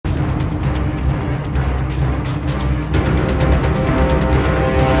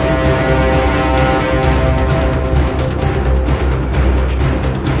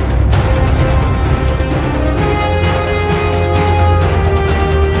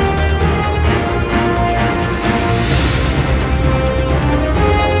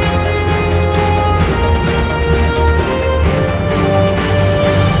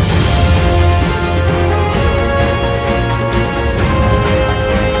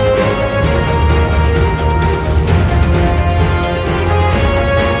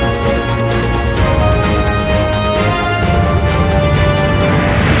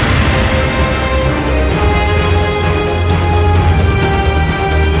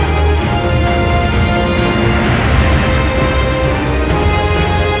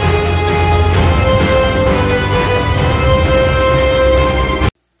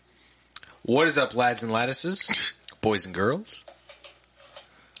is up, lads and laddises, boys and girls,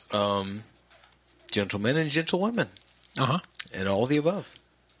 gentlemen and gentlewomen, and all the above.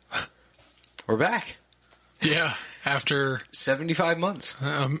 We're back. Yeah, after 75 months.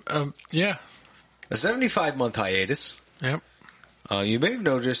 Yeah. A 75-month hiatus. Yep. You may have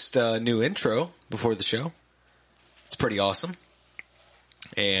noticed a new intro before the show. It's pretty awesome.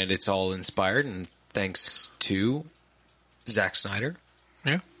 And it's all inspired and thanks to Zack Snyder.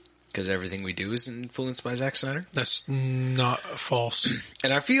 Yeah. Because everything we do is influenced by Zack Snyder. That's not false.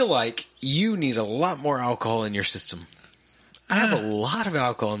 And I feel like you need a lot more alcohol in your system. I have a lot of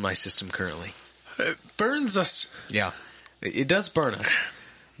alcohol in my system currently. It burns us. Yeah. It does burn us.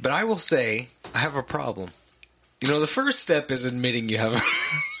 But I will say, I have a problem. You know, the first step is admitting you have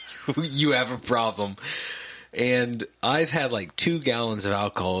a problem. And I've had like 2 gallons of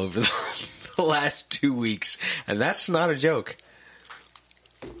alcohol over the last 2 weeks. And that's not a joke.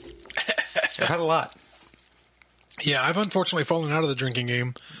 I've had a lot. Yeah, I've unfortunately fallen out of the drinking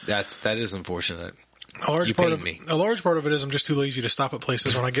game. That is unfortunate. A large part of it is I'm just too lazy to stop at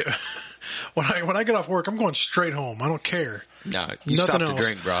places when I get when I get off work. I'm going straight home. I don't care. No, you stopped to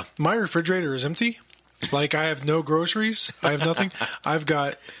drink, bro. My refrigerator is empty. Like, I have no groceries. I have nothing. I've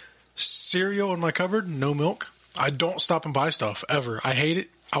got cereal in my cupboard, no milk. I don't stop and buy stuff ever. I hate it.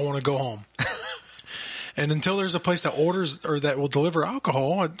 I want to go home. And until there's a place that orders or that will deliver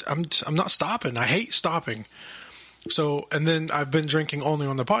alcohol, I'm not stopping. I hate stopping. So, and then I've been drinking only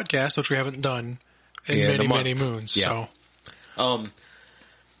on the podcast, which we haven't done in many moons. Yeah. So,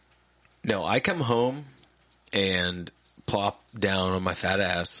 no, I come home and plop down on my fat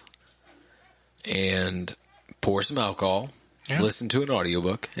ass and pour some alcohol, listen to an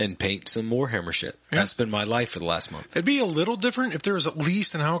audiobook, and paint some Warhammer shit. Yeah. That's been my life for the last month. It'd be a little different if there was at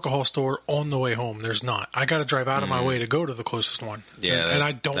least an alcohol store on the way home. There's not. I got to drive out of my way to go to the closest one. Yeah, and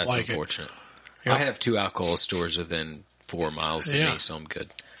I don't that's like unfortunate. it. Yep. I have 2 alcohol stores within 4 miles of me, so I'm good.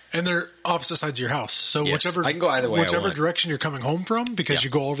 And they're opposite sides of your house. So whichever I can go either way whichever direction you're coming home from, because you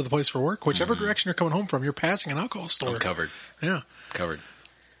go all over the place for work, whichever direction you're coming home from, you're passing an alcohol store. I'm covered. Yeah. Covered.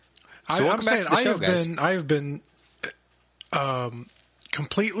 So I'm saying I have been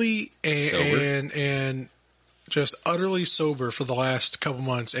completely and just utterly sober for the last couple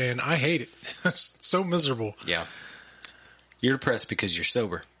months, and I hate it. It's so miserable. Yeah. You're depressed because you're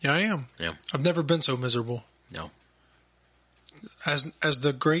sober. Yeah, I am. Yeah. I've never been so miserable. No. As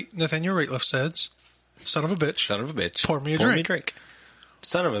the great Nathaniel Rateliff says, son of a bitch. Son of a bitch. Pour me a drink.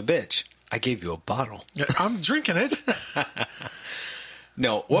 Son of a bitch. I gave you a bottle. Yeah, I'm drinking it.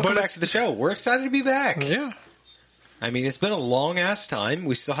 No, welcome back to the show. We're excited to be back. Yeah. I mean, it's been a long-ass time.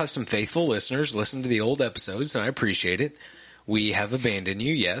 We still have some faithful listeners listen to the old episodes, and I appreciate it. We have abandoned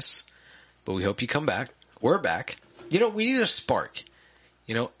you, yes, but we hope you come back. We're back. You know, we need a spark.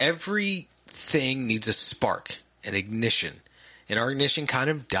 You know, everything needs a spark, an ignition. And our ignition kind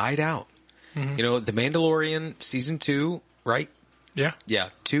of died out. Mm-hmm. You know, The Mandalorian Season 2, right? Yeah. Yeah,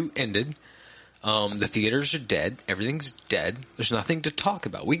 2 ended. The theaters are dead. Everything's dead. There's nothing to talk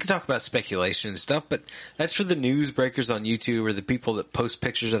about. We can talk about speculation and stuff, but that's for the news breakers on YouTube or the people that post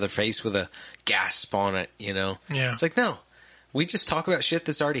pictures of their face with a gasp on it, you know? Yeah. It's like, no. We just talk about shit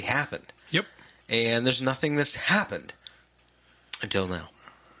that's already happened. Yep. And there's nothing that's happened until now.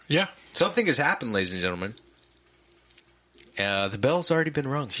 Yeah. Something has happened, ladies and gentlemen. The bell's already been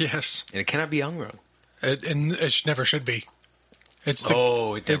rung. Yes. And it cannot be unrung. And it never should be. It's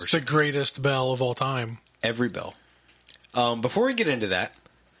the greatest bell of all time. Every bell. Before we get into that,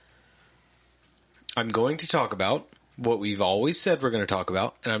 I'm going to talk about what we've always said we're going to talk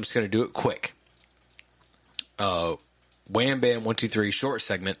about, and I'm just going to do it quick. Wham Bam 1 2 3 short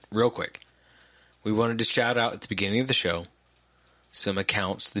segment, real quick. We wanted to shout out at the beginning of the show some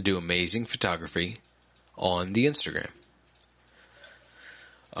accounts that do amazing photography on the Instagram.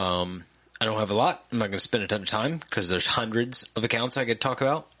 I don't have a lot. I'm not going to spend a ton of time because there's hundreds of accounts I could talk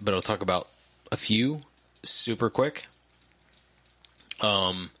about, but I'll talk about a few super quick.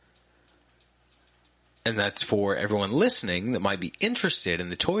 And that's for everyone listening that might be interested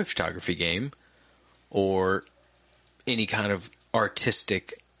in the toy photography game or any kind of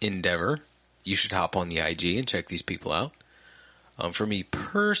artistic endeavor. You should hop on the IG and check these people out. For me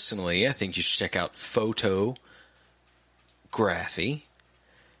personally, I think you should check out Photography.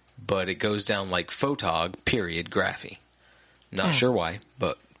 But it goes down like photog, period, graphy. Not sure why,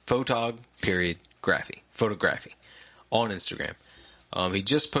 but photog, period, graphy. Photography. On Instagram. He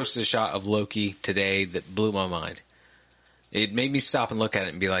just posted a shot of Loki today that blew my mind. It made me stop and look at it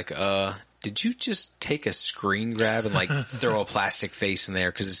and be like, did you just take a screen grab and like throw a plastic face in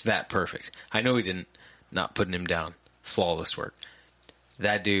there? Because it's that perfect. I know he didn't. Not putting him down. Flawless work.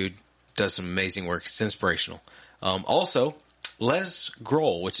 That dude does some amazing work. It's inspirational. Also, Les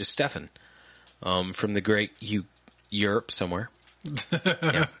Grohl, which is Stefan, from the great Europe somewhere.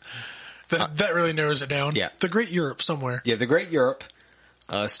 Yeah. That really narrows it down. Yeah. The Great Europe somewhere. Yeah, the Great Europe.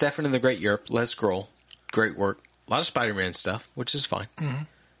 Stefan in the Great Europe. Les Grohl. Great work. A lot of Spider-Man stuff, which is fine. Mm-hmm.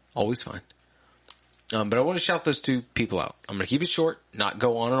 Always fine. But I want to shout those two people out. I'm going to keep it short, not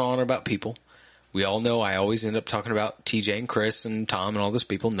go on and on about people. We all know I always end up talking about TJ and Chris and Tom and all those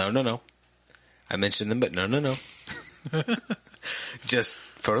people. No. I mentioned them, but no. Just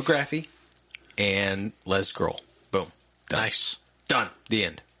photography and Les Grohl. Boom. Done. Nice. Done. The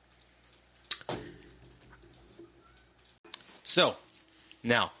end. So,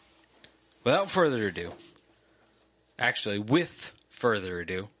 now, without further ado, actually, with further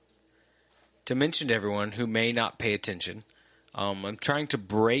ado, to mention to everyone who may not pay attention, I'm trying to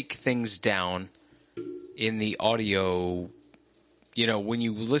break things down in the audio. You know, when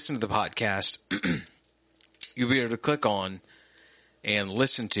you listen to the podcast, you'll be able to click on and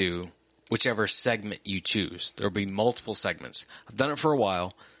listen to whichever segment you choose. There'll be multiple segments. I've done it for a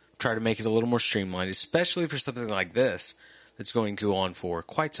while. Try to make it a little more streamlined, especially for something like this that's going to go on for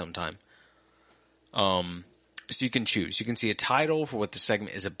quite some time. So you can choose. You can see a title for what the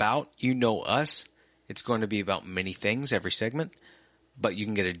segment is about. You know us. It's going to be about many things every segment, but you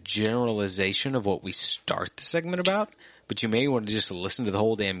can get a generalization of what we start the segment about. But you may want to just listen to the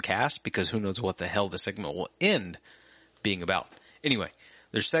whole damn cast, because who knows what the hell the segment will end being about. Anyway,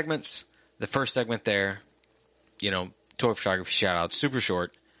 there's segments. The first segment there, toy photography shout out, super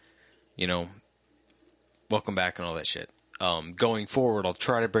short, welcome back and all that shit. Going forward, I'll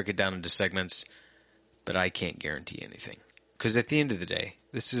try to break it down into segments, but I can't guarantee anything. Because at the end of the day,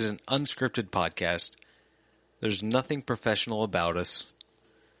 this is an unscripted podcast. There's nothing professional about us.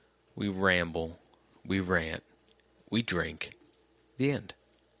 We ramble. We rant. We drink. The end.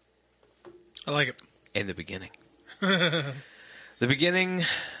 I like it. And the beginning. The beginning.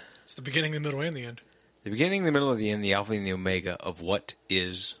 It's the beginning, the middle, and the end. The beginning, the middle, and the end, the alpha and the omega of what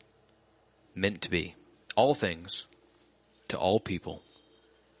is meant to be. All things to all people.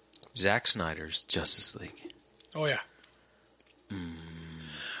 Zack Snyder's Justice League. Oh, yeah.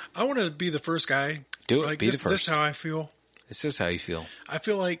 I want to be the first guy. Do it. Be the first. This is how I feel. This is how you feel. I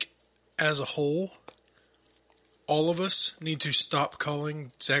feel like, as a whole, all of us need to stop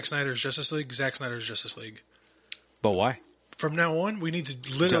calling Zack Snyder's Justice League Zack Snyder's Justice League. But why? From now on, we need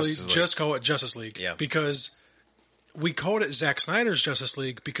to literally just call it Justice League. Yeah. Because we called it Zack Snyder's Justice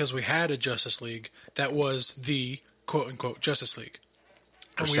League because we had a Justice League that was the quote-unquote Justice League.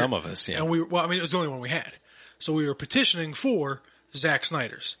 For some of us, yeah. And it was the only one we had. So we were petitioning for Zack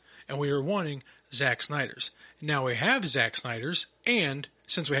Snyder's. And we were wanting Zack Snyder's. Now we have Zack Snyder's, and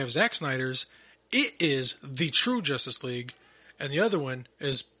since we have Zack Snyder's, it is the true Justice League, and the other one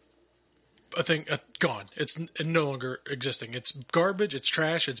is gone. It's no longer existing. It's garbage, it's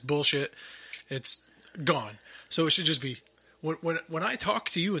trash, it's bullshit, it's gone. So it should just be, when I talk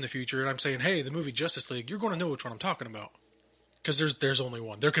to you in the future and I'm saying, hey, the movie Justice League, you're going to know which one I'm talking about. Because there's only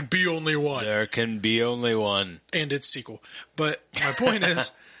one. There can be only one. There can be only one. And its sequel. But my point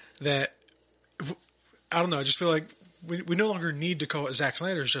is that, I don't know, I just feel like we no longer need to call it Zack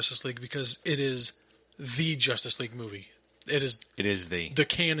Snyder's Justice League because it is the Justice League movie. It is the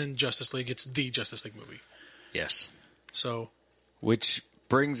canon Justice League. It's the Justice League movie. Yes. So, which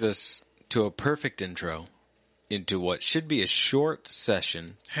brings us to a perfect intro into what should be a short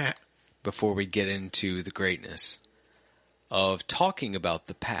session before we get into the greatness of talking about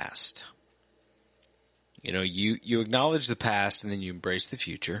the past. You acknowledge the past and then you embrace the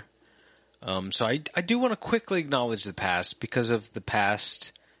future. So I do want to quickly acknowledge the past because of the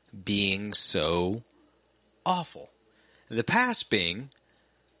past being so awful. The past being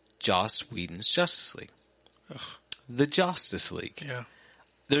Joss Whedon's Justice League. Ugh. The Justice League. Yeah.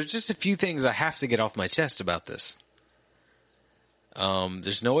 There's just a few things I have to get off my chest about this.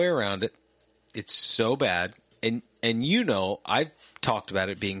 There's no way around it. It's so bad. And I've talked about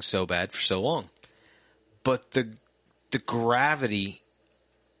it being so bad for so long. But the gravity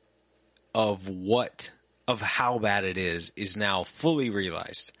of how bad it is now fully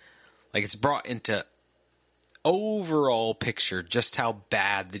realized. Like, it's brought into overall picture just how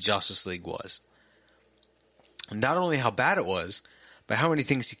bad the Justice League was. And not only how bad it was, but how many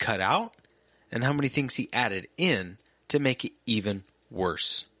things he cut out and how many things he added in to make it even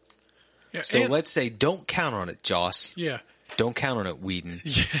worse. Yeah, so let's say, don't count on it, Joss. Yeah. Don't count on it, Whedon.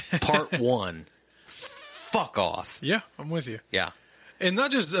 Yeah. Part 1. Fuck off. Yeah, I'm with you. Yeah. And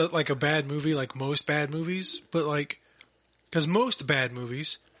not just like a bad movie like most bad movies, but because most bad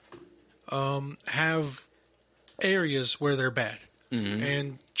movies have areas where they're bad.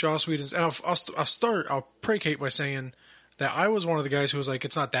 and Joss Whedon's. And I'll placate by saying that I was one of the guys who was like,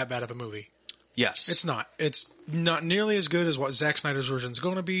 it's not that bad of a movie. Yes. It's not. It's not nearly as good as what Zack Snyder's version is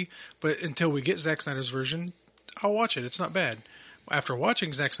going to be, but until we get Zack Snyder's version, I'll watch it. It's not bad. After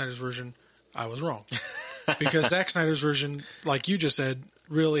watching Zack Snyder's version, I was wrong. Because Zack Snyder's version, like you just said,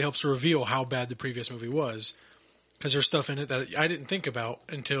 really helps to reveal how bad the previous movie was. Because there's stuff in it that I didn't think about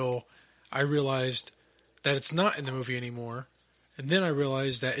until I realized that it's not in the movie anymore. And then I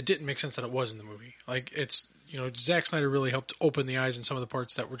realized that it didn't make sense that it was in the movie. Like, it's, Zack Snyder really helped open the eyes in some of the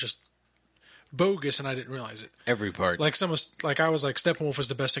parts that were just bogus, and I didn't realize it. Every part. Like I was like, Steppenwolf is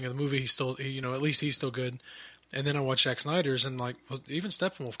the best thing in the movie. At least he's still good. And then I watched Zack Snyder's, and like, well, even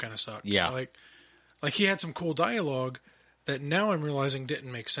Steppenwolf kind of sucked. Yeah. Like he had some cool dialogue that now I'm realizing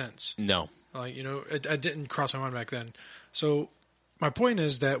didn't make sense. No. Like, it didn't cross my mind back then. So my point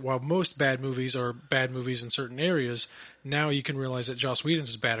is that while most bad movies are bad movies in certain areas, now you can realize that Joss Whedon's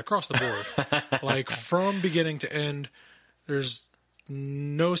is bad across the board. Like, from beginning to end, there's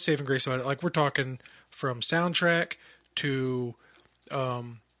no saving grace about it. Like, we're talking from soundtrack to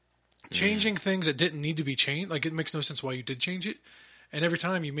changing things that didn't need to be changed. Like, it makes no sense why you did change it, and every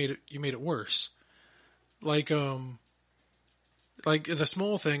time you made it worse. Like the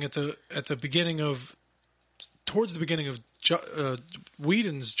small thing at the beginning of, towards the beginning of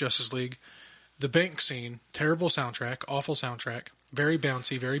Whedon's Justice League, the bank scene, terrible soundtrack, awful soundtrack, very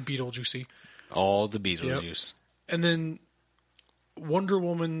bouncy, very Beetlejuicy. All the Beetlejuice. Yep. And then Wonder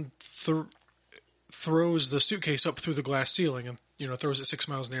Woman throws the suitcase up through the glass ceiling and throws it 6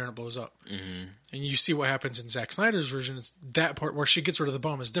 miles in the air and it blows up. Mm-hmm. And you see what happens in Zack Snyder's version. That part where she gets rid of the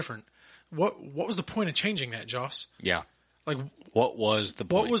bomb is different. What was the point of changing that, Joss? Yeah. Like, what was the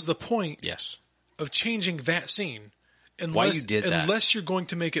point? What was the point? Yes. Of changing that scene? Why you did that? Unless you're going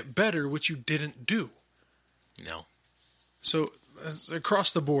to make it better, which you didn't do. No. So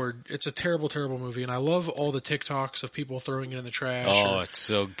across the board, it's a terrible, terrible movie, and I love all the TikToks of people throwing it in the trash. Oh, it's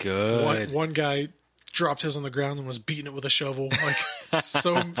so good. One guy dropped his on the ground and was beating it with a shovel. Like,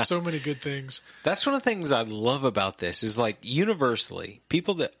 so many good things. That's one of the things I love about this is, like, universally,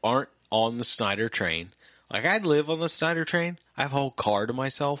 people that aren't on the Snyder train, like, I live on the Snyder train. I have a whole car to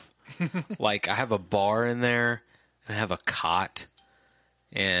myself. Like, I have a bar in there, and I have a cot,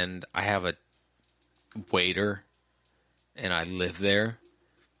 and I have a waiter, and I live there.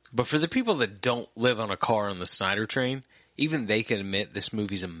 But for the people that don't live on a car on the Snyder train, even they can admit this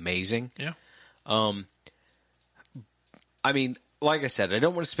movie's amazing. Yeah. I mean, like I said, I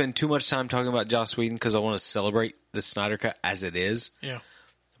don't want to spend too much time talking about Joss Whedon because I want to celebrate the Snyder Cut as it is. Yeah.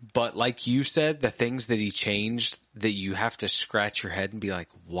 But like you said, the things that he changed that you have to scratch your head and be like,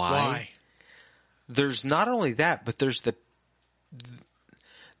 why? There's not only that, but there's the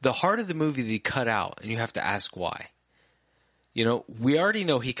heart of the movie that he cut out, and you have to ask why. We already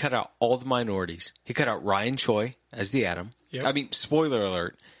know he cut out all the minorities. He cut out Ryan Choi as the Atom. Yep. I mean, spoiler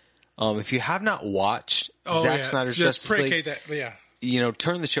alert. If you have not watched Zack Snyder's Justice League,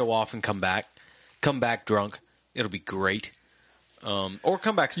 turn the show off and come back. Come back drunk. It'll be great. Or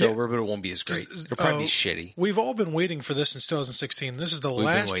come back sober, but it won't be as great. It'll probably be shitty. We've all been waiting for this since 2016. This is the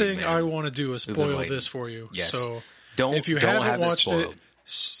last thing I want to do is spoil this for you. Yes. So if you haven't watched it,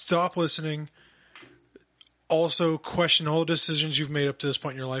 stop listening. Also, question all the decisions you've made up to this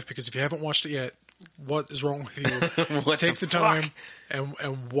point in your life, because if you haven't watched it yet, what is wrong with you? Take the time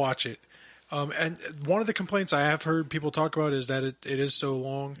and watch it. And one of the complaints I have heard people talk about is that it is so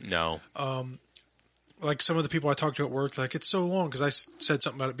long. No. Like some of the people I talked to at work, like, it's so long because I said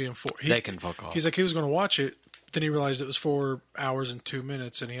something about it being 4. They can fuck off. He's like, he was going to watch it. Then he realized it was 4 hours and 2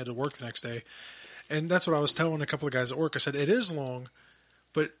 minutes and he had to work the next day. And that's what I was telling a couple of guys at work. I said, it is long,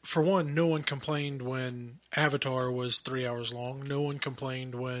 but for one, no one complained when Avatar was 3 hours long. No one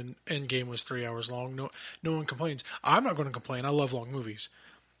complained when Endgame was 3 hours long. No one complains. I'm not going to complain. I love long movies.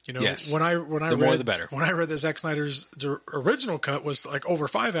 Yes. When I the read, more the better. When I read that Zack Snyder's original cut was like over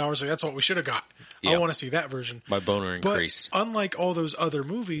 5 hours, like, that's what we should have got. Yep. I want to see that version. My boner increased. But unlike all those other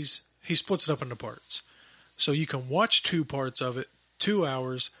movies, he splits it up into parts. So you can watch 2 parts of it, 2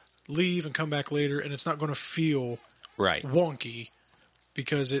 hours, leave and come back later, and it's not going to feel wonky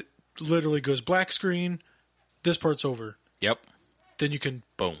because it literally goes black screen, this part's over. Yep. Then you can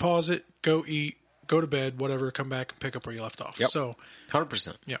pause it, go eat, go to bed, whatever, come back and pick up where you left off. Yep. So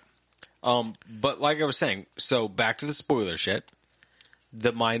 100%. Yeah. But like I was saying, so back to the spoiler shit.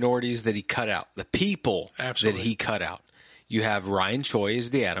 The minorities that he cut out, the people that he cut out. You have Ryan Choi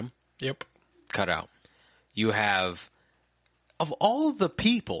as the Atom. Yep. Cut out. You have, of all of the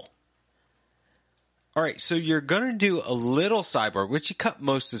people. All right, so you're going to do a little Cyborg, which he cut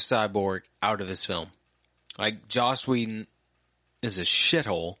most of Cyborg out of his film. Like, Joss Whedon is a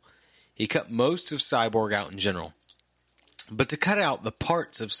shithole, he cut most of Cyborg out in general. But to cut out the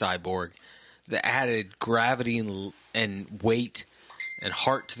parts of Cyborg that added gravity and weight and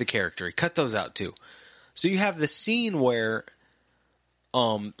heart to the character, he cut those out too. So you have the scene where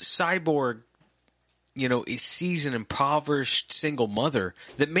Cyborg, he sees an impoverished single mother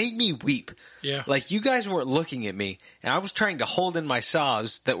that made me weep. Yeah. Like, you guys weren't looking at me, and I was trying to hold in my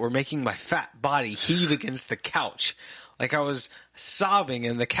sobs that were making my fat body heave against the couch. Like, I was sobbing,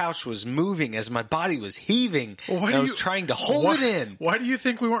 and the couch was moving as my body was heaving. Well, and I was trying to hold it in. Why do you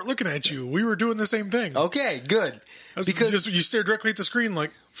think we weren't looking at you? We were doing the same thing. Okay, good. Because you stare directly at the screen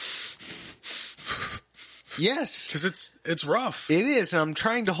like... Yes. Because it's rough. It is, and I'm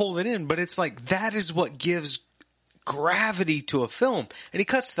trying to hold it in, but it's like, that is what gives gravity to a film, and he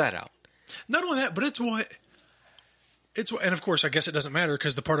cuts that out. Not only that, but it's what, and of course, I guess it doesn't matter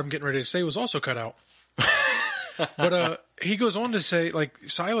because the part I'm getting ready to say was also cut out. But he goes on to say, like,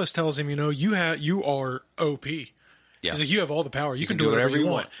 Silas tells him, you are OP. Yeah. He's like, you have all the power. You can do whatever you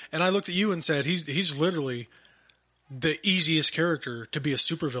want. And I looked at you and said, he's literally the easiest character to be a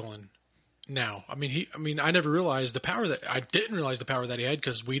supervillain now. I mean, I never realized I didn't realize the power that he had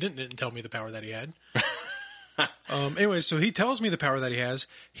because we didn't tell me the power that he had. Anyway, so he tells me the power that he has.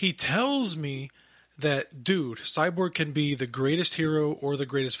 He tells me that, dude, Cyborg can be the greatest hero or the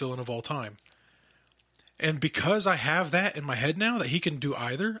greatest villain of all time. And because I have that in my head now, that he can do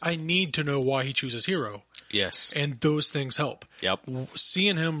either, I need to know why he chooses hero. Yes. And those things help. Yep.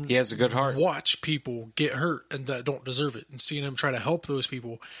 Seeing him... He has a good heart. Watch people get hurt and that don't deserve it. And seeing him try to help those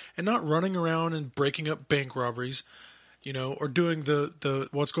people. And not running around and breaking up bank robberies, or doing the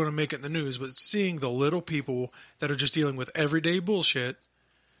what's going to make it in the news, but seeing the little people that are just dealing with everyday bullshit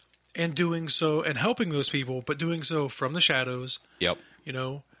and doing so, and helping those people, but doing so from the shadows. Yep.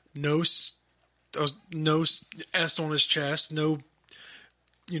 No S on his chest, no,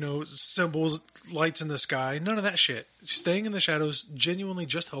 symbols, lights in the sky, none of that shit. Staying in the shadows, genuinely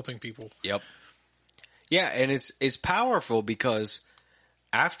just helping people. Yep. Yeah, and it's powerful because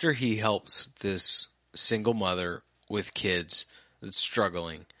after he helps this single mother with kids that's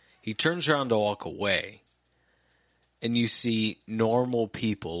struggling, he turns around to walk away, and you see normal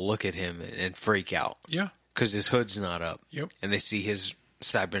people look at him and freak out. Yeah. Because his hood's not up. Yep. And they see his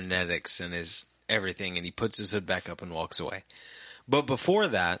cybernetics and his everything, and he puts his hood back up and walks away. But before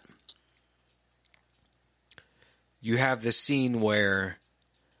that, you have this scene where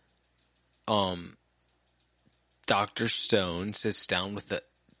Dr. Stone sits down with the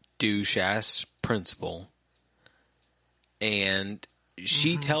douche-ass principal, and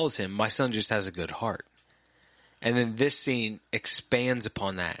she tells him, my son just has a good heart. And then this scene expands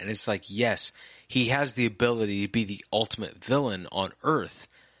upon that, and it's like, yes, he has the ability to be the ultimate villain on Earth,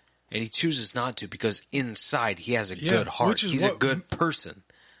 and he chooses not to because inside he has a good heart. He's a good person.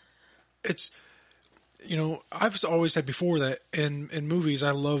 It's, I've always said before that in movies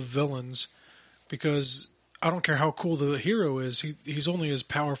I love villains because I don't care how cool the hero is. He's only as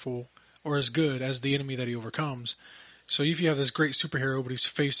powerful or as good as the enemy that he overcomes. So if you have this great superhero but he's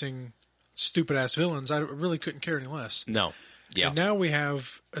facing stupid ass villains, I really couldn't care any less. No. Yeah. And now we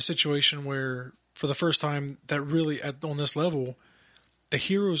have a situation where for the first time that really on this level, the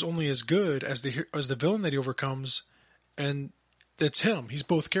hero is only as good as the villain that he overcomes, and it's him. He's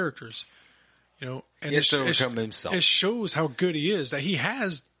both characters, And he has to overcome himself. It shows how good he is, that he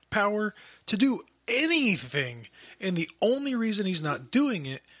has power to do anything, and the only reason he's not doing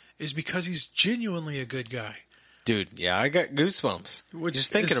it is because he's genuinely a good guy. Dude, yeah, I got goosebumps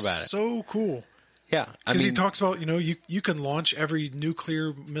just thinking about it. So cool. Yeah, because he talks about you can launch every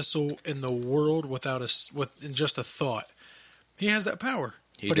nuclear missile in the world in just a thought. He has that power,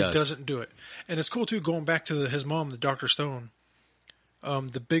 but he doesn't do it. And it's cool too. Going back to his mom, the Dr. Stone.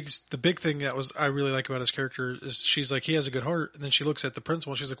 The big thing that I really like about his character is she's like, he has a good heart, and then she looks at the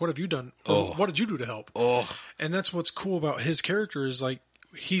principal and she's like, what have you done? Oh. What did you do to help? Oh. And that's what's cool about his character is like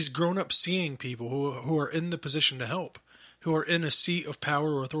he's grown up seeing people who are in the position to help, who are in a seat of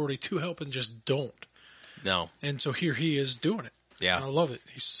power or authority to help and just don't. No. And so here he is doing it. Yeah. And I love it.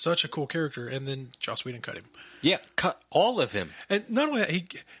 He's such a cool character. And then Joss Whedon cut him. Yeah, cut all of him. And not only that,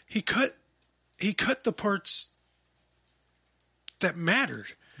 he cut the parts that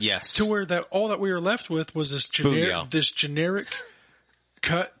mattered. Yes. To where all that we were left with was this generic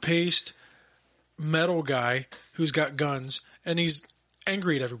cut paste metal guy who's got guns and he's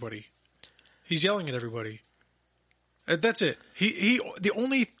angry at everybody. He's yelling at everybody. That's it. The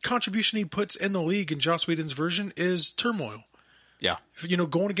only contribution he puts in the league in Joss Whedon's version is turmoil. Yeah.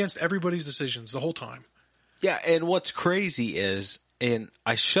 Going against everybody's decisions the whole time. Yeah, and what's crazy is and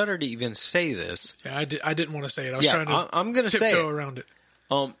I shudder to even say this. Yeah, I didn't want to say it. I was trying to I'm going to say tiptoe it. around it.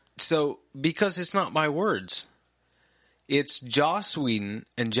 So, because it's not my words, it's Joss Whedon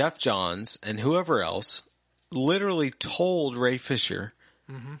and Jeff Johns and whoever else literally told Ray Fisher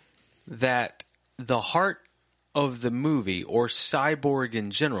that the heart of the movie, or Cyborg in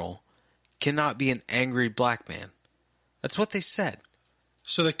general, cannot be an angry black man. That's what they said.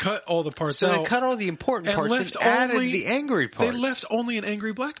 So they cut all the parts So out. they cut all the important parts and added the angry parts. They left only an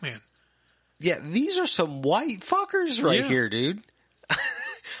angry black man. Yeah, these are some white fuckers right here, dude.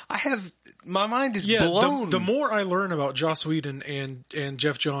 My mind is blown. The more I learn about Joss Whedon and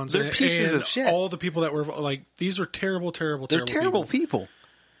Jeff Johns They're pieces of shit. All the people that were like, these are terrible people.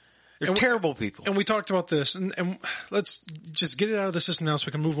 They're terrible people. And we talked about this, and let's just get it out of the system now so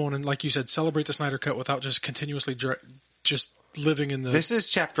we can move on and, like you said, celebrate the Snyder Cut without just continuously just living in the... This is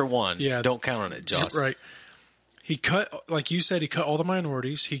chapter 1. Yeah. Don't count on it, Joss. Right. He cut, like you said, he cut all the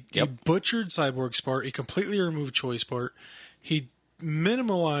minorities. He butchered Cyborg's part. He completely removed Choi's part. He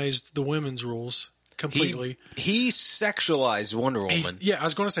minimalized the women's roles completely. He sexualized Wonder Woman. I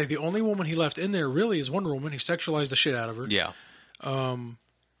was going to say, the only woman he left in there really is Wonder Woman. He sexualized the shit out of her. Yeah.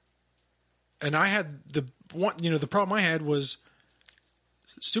 And I had the problem I had was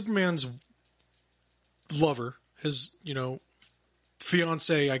Superman's lover, his,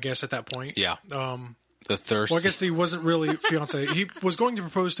 fiance, I guess, at that point. Yeah. The thirst. Well, I guess he wasn't really fiance. He was going to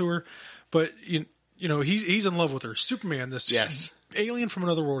propose to her, but he's in love with her. Superman, this alien from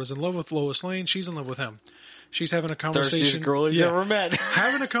another world, is in love with Lois Lane. She's in love with him. She's having a conversation. Thirstiest girl he's ever met.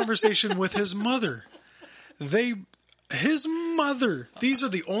 Having a conversation with his mother. His mother. These are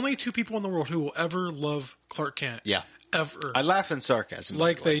the only two people in the world who will ever love Clark Kent. Yeah. Ever. I laugh in sarcasm.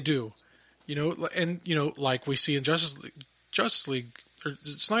 Like they do. Like we see in Justice League, or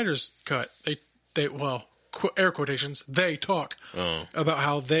Snyder's cut, they air quotations, they talk about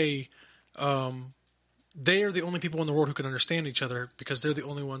how they are the only people in the world who can understand each other because they're the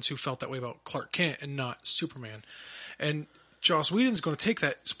only ones who felt that way about Clark Kent and not Superman. And Joss Whedon's going to take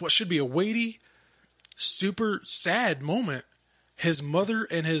that, what should be a weighty, super sad moment, his mother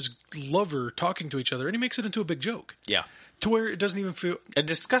and his lover talking to each other, and he makes it into a big joke. Yeah. To where it doesn't even feel... A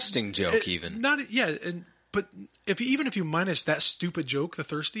disgusting joke, even. But if you minus that stupid joke, the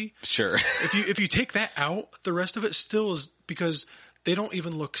thirsty... Sure. if you take that out, the rest of it still is... Because they don't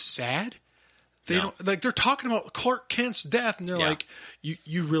even look sad. They don't... Like, they're talking about Clark Kent's death, and they're like,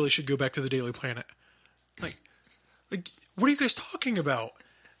 you really should go back to the Daily Planet. Like, what are you guys talking about?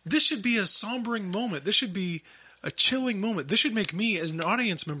 This should be a sombering moment. This should be a chilling moment. This should make me, as an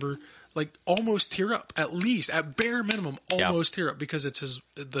audience member, like almost tear up. At least, at bare minimum, almost tear up because it's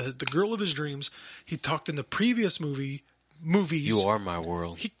the girl of his dreams. He talked in the previous movies. You are my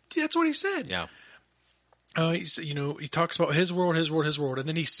world. That's what he said. Yeah. He talks about his world, and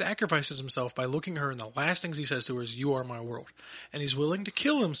then he sacrifices himself by looking at her, and the last things he says to her is, "You are my world," and he's willing to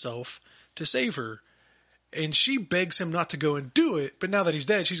kill himself to save her. And she begs him not to go and do it, but now that he's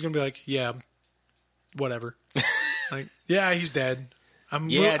dead, she's going to be like, yeah, whatever. Like, yeah, he's dead. Damn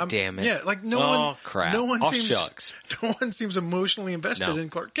it. Yeah, like crap. No one shucks. No one seems emotionally invested in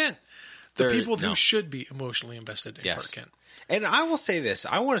Clark Kent. The people who should be emotionally invested in Clark Kent. And I will say this.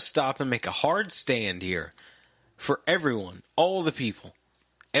 I want to stop and make a hard stand here for everyone, all the people,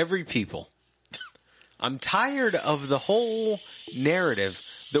 every people. I'm tired of the whole narrative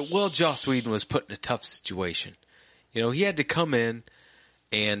that, Joss Whedon was put in a tough situation. He had to come in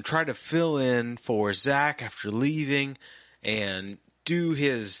and try to fill in for Zack after leaving and do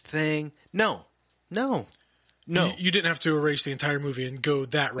his thing. No. You didn't have to erase the entire movie and go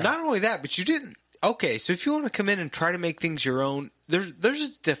that route. Not only that, but you didn't. Okay, so if you want to come in and try to make things your own, there's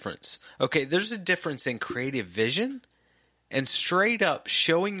a difference. Okay, there's a difference in creative vision and straight up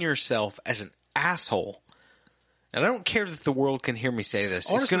showing yourself as an asshole. And I don't care that the world can hear me say this.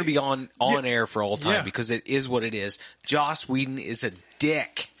 Honestly, it's going to be on air for all time because it is what it is. Joss Whedon is a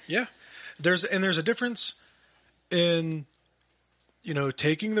dick. Yeah. There's a difference in,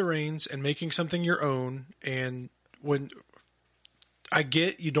 taking the reins and making something your own. And when I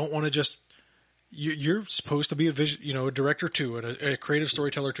get you don't want to just, you're supposed to be a vision, a director too, and a creative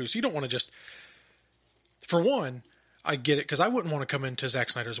storyteller too. So you don't want to just, for one, I get it because I wouldn't want to come into Zack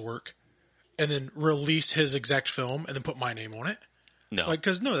Snyder's work and then release his exact film and then put my name on it. No.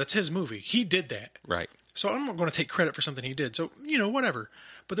 Because that's his movie. He did that. Right. So I'm not going to take credit for something he did. So, whatever.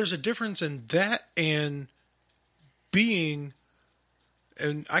 But there's a difference in that and being,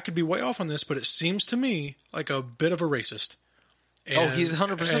 and I could be way off on this, but it seems to me like a bit of a racist. And, he's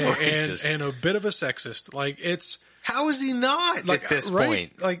 100% racist. And a bit of a sexist. Like, it's... How is he not at this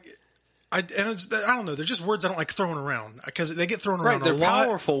point? Like, I don't know. They're just words I don't like throwing around because they get thrown around They're a lot.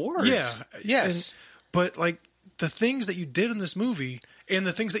 powerful words. Yeah. Yes. But like the things that you did in this movie and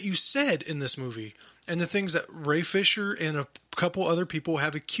the things that you said in this movie and the things that Ray Fisher and a couple other people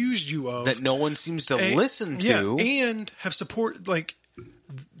have accused you of that no one seems to listen to. Yeah, and have support, like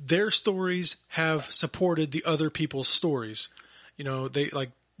their stories have supported the other people's stories. You know, they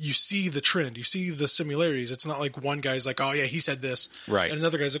like, you see the trend, you see the similarities. It's not like one guy's like, oh yeah, he said this. Right. And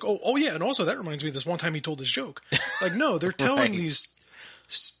another guy's like, oh yeah. And also that reminds me of this one time he told this joke. Like, no, they're telling Right. these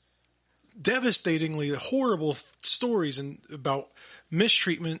devastatingly horrible stories and about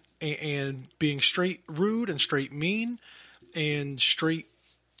mistreatment and being straight rude and straight mean and straight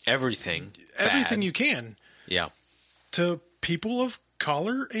Everything bad. you can Yeah. to people of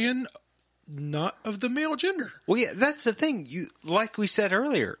color and not of the male gender. Well, yeah, that's the thing. Like we said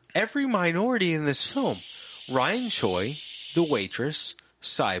earlier, every minority in this film, Ryan Choi, the waitress,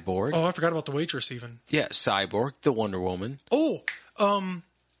 Cyborg. Oh, I forgot about the waitress even. Yeah, Cyborg, the Wonder Woman. Oh,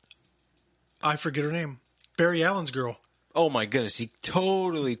 I forget her name. Barry Allen's girl. Oh my goodness, he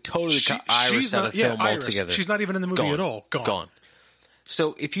totally cut Iris out of the film Iris. altogether. She's not even in the movie Gone. at all. Gone.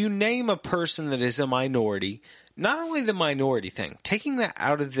 So if you name a person that is a minority, not only the minority thing, taking that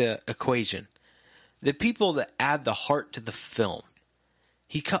out of the equation, the people that add the heart to the film,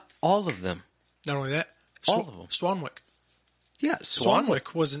 he cut all of them. Not only that, All of them. Swanwick. Yeah,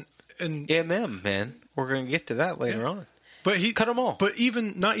 Swanwick wasn't in MM, man. We're going to get to that later on. But he cut them all. But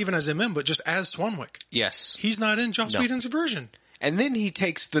even not even as MM, but just as Swanwick. Yes. He's not in Joss Whedon's version. And then he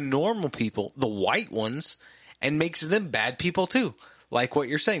takes the normal people, the white ones, and makes them bad people too. Like what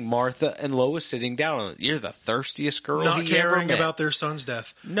you're saying, Martha and Lois sitting down on it. You're the thirstiest girl Not he ever caring met. about their son's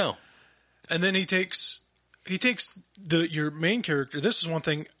death. No. And then he takes your main character. This is one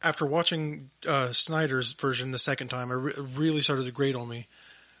thing after watching Snyder's version the second time, it really started to grate on me.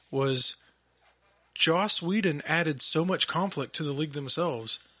 Was Joss Whedon added so much conflict to the League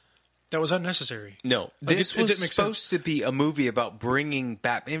themselves that was unnecessary. No, Like, this it was didn't make supposed sense. to be a movie about bringing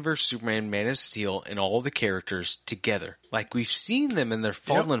Batman vs Superman, Man of Steel, and all the characters together. Like we've seen them in their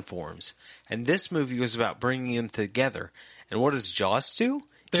fallen forms, and this movie was about bringing them together. And what does Joss do?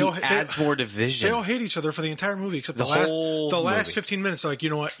 He adds more division. They all hate each other for the entire movie except the whole last movie. 15 minutes. They're like, you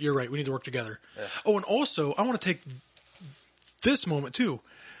know what? You're right. We need to work together. Yeah. Oh, and also, I want to take this moment too.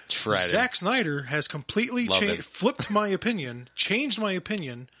 Shredded. Zack Snyder has completely flipped my opinion, changed my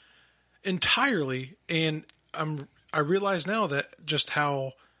opinion entirely, and I realize now that just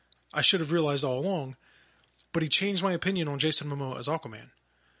how I should have realized all along. But he changed my opinion on Jason Momoa as Aquaman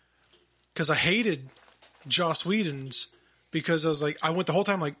because I hated Joss Whedon's. Because I was like, I went the whole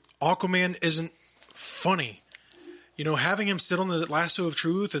time like, Aquaman isn't funny. You know, having him sit on the lasso of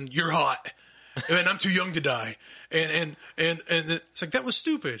truth and you're hot and I'm too young to die. And it's like, that was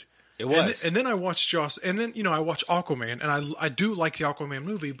stupid. It was. And then I watched Joss, and then, you know, I watched Aquaman, and I do like the Aquaman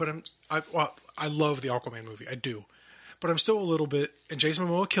movie, but I love the Aquaman movie. I do. But I'm still a little bit, and Jason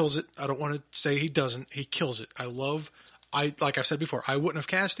Momoa kills it. I don't want to say he doesn't. He kills it. Like I've said before, I wouldn't have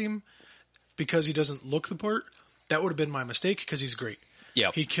cast him because he doesn't look the part. That would have been my mistake because he's great.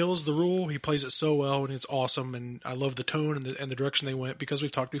 Yeah, he kills the role. He plays it so well, and it's awesome. And I love the tone and the direction they went because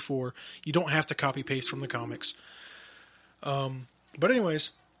we've talked before. You don't have to copy paste from the comics. But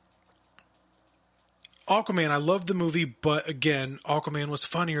anyways, Aquaman. I loved the movie, but again, Aquaman was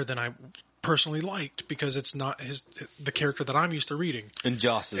funnier than I personally liked because it's not the character that I'm used to reading. In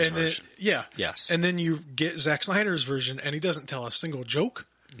Joss's version, yes. And then you get Zack Snyder's version, and he doesn't tell a single joke.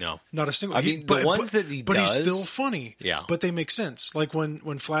 No, not a single. I mean, the ones that he does, but he's still funny. Yeah, but they make sense. Like when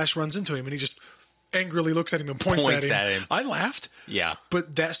Flash runs into him and he just angrily looks at him and points at him. I laughed. Yeah,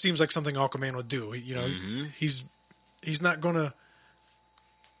 but that seems like something Aquaman would do. You know, he's not gonna.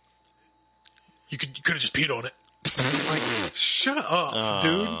 You could have just peed on it. Like, shut up,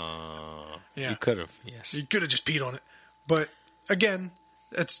 dude. Yeah, you could have. Yes, you could have just peed on it. But again,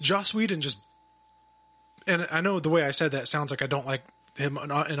 it's Joss Whedon just. And I know the way I said that sounds like I don't like him in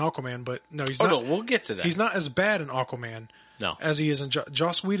Aquaman, but no, he's not. Oh, no, we'll get to that. He's not as bad in Aquaman as he is in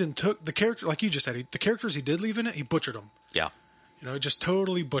Joss Whedon took the character, like you just said, the characters he did leave in it, he butchered them. Yeah. You know, just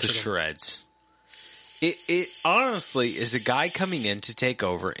totally butchered them. To shreds. It honestly is a guy coming in to take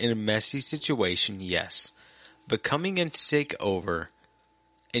over in a messy situation, yes. But coming in to take over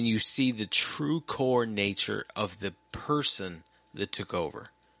and you see the true core nature of the person that took over.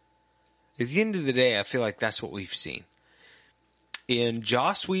 At the end of the day, I feel like that's what we've seen. In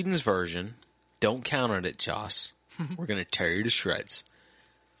Joss Whedon's version, don't count on it, Joss. We're going to tear you to shreds.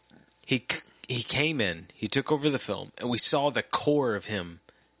 He came in, he took over the film, and we saw the core of him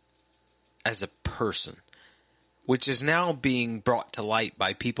as a person. which is now being brought to light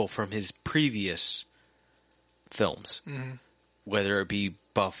by people from his previous films, whether it be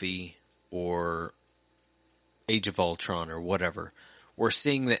Buffy or Age of Ultron or whatever. We're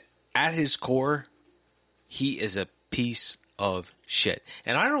seeing that at his core, he is a piece of shit.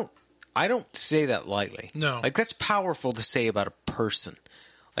 And I don't say that lightly. No. Like, that's powerful to say about a person.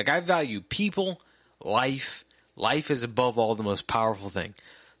 Like, I value people, life. Life is above all the most powerful thing.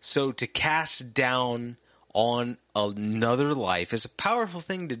 So to cast down on another life is a powerful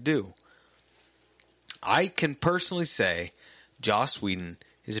thing to do. I can personally say Joss Whedon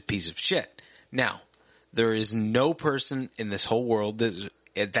is a piece of shit. Now, there is no person in this whole world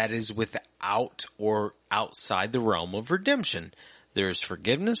that is without or outside the realm of redemption. There's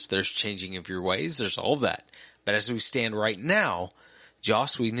forgiveness, there's changing of your ways, there's all that. But as we stand right now,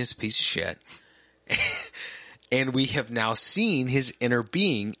 Joss Whedon is a piece of shit. And we have now seen his inner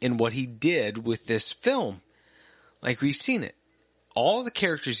being in what he did with this film. Like, we've seen it. All the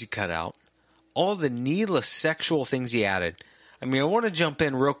characters he cut out, all the needless sexual things he added. I mean, I want to jump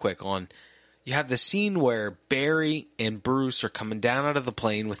in real quick on, you have the scene where Barry and Bruce are coming down out of the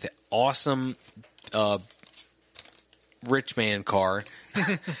plane with the awesome rich man car.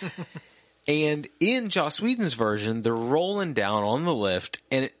 And in Joss Whedon's version, they're rolling down on the lift,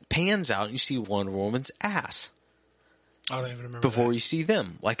 and it pans out, and you see Wonder Woman's ass. I don't even remember Before that. you see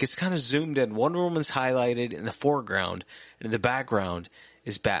them. Like, it's kind of zoomed in. Wonder Woman's highlighted in the foreground, and in the background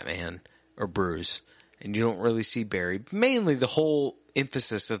is Batman or Bruce. And you don't really see Barry. Mainly, the whole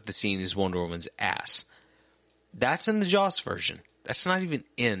emphasis of the scene is Wonder Woman's ass. That's in the Joss version. That's not even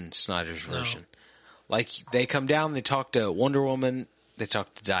in Snyder's version. No. Like, they come down, they talk to Wonder Woman, they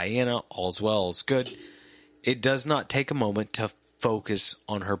talk to Diana, all's well, all's good. It does not take a moment to focus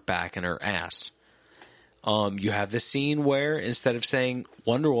on her back and her ass. You have the scene where, instead of saying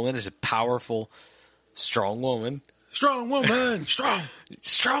Wonder Woman is a powerful, strong woman. Strong woman! Strong!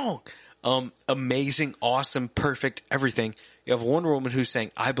 Strong! Amazing, awesome, perfect, everything. You have a Wonder Woman who's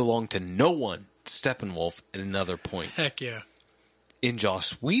saying, I belong to no one, Steppenwolf, at another point. Heck yeah. In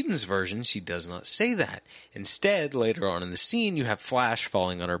Joss Whedon's version, she does not say that. Instead, later on in the scene, you have Flash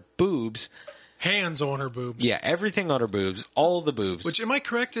falling on her boobs. Hands on her boobs. Yeah, everything on her boobs. All of the boobs. Which, am I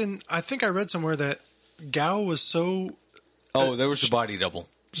correct in, I think I read somewhere that Gal was so... there was a body double.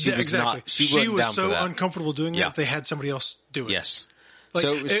 She was exactly. not. She was so uncomfortable doing that they had somebody else do it. Yes. Like,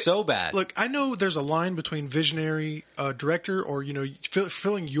 so it was so bad. Look, I know there's a line between visionary director or,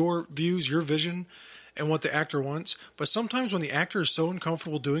 fulfilling your views, your vision, and what the actor wants. But sometimes when the actor is so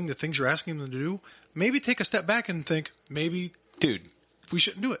uncomfortable doing the things you're asking them to do, maybe take a step back and think, maybe... Dude. We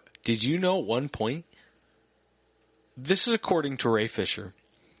shouldn't do it. Did you know at one point, this is according to Ray Fisher,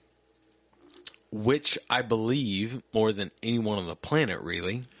 which I believe more than anyone on the planet,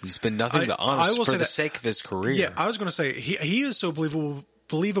 really. He's been nothing but honest for the sake of his career. Yeah, I was going to say, he is so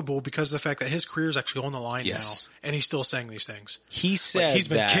believable because of the fact that his career is actually on the line now, and he's still saying these things. He said he's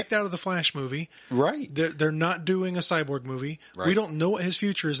been kicked out of the Flash movie. Right. They're not doing a Cyborg movie. Right. We don't know what his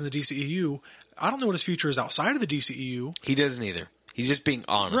future is in the DCEU. I don't know what his future is outside of the DCEU. He doesn't either. He's just being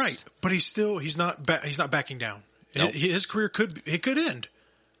honest. Right. But he's not backing down. Nope. His career could end.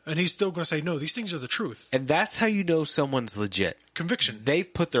 And he's still going to say, no, these things are the truth. And that's how you know someone's legit. Conviction.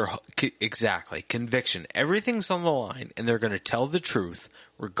 They've put their... Exactly. Conviction. Everything's on the line, and they're going to tell the truth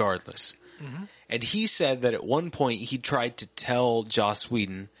regardless. Mm-hmm. And he said that at one point he tried to tell Joss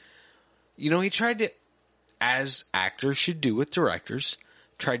Whedon, he tried to, as actors should do with directors,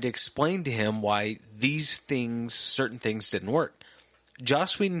 tried to explain to him why certain things didn't work.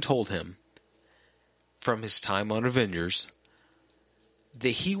 Joss Whedon told him, from his time on Avengers, that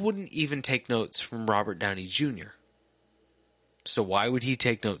he wouldn't even take notes from Robert Downey Jr. So why would he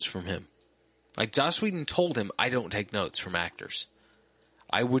take notes from him? Like, Joss Whedon told him, I don't take notes from actors.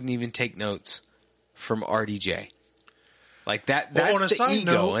 I wouldn't even take notes from RDJ. Like, that's the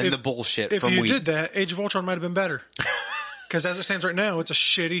ego and the bullshit from Whedon. If you did that, Age of Ultron might have been better. Because as it stands right now, it's a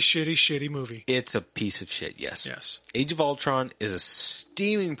shitty movie. It's a piece of shit, yes. Yes. Age of Ultron is a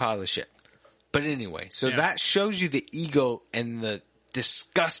steaming pile of shit. But anyway, so that shows you the ego and the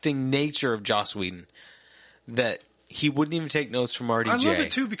disgusting nature of Joss Whedon, that he wouldn't even take notes from RDJ. I love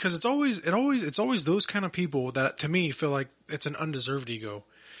it too, because it's always those kind of people that, to me, feel like it's an undeserved ego.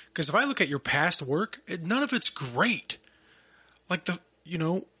 Because if I look at your past work, none of it's great. Like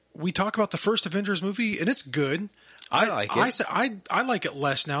we talk about the first Avengers movie, and it's good. I like it. I like it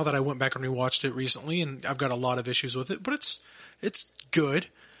less now that I went back and rewatched it recently, and I've got a lot of issues with it. But it's good.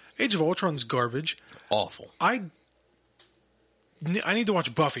 Age of Ultron's garbage. Awful. I need to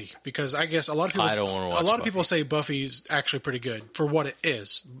watch Buffy because I guess a lot of people. I don't wanna watch A lot of Buffy. people say Buffy's actually pretty good for what it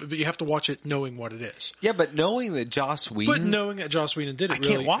is, but you have to watch it knowing what it is. Yeah, but knowing that Joss Whedon... But knowing that Joss Whedon did it, I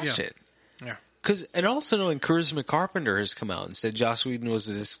can't watch yeah. it. Yeah. And also knowing Charisma Carpenter has come out and said Joss Whedon was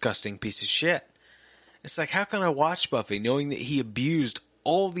a disgusting piece of shit. It's like, how can I watch Buffy knowing that he abused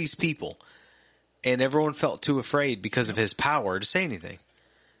all these people and everyone felt too afraid because of his power to say anything?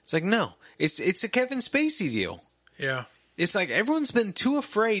 It's like, no. It's a Kevin Spacey deal. Yeah. It's like everyone's been too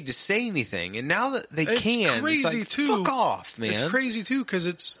afraid to say anything, and now that they can, crazy it's like, too. fuck off, man. It's crazy too because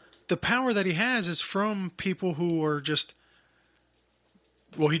it's the power that he has is from people who are just.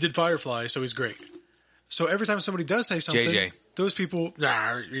 Well, he did Firefly, so he's great. So every time somebody does say something, JJ. those people,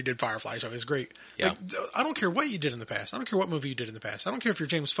 he did Firefly, so he's great. Yeah. Like, I don't care what you did in the past. I don't care what movie you did in the past. I don't care if you're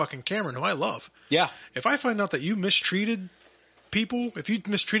James fucking Cameron, who I love. Yeah. If I find out that you mistreated people, if you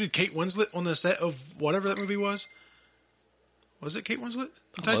mistreated Kate Winslet on the set of whatever that movie was it Kate Winslet?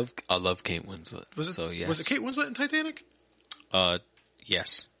 I love Kate Winslet. Was it? So, yes. Was it Kate Winslet in Titanic?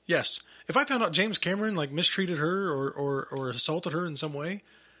 Yes. Yes. If I found out James Cameron mistreated her or assaulted her in some way,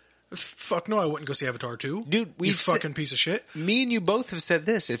 fuck no, I wouldn't go see Avatar 2. Dude, you fucking piece of shit. Me and you both have said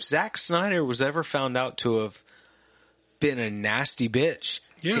this. If Zack Snyder was ever found out to have been a nasty bitch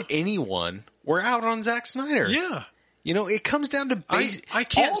to anyone, we're out on Zack Snyder. Yeah. You know, it comes down to basic. I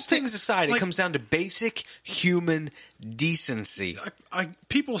can't all things aside, it comes down to basic human decency.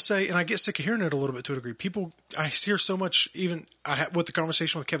 People say, and I get sick of hearing it a little bit to a degree. I hear so much. Even with the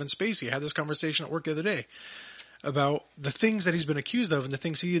conversation with Kevin Spacey, I had this conversation at work the other day about the things that he's been accused of and the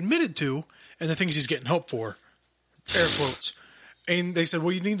things he admitted to and the things he's getting help for. Air quotes. And they said,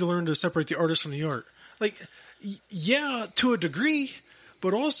 well, you need to learn to separate the artist from the art. Like, yeah, to a degree,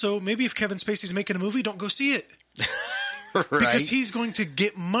 but also maybe if Kevin Spacey's making a movie, don't go see it. Right? Because he's going to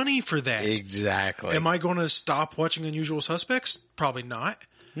get money for that. Exactly. Am I going to stop watching Unusual Suspects? Probably not.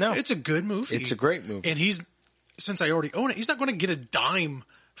 No. It's a good movie. It's a great movie. And since I already own it, he's not going to get a dime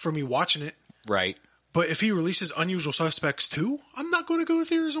for me watching it. Right. But if he releases Unusual Suspects 2, I'm not going to go to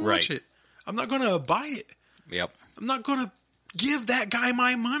theaters and watch it. I'm not going to buy it. Yep. I'm not going to give that guy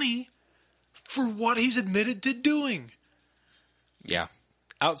my money for what he's admitted to doing. Yeah.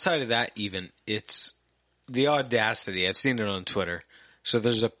 Outside of that, even, it's the audacity. I've seen it on Twitter. So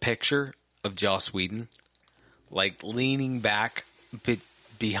there's a picture of Joss Whedon, like leaning back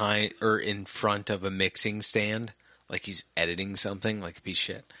behind or in front of a mixing stand, like he's editing something, like a piece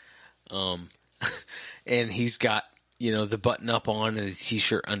of shit. And he's got, the button up on and the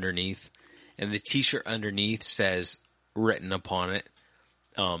t-shirt underneath. And the t-shirt underneath says, written upon it,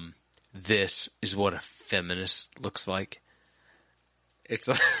 this is what a feminist looks like. It's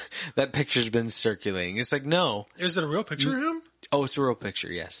like, that picture's been circulating. It's like, no. Is it a real picture of him? Oh, it's a real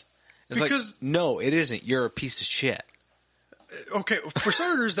picture, yes. It's because, like, no, it isn't. You're a piece of shit. Okay, for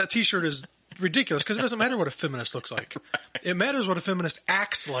starters, that t-shirt is ridiculous because it doesn't matter what a feminist looks like. It matters what a feminist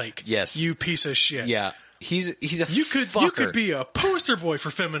acts like. Yes. You piece of shit. Yeah. He's a you fucker. You could be a poster boy for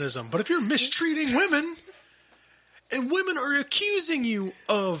feminism, but if you're mistreating women and women are accusing you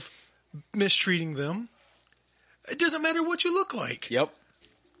of mistreating them, it doesn't matter what you look like. Yep.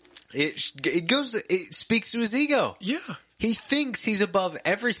 It speaks to his ego. Yeah. He thinks he's above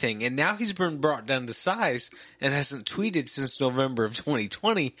everything, and now he's been brought down to size and hasn't tweeted since November of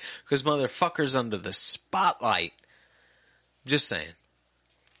 2020 because motherfucker's under the spotlight. Just saying.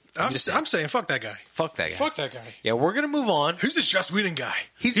 I'm saying fuck that guy. Fuck that guy. Fuck that guy. Yeah, we're going to move on. Who's this Joss Whedon guy?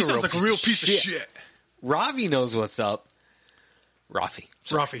 He sounds like a real piece of shit. Ravi knows what's up. Rafi.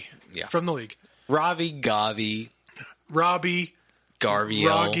 Yeah. From the league. Ravi, Gavi. Robbie.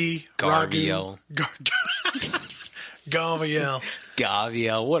 Garviel. Garviel.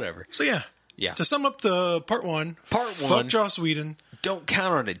 Gaviel. Whatever. So yeah. Yeah. To sum up the part one. Fuck Joss Whedon. Don't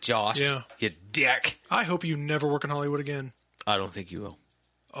count on it, Joss. Yeah. You dick. I hope you never work in Hollywood again. I don't think you will.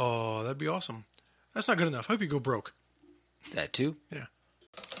 Oh, that'd be awesome. That's not good enough. I hope you go broke. That too? Yeah.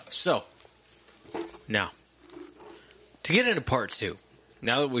 So, now, to get into part two,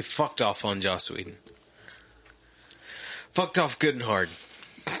 now that we've fucked off on Joss Whedon. Fucked off good and hard.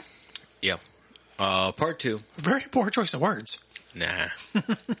 Yeah. Part two. Very poor choice of words. Nah.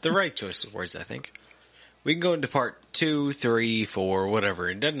 The right choice of words, I think. We can go into part 2, 3, 4, whatever.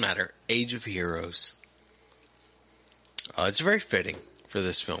 It doesn't matter. Age of Heroes. It's very fitting for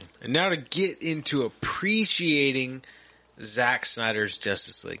this film. And now to get into appreciating Zack Snyder's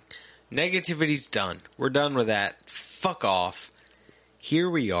Justice League. Negativity's done. We're done with that. Fuck off. Here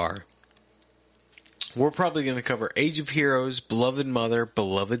we are. We're probably going to cover Age of Heroes, Beloved Mother,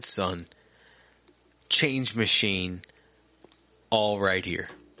 Beloved Son, Change Machine, all right here.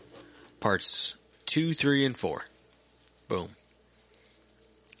 Parts 2, 3, and 4. Boom.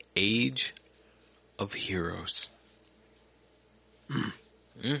 Age of Heroes.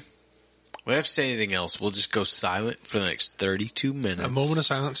 We have to say anything else. We'll just go silent for the next 32 minutes. A moment of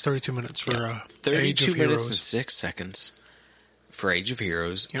silence, 32 minutes for 32 Age of minutes Heroes. and 6 seconds for Age of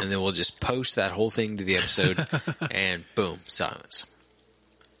Heroes. Yep. And then we'll just post that whole thing to the episode and boom, silence.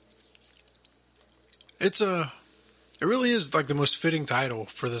 It really is like the most fitting title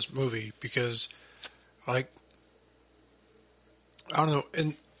for this movie because, like, I don't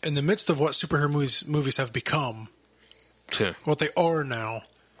know, in the midst of what superhero movies have become, what they are now,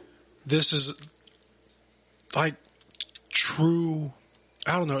 this is like true.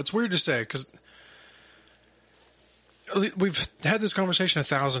 I don't know. It's weird to say because we've had this conversation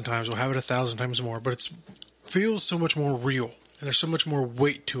 1,000 times. We'll have it 1,000 times more, but it feels so much more real, and there's so much more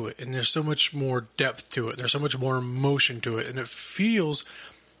weight to it, and there's so much more depth to it, and there's so much more emotion to it, and it feels.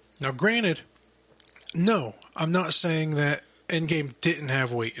 Now, granted, no, I'm not saying that Endgame didn't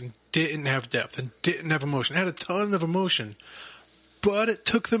have weight and didn't have depth and didn't have emotion. It had a ton of emotion. But it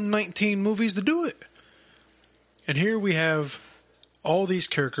took them 19 movies to do it. And here we have all these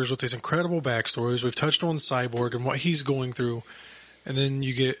characters with these incredible backstories. We've touched on Cyborg and what he's going through. And then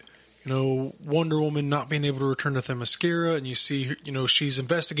you get, Wonder Woman not being able to return to Themyscira. And you see, she's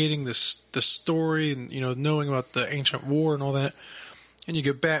investigating the story and, knowing about the ancient war and all that. And you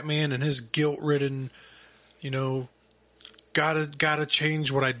get Batman and his guilt-ridden, gotta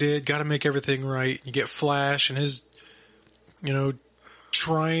change what I did. Gotta make everything right. You get Flash and his,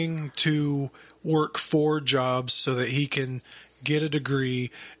 trying to work 4 jobs so that he can get a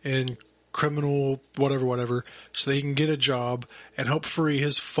degree in criminal whatever, so that he can get a job and help free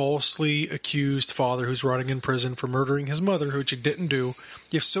his falsely accused father who's rotting in prison for murdering his mother, which he didn't do.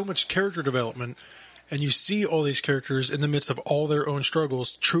 You have so much character development, and you see all these characters in the midst of all their own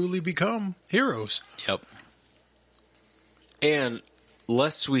struggles truly become heroes. Yep. And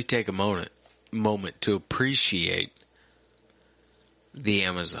lest we take a moment to appreciate the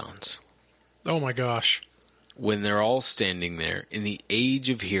Amazons. Oh my gosh. When they're all standing there in the Age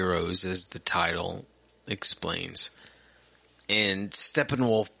of Heroes, as the title explains, and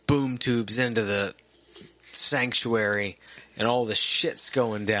Steppenwolf boom tubes into the sanctuary and all the shit's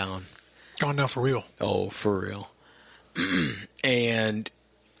going down. Going down for real. Oh, for real. And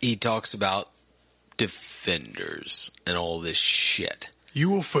he talks about defenders and all this shit. You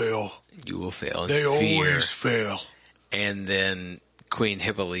will fail. You will fail. They always fail. And then Queen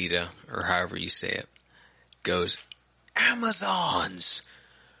Hippolyta, or however you say it, goes, Amazons,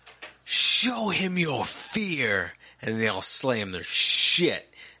 show him your fear. And they all slam their shit.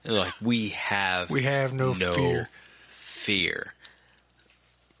 And they're like, we have no fear.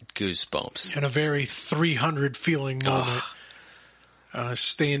 Goosebumps. And a very 300 feeling moment.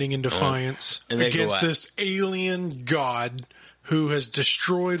 Standing in defiance against this alien god who has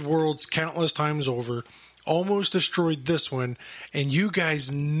destroyed worlds countless times over, almost destroyed this one, and you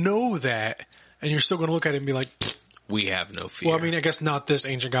guys know that, and you're still going to look at it and be like, we have no fear. Well, I mean, I guess not this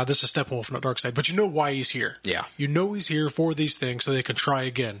ancient god. This is Steppenwolf, not Darkseid. But you know why he's here. Yeah. You know he's here for these things so they can try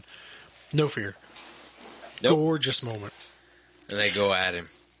again. No fear. Nope. Gorgeous moment. And they go at him.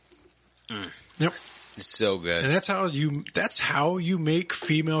 Yep. It's so good. And that's how you make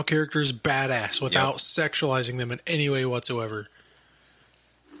female characters badass without sexualizing them in any way whatsoever.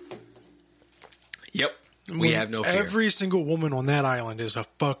 Yep. We have no fear. Every single woman on that island is a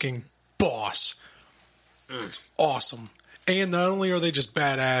fucking boss. It's awesome. And not only are they just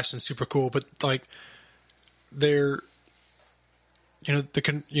badass and super cool, but like they're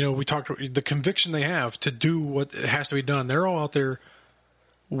we talked about the conviction they have to do what has to be done. They're all out there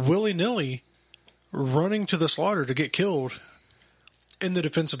willy-nilly running to the slaughter to get killed in the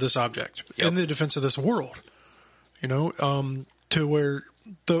defense of this object, in the defense of this world. To where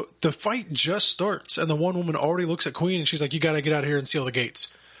the fight just starts and the one woman already looks at Queen and she's like, you got to get out of here and seal the gates.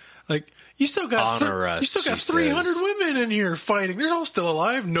 Like, you still got 300 women in here fighting. They're all still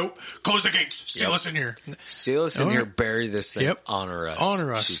alive. Nope. Close the gates. Seal us in here. Seal us in here. Bury this thing. Yep. Honor us.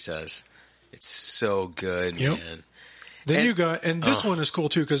 Honor us. She says. It's so good, man. Then this one is cool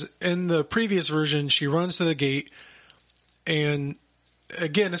too, because in the previous version, she runs to the gate, and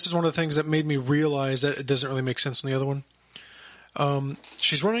again, this is one of the things that made me realize that it doesn't really make sense in the other one.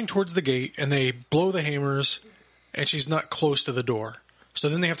 She's running towards the gate, and they blow the hammers, and she's not close to the door. So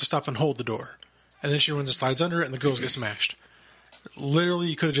then they have to stop and hold the door. And then she runs and slides under it, and the girls get smashed. Literally,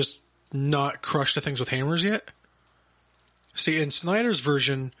 you could have just not crushed the things with hammers yet. See, in Snyder's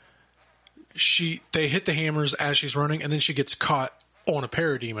version, they hit the hammers as she's running, and then she gets caught on a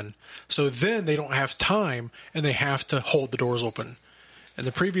parademon. So then they don't have time, and they have to hold the doors open. In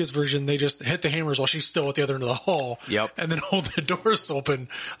the previous version, they just hit the hammers while she's still at the other end of the hall. Yep. And then hold the doors open.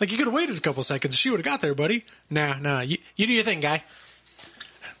 Like, you could have waited a couple seconds. She would have got there, buddy. Nah. You do your thing, guy.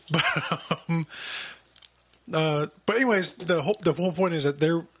 But anyways, the whole point is that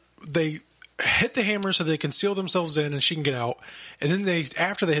they hit the hammer so they can seal themselves in and she can get out. And then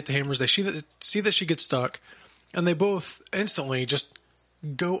after they hit the hammers, they see that she gets stuck, and they both instantly just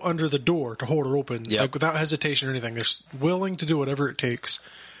go under the door to hold her open, like without hesitation or anything. They're willing to do whatever it takes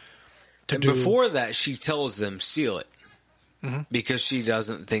to do. Before that, she tells them seal it because she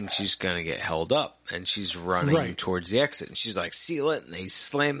doesn't think she's going to get held up, and she's running towards the exit. And she's like, seal it, and they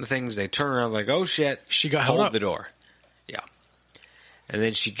slam the things. They turn around like, oh shit, she got held up. Hold the door. Yeah, and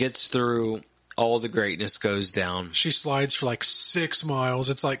then she gets through. All the greatness goes down. She slides for like 6 miles.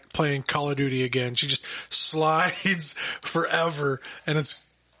 It's like playing Call of Duty again. She just slides forever, and it's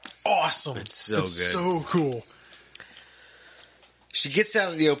awesome. It's good. So cool. She gets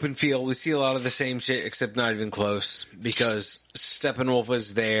out in the open field. We see a lot of the same shit, except not even close, because Steppenwolf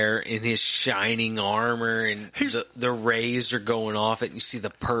is there in his shining armor, and the rays are going off it, and you see the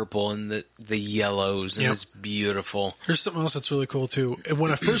purple and the yellows, and it's beautiful. Here's something else that's really cool, too.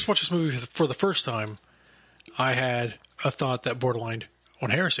 When I first watched this movie for the first time, I had a thought that borderlined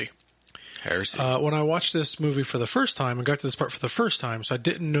on heresy. When I watched this movie for the first time and got to this part for the first time, so I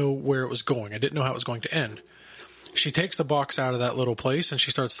didn't know where it was going. I didn't know how it was going to end. She takes the box out of that little place, and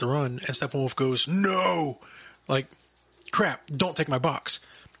she starts to run, and Steppenwolf goes, no! Like, crap, don't take my box.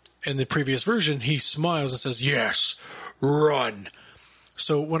 In the previous version, he smiles and says, yes, run!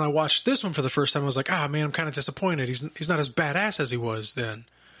 So when I watched this one for the first time, I was like, man, I'm kind of disappointed. He's not as badass as he was then.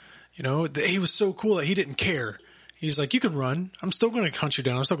 You know, he was so cool that he didn't care. He's like, you can run. I'm still going to hunt you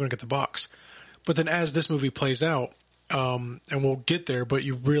down. I'm still going to get the box. But then as this movie plays out, and we'll get there, but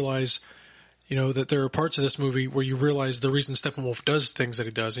you realize... You know, that there are parts of this movie where you realize the reason Steppenwolf does things that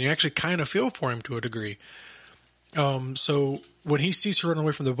he does, and you actually kind of feel for him to a degree. So when he sees her run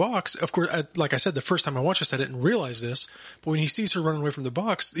away from the box, of course, like I said, the first time I watched this, I didn't realize this, but when he sees her running away from the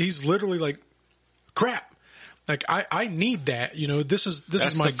box, he's literally like, crap. Like, I need that. You know, this is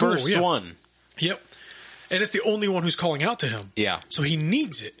my goal. That's the first one. Yep. And it's the only one who's calling out to him. Yeah. So he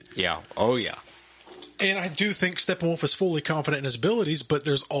needs it. Yeah. Oh, yeah. And I do think Steppenwolf is fully confident in his abilities, but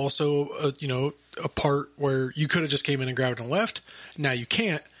there's also, a part where you could have just came in and grabbed and left. Now you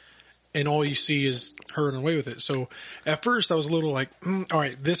can't, and all you see is her running away with it. So at first I was a little like, all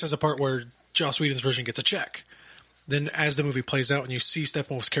right, this is a part where Joss Whedon's version gets a check. Then as the movie plays out and you see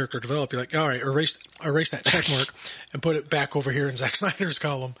Steppenwolf's character develop, you're like, all right, erase that check mark and put it back over here in Zack Snyder's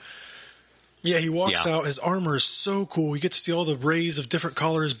column. Yeah, he walks out. His armor is so cool. You get to see all the rays of different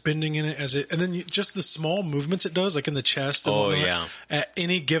colors bending in it and then just the small movements it does, like in the chest. And whatnot, at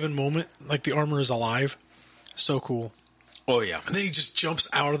any given moment, like the armor is alive. So cool. Oh yeah. And then he just jumps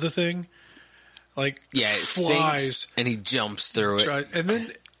out of the thing, like it flies, sinks, and he jumps through it. And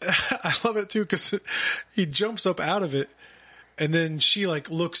then I love it too because he jumps up out of it, and then she like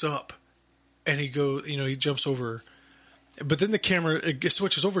looks up, and he goes, he jumps over her. But then the camera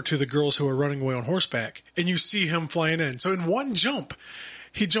switches over to the girls who are running away on horseback, and you see him flying in. So in one jump,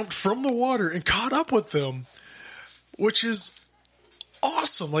 he jumped from the water and caught up with them, which is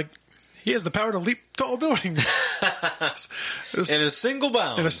awesome. Like, he has the power to leap tall buildings. In a single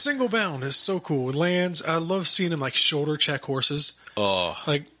bound. In a single bound. It's so cool. It lands. I love seeing him, like, shoulder check horses. Oh.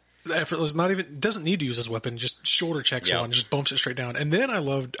 Like, effortless. Doesn't need to use his weapon, just shoulder checks one, just bumps it straight down. And then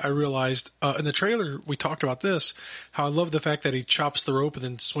I realized, in the trailer, we talked about this, how I love the fact that he chops the rope and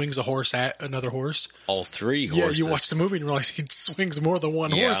then swings a horse at another horse. All three horses. Yeah, you watch the movie and realize he swings more than one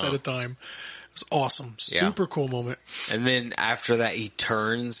horse at a time. It's awesome. Super cool moment. And then after that, he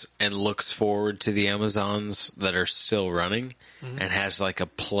turns and looks forward to the Amazons that are still running and has like a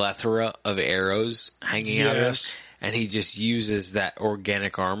plethora of arrows hanging out of him. And he just uses that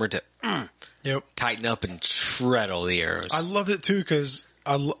organic armor to tighten up and shred all the arrows. I loved it too because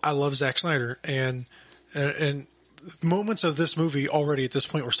I love Zack Snyder, and moments of this movie already at this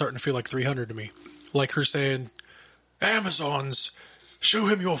point were starting to feel like 300 to me, like her saying, "Amazons, show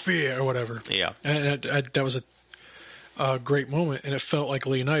him your fear" or whatever. Yeah, and that was a great moment, and it felt like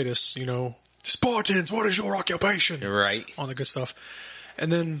Leonidas, Spartans, what is your occupation? Right, on the good stuff,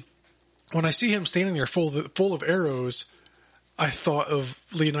 and then. When I see him standing there full of arrows, I thought of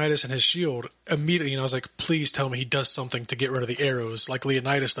Leonidas and his shield immediately, and I was like, please tell me he does something to get rid of the arrows like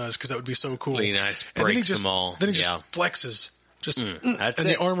Leonidas does, because that would be so cool. Leonidas breaks them all. Then he just flexes.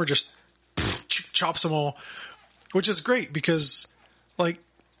 The armor just chops them all, which is great because, like,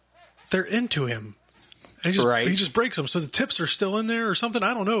 they're into him. And he just breaks them. So the tips are still in there or something.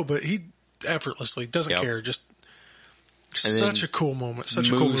 I don't know, but he effortlessly doesn't care. Just Such a cool moment. Such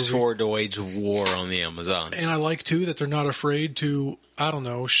a cool movie. Moves forward to wage war on the Amazons. And I like, too, that they're not afraid to, I don't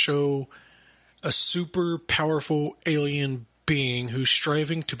know, show a super powerful alien being who's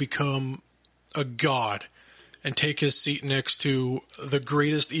striving to become a god and take his seat next to the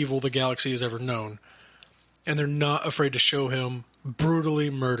greatest evil the galaxy has ever known. And they're not afraid to show him brutally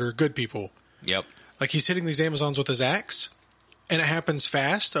murder good people. Yep. Like, he's hitting these Amazons with his axe, and it happens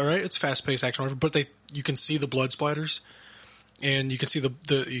fast, all right? It's fast-paced action, but you can see the blood splatters. And you can see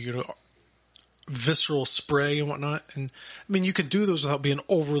the visceral spray and whatnot. And I mean, you can do those without being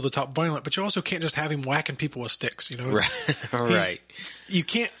over the top violent, but you also can't just have him whacking people with sticks. You know, right? You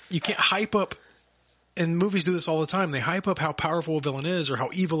can't hype up. And movies do this all the time. They hype up how powerful a villain is or how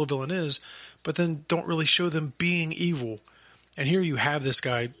evil a villain is, but then don't really show them being evil. And here you have this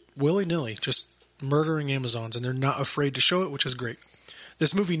guy willy nilly just murdering Amazons, and they're not afraid to show it, which is great.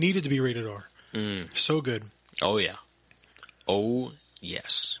 This movie needed to be rated R. So good. Oh yeah. Oh,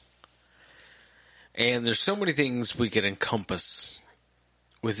 yes. And there's so many things we could encompass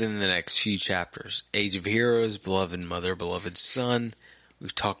within the next few chapters. Age of Heroes, Beloved Mother, Beloved Son.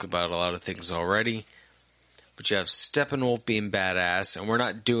 We've talked about a lot of things already. But you have Steppenwolf being badass, and we're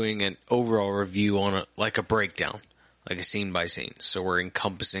not doing an overall review on it like a breakdown, like a scene by scene. So we're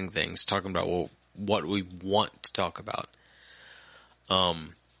encompassing things, talking about what we want to talk about. So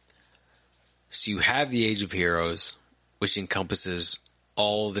you have the Age of Heroes, which encompasses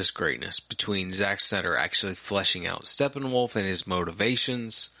all this greatness between Zack Snyder actually fleshing out Steppenwolf and his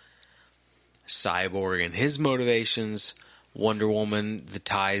motivations, Cyborg and his motivations, Wonder Woman, the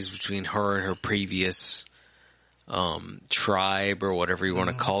ties between her and her previous tribe or whatever you want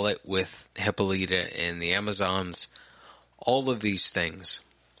to call it with Hippolyta and the Amazons, all of these things,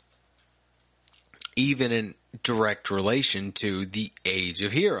 even in direct relation to the Age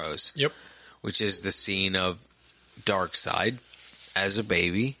of Heroes. Yep. Which is the scene of Darkseid as a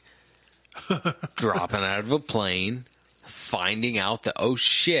baby, dropping out of a plane, finding out that, oh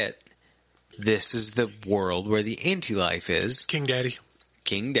shit, this is the world where the anti-life is. King Daddy.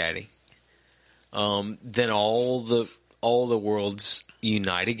 Then all the worlds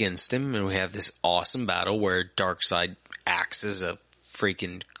unite against him, and we have this awesome battle where Darkseid acts as a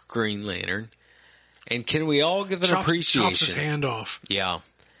freaking Green Lantern. And can we all give an appreciation? Chops his hand off. Yeah.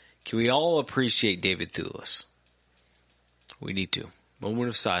 Can we all appreciate David Thewlis? We need to. Moment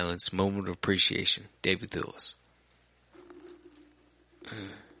of silence, moment of appreciation. David Thewlis.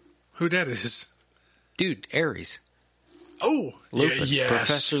 Who that is? Dude, Ares. Oh, Lupin. yes,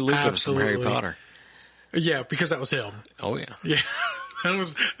 Professor Lupin absolutely. from Harry Potter. Yeah, because that was him. Oh, yeah. Yeah,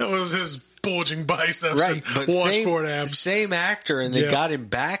 that was his bulging biceps Right, and but washboard abs. same actor, and they Yep. got him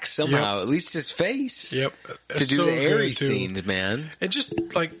back somehow, Yep. at least his face. Yep. To do So the good, Ares too. scenes, man. And just,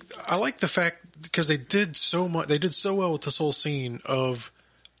 like, I like the fact, because they did so much, they did so well with this whole scene of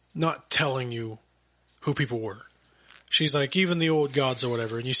not telling you who people were. She's like, even the old gods or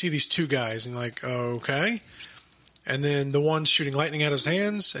whatever, and you see these two guys, and you're like, okay. And then the one's shooting lightning out of his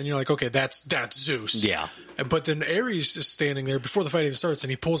hands, and you're like, okay, that's Zeus. Yeah. But then Ares is standing there before the fight even starts, and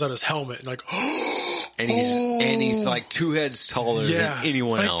he pulls out his helmet, and like, And he's like 2 heads taller than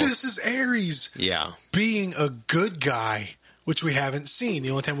anyone like, else. This is Ares. Yeah. Being a good guy, which we haven't seen. The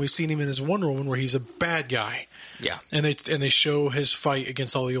only time we've seen him in is Wonder Woman, where he's a bad guy. Yeah. And they show his fight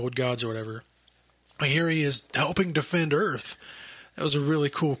against all the old gods or whatever. And here he is helping defend Earth. That was a really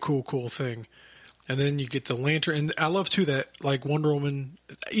cool thing. And then you get the lantern. And I love, too, that, like, Wonder Woman,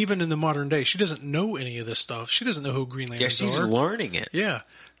 even in the modern day, she doesn't know any of this stuff. She doesn't know who Green Lanterns Yeah, she's are. learning it. Yeah.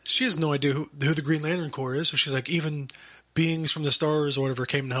 She has no idea who the Green Lantern Corps is. So she's like, even beings from the stars or whatever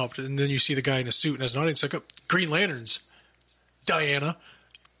came and helped. And then you see the guy in a suit, and as an audience, like, oh, Green Lanterns. Diana.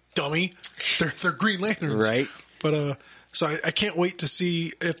 Dummy. They're Green Lanterns. Right. But, so I can't wait to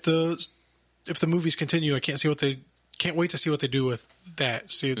see if the movies continue. I can't wait to see what they do with that.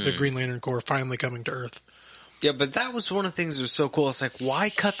 See the Green Lantern Corps finally coming to Earth. Yeah, but that was one of the things that was so cool. It's like,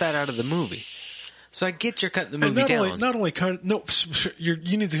 why cut that out of the movie? So I get you're cutting the movie down. Not only cut, no, you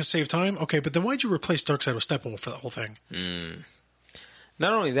need to save time. Okay, but then why'd you replace Darkseid with Steppenwolf for that whole thing?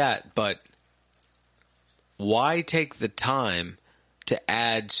 Not only that, but why take the time to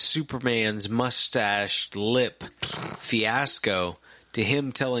add Superman's mustached lip fiasco to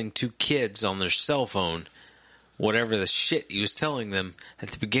him telling 2 kids on their cell phone whatever the shit he was telling them at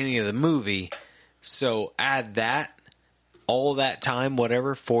the beginning of the movie? So add that, all that time,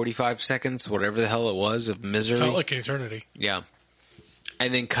 whatever, 45 seconds, whatever the hell it was, of misery. Felt like an eternity. Yeah.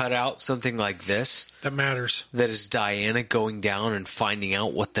 And then cut out something like this. That matters. That is Diana going down and finding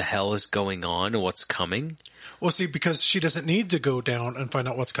out what the hell is going on and what's coming. Well, see, because she doesn't need to go down and find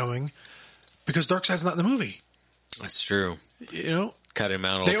out what's coming, because Darkseid's not in the movie. That's true. You know, cut him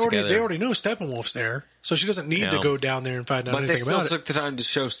out they altogether. They already know Steppenwolf's there, so she doesn't need to go down there and find out anything about it. But they still took the time to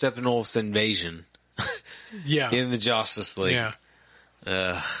show Steppenwolf's invasion. In the Justice League.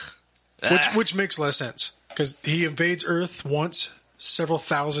 Yeah. Which makes less sense. Because he invades Earth once, several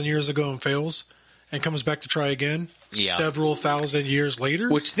thousand years ago, and fails, and comes back to try again several thousand years later.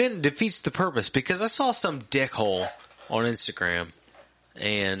 Which then defeats the purpose, because I saw some dickhole on Instagram,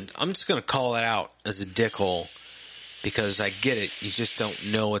 and I'm just going to call it out as a dickhole, because I get it. You just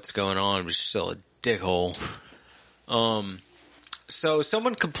don't know what's going on, but you're still a dickhole. So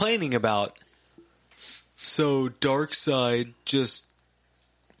someone complaining about, so Darkseid just,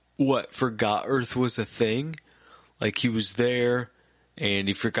 forgot Earth was a thing? Like he was there, and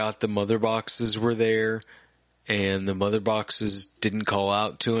he forgot the mother boxes were there, and the mother boxes didn't call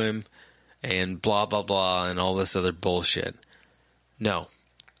out to him, and blah, blah, blah, and all this other bullshit. No.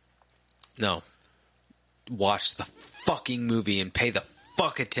 Watch the fucking movie and pay the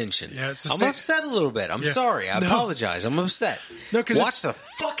fuck attention. Yeah, I'm upset a little bit. I'm sorry. I apologize. I'm upset. No, watch the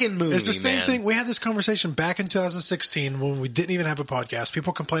fucking movie, it's the same thing. We had this conversation back in 2016 when we didn't even have a podcast.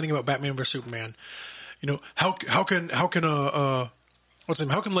 People complaining about Batman vs Superman. You know, how can Lex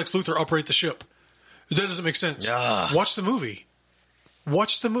Luthor operate the ship? That doesn't make sense. Watch the movie.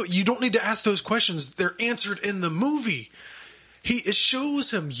 You don't need to ask those questions. They're answered in the movie. It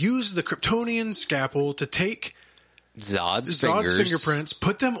shows him use the Kryptonian scalpel to take Zod's fingerprints,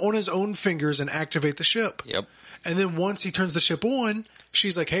 put them on his own fingers, and activate the ship. Yep. And then once he turns the ship on,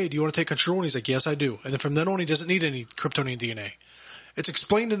 she's like, "Hey, do you want to take control?" And he's like, "Yes, I do." And then from then on, he doesn't need any Kryptonian DNA. It's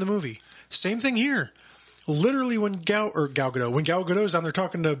explained in the movie. Same thing here. Literally, when Gal Gadot's down there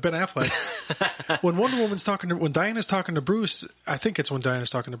talking to Ben Affleck, when Diana's talking to Bruce, I think it's when Diana's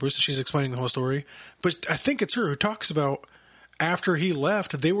talking to Bruce, and she's explaining the whole story. But I think it's her who talks about after he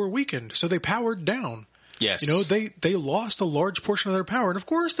left, they were weakened, so they powered down. Yes. You know, they lost a large portion of their power, and of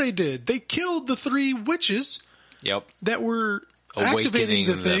course they did. They killed the 3 witches. Yep. That were activating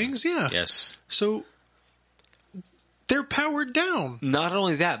the things. Yeah. Yes. So they're powered down. Not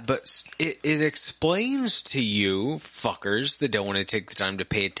only that, but it explains to you fuckers that don't want to take the time to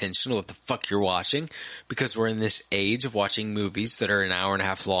pay attention to what the fuck you're watching, because we're in this age of watching movies that are an hour and a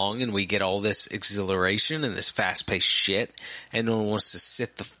half long, and we get all this exhilaration and this fast-paced shit, and no one wants to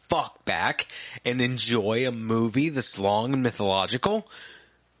sit the fuck back and enjoy a movie that's long and mythological.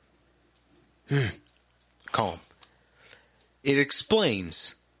 Calm. It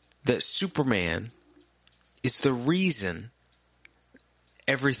explains that Superman is the reason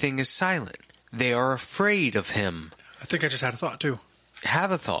everything is silent. They are afraid of him. I think I just had a thought, too.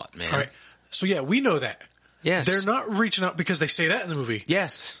 Have a thought, man. All right. So, yeah, we know that. Yes. They're not reaching out because they say that in the movie.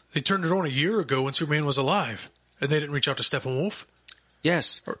 Yes. They turned it on a year ago when Superman was alive, and they didn't reach out to Steppenwolf.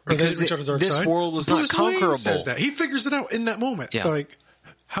 Yes. Or they didn't reach out to Darkseid. This world was not conquerable. Wayne says that. He figures it out in that moment. Yeah. Like,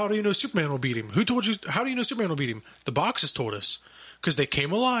 how do you know Superman will beat him? Who told you? How do you know Superman will beat him? The boxes told us. Because they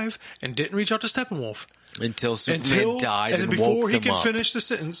came alive and didn't reach out to Steppenwolf. Until Superman died and then before he can up. finish the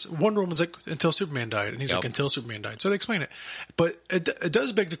sentence, Wonder Woman's like, until Superman died. And he's like, until Superman died. So they explain it. But it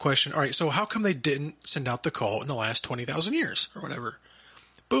does beg the question, all right, so how come they didn't send out the call in the last 20,000 years or whatever?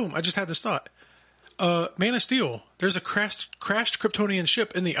 Boom, I just had this thought. Man of Steel, there's a crashed Kryptonian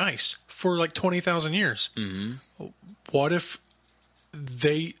ship in the ice for like 20,000 years. Mm-hmm. What if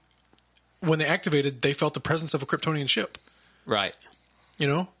when they activated, they felt the presence of a Kryptonian ship? Right. You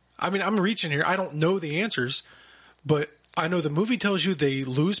know? I mean, I'm reaching here. I don't know the answers, but I know the movie tells you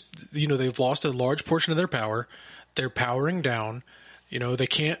they've lost a large portion of their power. They're powering down. You know, they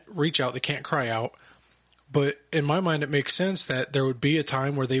can't reach out. They can't cry out. But in my mind, it makes sense that there would be a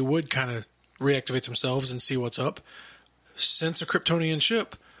time where they would kind of reactivate themselves and see what's up. Sense a Kryptonian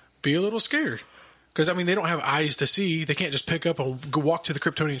ship. Be a little scared. Because, I mean, they don't have eyes to see. They can't just pick up and go walk to the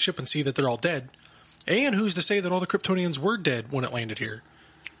Kryptonian ship and see that they're all dead. And who's to say that all the Kryptonians were dead when it landed here?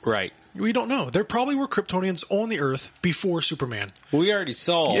 Right. We don't know. There probably were Kryptonians on the Earth before Superman. We already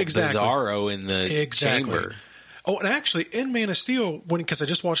saw Bizarro in the chamber. Oh, and actually, in Man of Steel, because I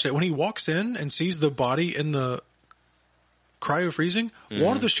just watched it, when he walks in and sees the body in the cryo-freezing,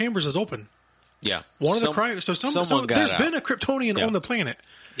 one of those chambers is open. Yeah. One of the cryo... So there's been a Kryptonian on the planet.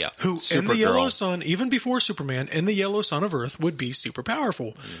 Yeah. Who, in the Yellow Sun, even before Superman, in the Yellow Sun of Earth, would be super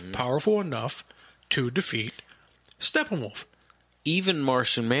powerful. Mm-hmm. Powerful enough to defeat Steppenwolf. Even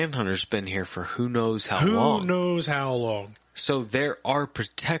Martian Manhunter's been here for who knows how long. Who knows how long. So there are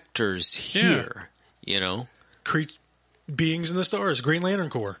protectors here, you know? Beings in the stars, Green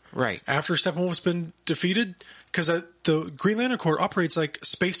Lantern Corps. Right. After Steppenwolf's been defeated, because the Green Lantern Corps operates like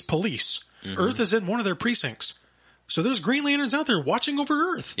space police. Mm-hmm. Earth is in one of their precincts. So there's Green Lanterns out there watching over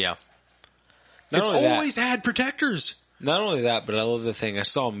Earth. Yeah. Not It's only that- always had protectors. Not only that, but I love the thing. I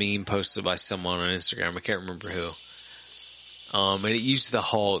saw a meme posted by someone on Instagram. I can't remember who. And it used the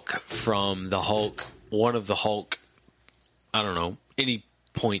Hulk from the Hulk, one of the Hulk, I don't know, any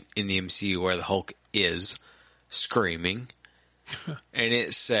point in the MCU where the Hulk is screaming. And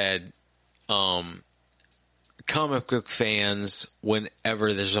it said, comic book fans,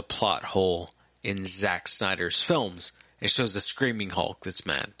 whenever there's a plot hole in Zack Snyder's films, it shows a screaming Hulk that's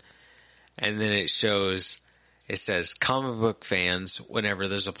mad. And then it says, comic book fans, whenever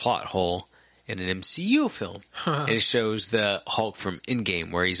there's a plot hole in an MCU film. And it shows the Hulk from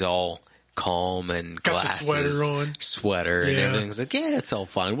Endgame where he's all calm and Got glasses. the sweater on. Sweater and everything's like, yeah, it's all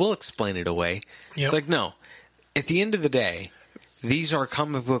fine. We'll explain it away. Yep. It's like, no. At the end of the day, these are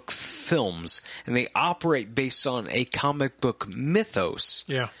comic book films and they operate based on a comic book mythos.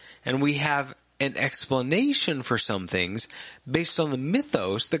 Yeah. And we have an explanation for some things based on the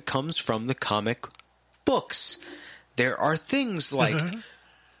mythos that comes from the comic books. There are things like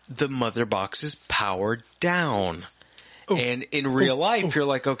the mother box is powered down. Oh. And in real life, you're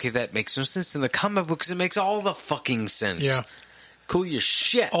like, okay, that makes no sense. In the comic books, it makes all the fucking sense. Yeah. Cool your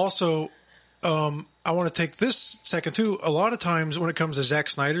shit. Also, I want to take this second too. A lot of times when it comes to Zack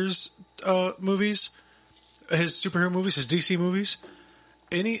Snyder's movies, his superhero movies, his DC movies,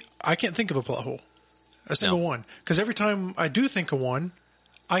 I can't think of a plot hole. A single one. Because every time I do think of one,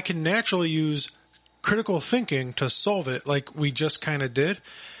 I can naturally use critical thinking to solve it like we just kind of did.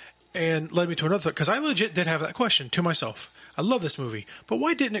 And led me to another thought. Because I legit did have that question to myself. I love this movie. But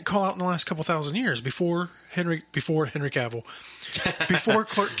why didn't it call out in the last couple thousand years before Henry Cavill? Before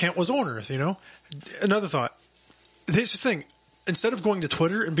Clark Kent was on Earth, you know? Another thought. This is the thing. Instead of going to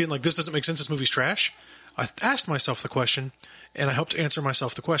Twitter and being like, this doesn't make sense, this movie's trash, I asked myself the question, and I helped answer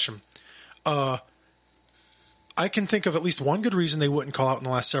myself the question. I can think of at least one good reason they wouldn't call out in the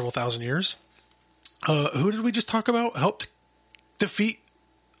last several thousand years. Who did we just talk about? Helped defeat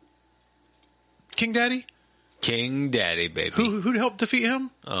King Daddy? King Daddy, baby. Who helped defeat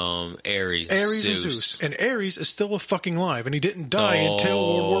him? Ares. Ares and Zeus. And Ares is still fucking alive, and he didn't die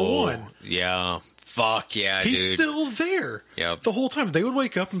until World War One. Yeah. Fuck yeah, He's dude. still there. Yep. The whole time. They would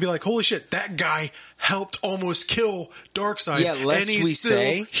wake up and be like, holy shit, that guy helped almost kill Darkseid. Yeah, lest and he's we still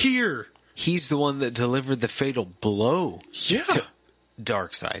say here. He's the one that delivered the fatal blow Yeah. to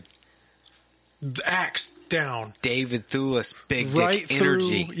Darkseid. The axe down. David Thewlis, big Right dick through.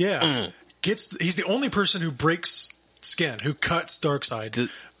 energy. Yeah. He's the only person who breaks skin, who cuts Darkseid.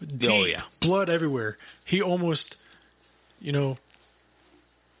 Deep, blood everywhere. He almost, yeah.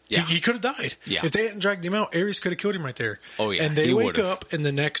 He could have died. Yeah. If they hadn't dragged him out, Ares could have killed him right there. Oh, yeah. And they He wake would've. up in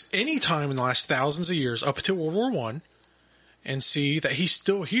any time in the last thousands of years, up until World War One, and see that he's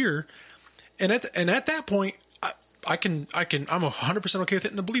still here. And at that point, I'm 100% okay with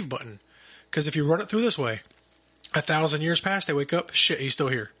hitting the believe button. Because if you run it through this way, 1,000 years pass, they wake up, shit, he's still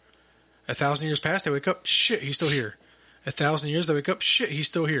here. 1,000 years pass, they wake up, shit, he's still here. 1,000 years, they wake up, shit, he's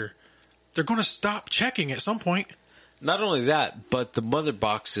still here. They're going to stop checking at some point. Not only that, but the mother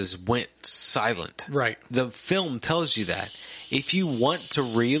boxes went silent. Right. The film tells you that. If you want to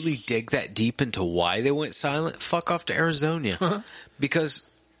really dig that deep into why they went silent, fuck off to Arizona. Because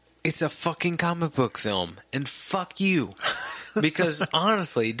it's a fucking comic book film. And fuck you. Because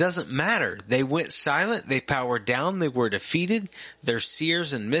honestly, it doesn't matter. They went silent. They powered down. They were defeated. Their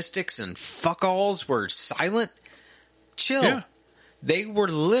seers and mystics and fuck-alls were silent. Chill. Yeah. They were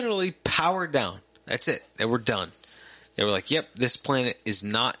literally powered down. That's it. They were done. They were like, yep, this planet is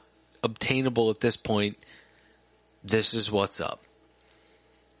not obtainable at this point. This is what's up.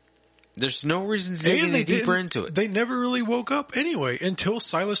 There's no reason to dig any deeper into it. They never really woke up anyway until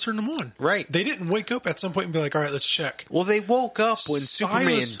Silas turned them on. Right. They didn't wake up at some point and be like, all right, let's check. Well, they woke up when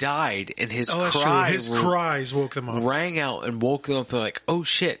Superman Silas- died and his His cries woke them up. rang out and woke them up. They're like, oh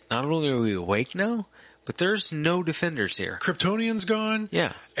shit, not only are we awake now, but there's no defenders here. Kryptonian's gone.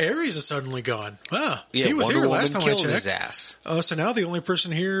 Yeah. Ares is suddenly gone. Ah, Yeah, he was Wonder here Woman last time I killed checked. his ass. So now the only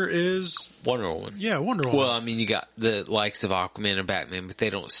person here is Wonder Woman. Wonder Woman. Well, I mean, you got the likes of Aquaman and Batman, but they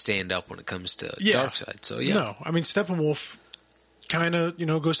don't stand up when it comes to Darkseid. So yeah. No, I mean Steppenwolf kind of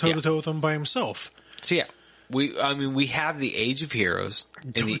goes toe to toe with him by himself. So yeah, we have the Age of Heroes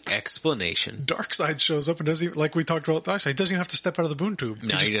and the explanation. Darkseid shows up and doesn't even, like we talked about Darkseid, he doesn't even have to step out of the boom tube.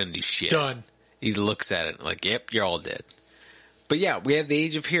 No, he doesn't do shit. Done. He looks at it like, yep, you're all dead. But yeah, we have the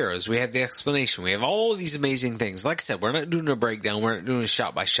Age of Heroes. We have the explanation. We have all these amazing things. Like I said, we're not doing a breakdown. We're not doing a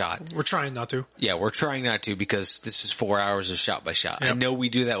shot by shot. We're trying not to. Yeah, we're trying not to because this is 4 hours of shot by shot. Yep. I know we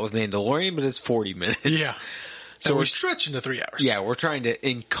do that with Mandalorian, but it's 40 minutes. Yeah. So we're stretching to 3 hours. Yeah, we're trying to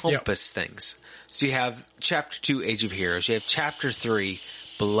encompass things. So you have Chapter 2, Age of Heroes. You have Chapter 3,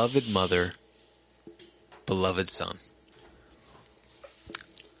 Beloved Mother, beloved son.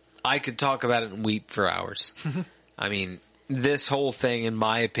 I could talk about it and weep for hours. I mean, this whole thing, in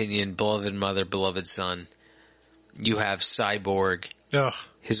my opinion, beloved mother, beloved son. You have Cyborg, Ugh.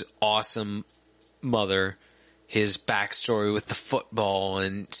 his awesome mother, his backstory with the football,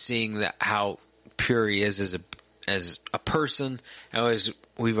 and seeing that how pure he is as a person. As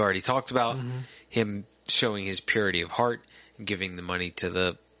we've already talked about, him showing his purity of heart and giving the money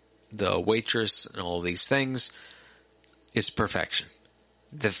to the waitress and all these things. It's perfection.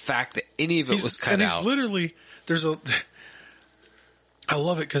 The fact that any of it was cut out. And he's literally, I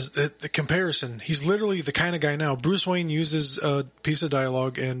love it because the comparison, he's literally the kind of guy now. Bruce Wayne uses a piece of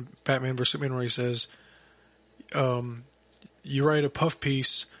dialogue in Batman vs. Superman where he says, you write a puff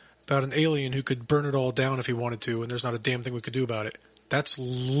piece about an alien who could burn it all down if he wanted to, and there's not a damn thing we could do about it. That's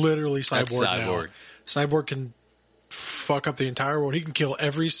literally Cyborg now. Cyborg can fuck up the entire world. He can kill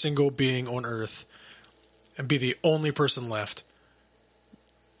every single being on Earth and be the only person left.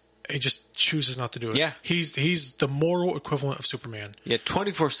 He just chooses not to do it. Yeah. He's the moral equivalent of Superman. Yeah,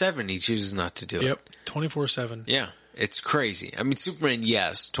 24/7 he chooses not to do it. Yep, 24/7. Yeah, it's crazy. I mean, Superman,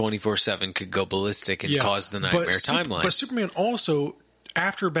 yes, 24/7 could go ballistic and cause the nightmare timeline. But Superman also,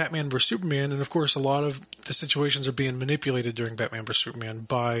 after Batman vs. Superman, and of course a lot of the situations are being manipulated during Batman vs. Superman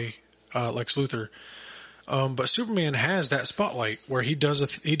by Lex Luthor. But Superman has that spotlight where he does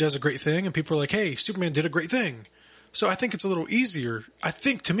a great thing, and people are like, "Hey, Superman did a great thing." So I think it's a little easier. I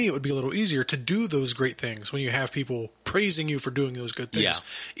think to me it would be a little easier to do those great things when you have people praising you for doing those good things. Yeah.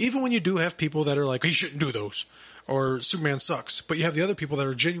 Even when you do have people that are like, "He shouldn't do those," or "Superman sucks," but you have the other people that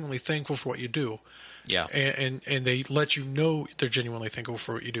are genuinely thankful for what you do. Yeah, and they let you know they're genuinely thankful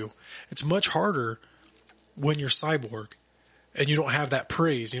for what you do. It's much harder when you're Cyborg and you don't have that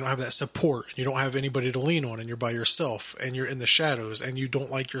praise, you don't have that support, and you don't have anybody to lean on, and you're by yourself, and you're in the shadows, and you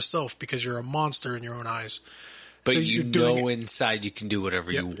don't like yourself because you're a monster in your own eyes. But So you know inside you can do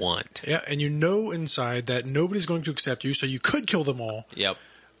whatever you want. Yeah, and you know inside that nobody's going to accept you, so you could kill them all. Yep.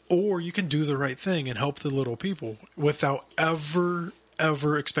 Or you can do the right thing and help the little people without ever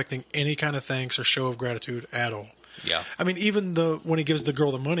expecting any kind of thanks or show of gratitude at all. Yeah. I mean, even when he gives the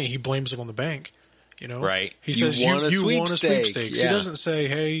girl the money, he blames it on the bank. You know? Right. He says, you want a sweepstakes. Yeah. He doesn't say,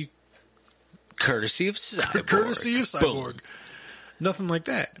 hey... Courtesy of Cyborg. Courtesy of Cyborg. Boom. Nothing like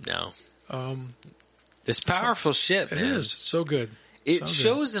that. No. It's powerful shit, man. It is. So good. It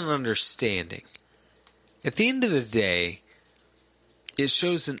shows an understanding. At the end of the day, it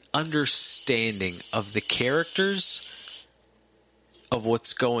shows an understanding of the characters, of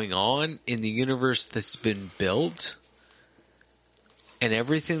what's going on in the universe that's been built, and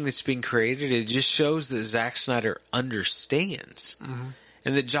everything that's been created. It just shows that Zack Snyder understands. Mm-hmm.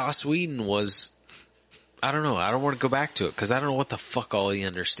 And that Joss Whedon was... I don't know. I don't want to go back to it, because I don't know what the fuck all he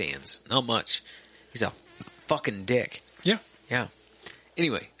understands. Not much. He's a fucking dick. Yeah. Yeah.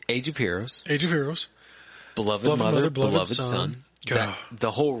 Anyway, Age of Heroes. Age of Heroes. Beloved mother, beloved son.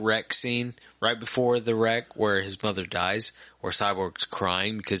 The whole wreck scene right before the wreck where his mother dies, where Cyborg's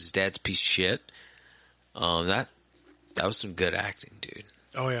crying because his dad's a piece of shit. That was some good acting, dude.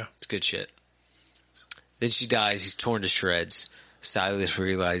 Oh, yeah. It's good shit. Then she dies. He's torn to shreds. Silas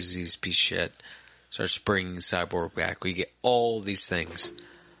realizes he's a piece of shit. Starts bringing Cyborg back. We get all these things.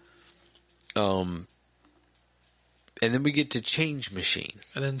 And then we get to Change Machine.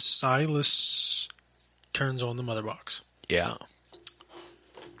 And then Silas turns on the mother box. Yeah.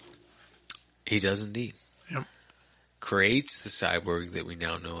 He does indeed. Yep. Creates the Cyborg that we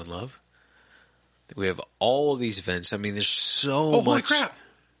now know and love. We have all these events. I mean, there's so much. Holy crap.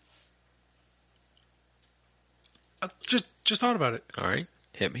 I just thought about it. All right.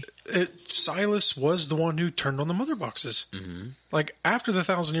 Hit me. Silas was the one who turned on the mother boxes. Mm-hmm. Like, after the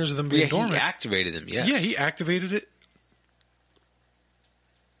 1,000 years of them being dormant. He activated them, yes. Yeah, he activated it.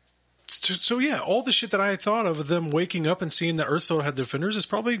 So, yeah, all the shit that I had thought of them waking up and seeing that Earth still had defenders is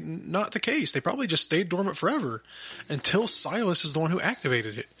probably not the case. They probably just stayed dormant forever until Silas is the one who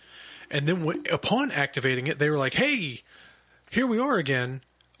activated it. And then upon activating it, they were like, hey, here we are again.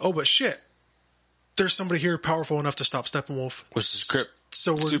 Oh, but shit. There's somebody here powerful enough to stop Steppenwolf. Which is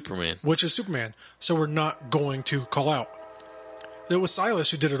Superman. Which is Superman. So we're not going to call out. It was Silas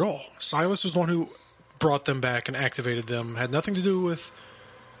who did it all. Silas was the one who brought them back and activated them. Had nothing to do with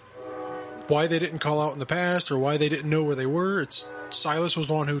why they didn't call out in the past or why they didn't know where they were. Silas was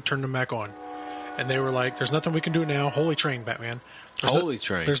the one who turned them back on. And they were like, there's nothing we can do now. Holy train, Batman.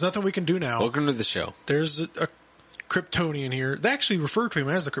 Train. There's nothing we can do now. Welcome to the show. There's a Kryptonian here. They actually refer to him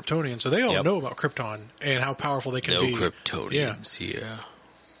as the Kryptonian, so they all know about Krypton and how powerful they can be. No Kryptonians here.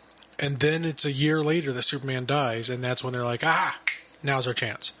 And then it's a year later that Superman dies, and that's when they're like, now's our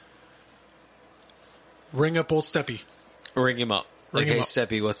chance. Ring up old Steppy. Ring him up. Ring Hey, him up.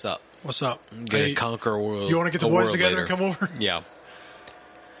 Steppy, what's up? What's up? I'm gonna Hey, conquer a world. you want to get the boys together and come over? Yeah.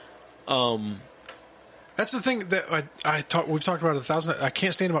 That's the thing that we've talked about 1,000. I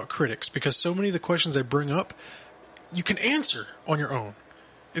can't stand about critics because so many of the questions they bring up, you can answer on your own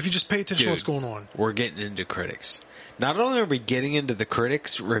if you just pay attention to what's going on. We're getting into critics. Not only are we getting into the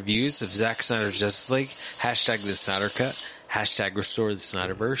critics' reviews of Zack Snyder's Justice League, hashtag the Snyder Cut, hashtag restore the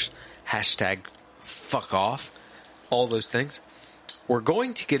Snyderverse, hashtag fuck off, all those things. We're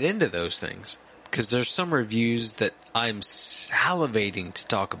going to get into those things because there's some reviews that I'm salivating to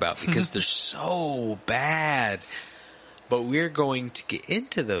talk about because they're so bad. But we're going to get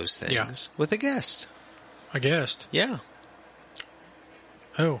into those things with a guest. A guest? Yeah.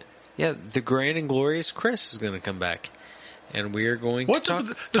 Who? Yeah, the grand and glorious Chris is going to come back. And we're going to talk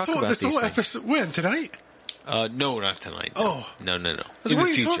about this these whole things. episode? When? Tonight? No, not tonight. Oh. No. What are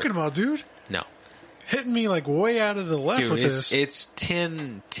you talking about, dude? No. Hitting me like way out of the left Dude, with this. It's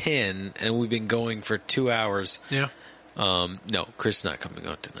 10:10, and we've been going for 2 hours. Yeah. No, Chris is not coming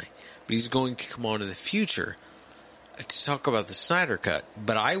on tonight. But he's going to come on in the future to talk about the Snyder Cut.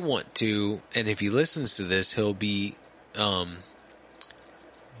 But I want to, and if he listens to this, he'll be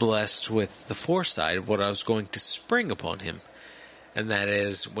blessed with the foresight of what I was going to spring upon him. And that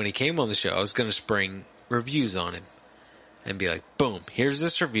is, when he came on the show, I was going to spring reviews on him. And be like, boom, here's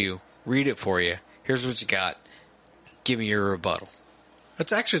this review. Read it for you. Here's what you got. Give me your rebuttal.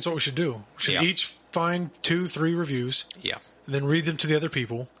 That's what we should do. We should each find 2-3 reviews. Yeah. Then read them to the other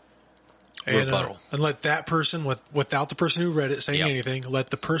people. And, Rebuttal. And let that person, without the person who read it saying anything, let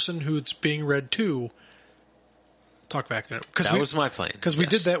the person who it's being read to talk back to it. That was my plan. Because we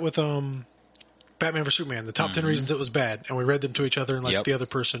did that with Batman vs. Superman, the top 10 reasons it was bad. And we read them to each other and let the other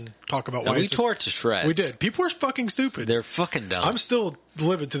person talk about why we tore it to shreds. We did. People are fucking stupid. They're fucking dumb. I'm still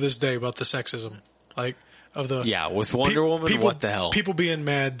livid to this day about the sexism. Like, of the... Yeah, with Wonder Woman, people, what the hell? People being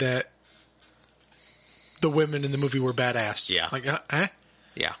mad that the women in the movie were badass. Yeah. Like,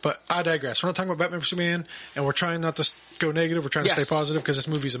 Yeah. But I digress. We're not talking about Batman vs. Superman, and we're trying not to go negative. We're trying to stay positive because this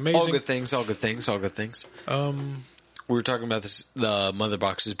movie's amazing. All good things, all good things, all good things. We were talking about the mother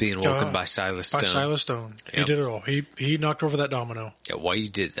boxes being woken by Silas Stone. By Silas Stone. Yep. He did it all. He knocked over that domino. Yeah, why you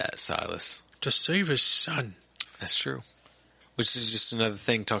did that, Silas? To save his son. That's true. Which is just another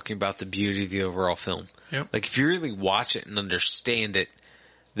thing talking about the beauty of the overall film. Yep. Like, if you really watch it and understand it,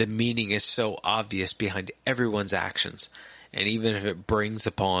 the meaning is so obvious behind everyone's actions. And even if it brings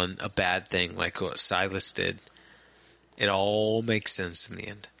upon a bad thing like what Silas did, it all makes sense in the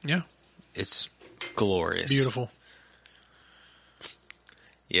end. Yeah. It's glorious. Beautiful.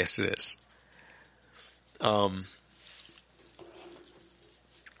 Yes, it is. I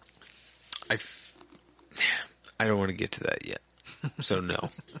don't want to get to that yet, so no.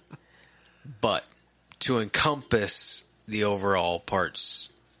 But to encompass the overall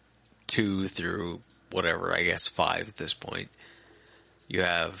parts 2 through whatever, I guess 5 at this point, you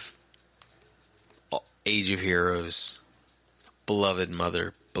have Age of Heroes, Beloved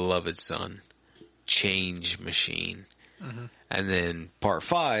Mother, Beloved Son, Change Machine, and then part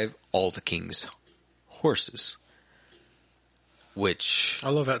 5, All the King's Horses. Which... I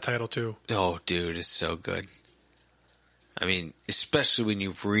love that title too. Oh, dude, it's so good. I mean, especially when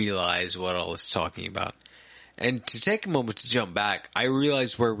you realize what all it's talking about. And to take a moment to jump back, I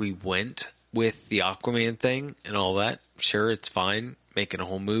realized where we went with the Aquaman thing and all that. Sure, it's fine, making a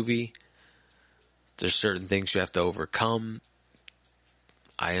whole movie. There's certain things you have to overcome.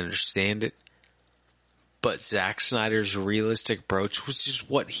 I understand it. But Zack Snyder's realistic approach, which is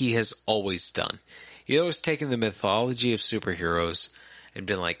what he has always done. He's always taken the mythology of superheroes and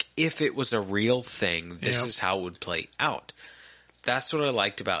been like, if it was a real thing, this is how it would play out. That's what I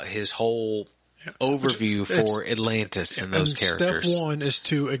liked about his whole overview for Atlantis and those characters. Step 1 is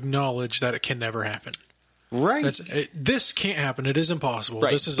to acknowledge that it can never happen. Right. This can't happen. It is impossible.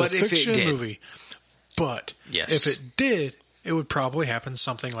 Right. This is But a if fiction it did. movie. But if it did, it would probably happen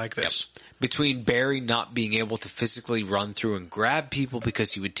something like this. Yep. Between Barry not being able to physically run through and grab people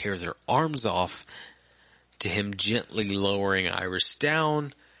because he would tear their arms off, to him gently lowering Iris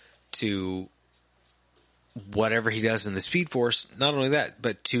down, to whatever he does in the Speed Force, not only that,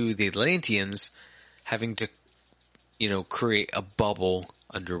 but to the Atlanteans having to, create a bubble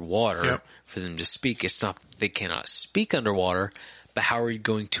underwater for them to speak. It's not that they cannot speak underwater, but how are you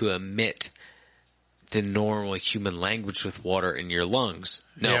going to emit the normal human language with water in your lungs?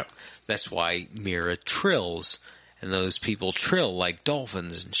 No. That's why Mira trills, and those people trill like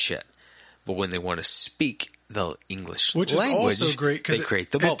dolphins and shit. But when they want to speak the English language, is also great because they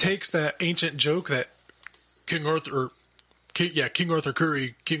create the bubble. It takes that ancient joke that King Arthur, King Arthur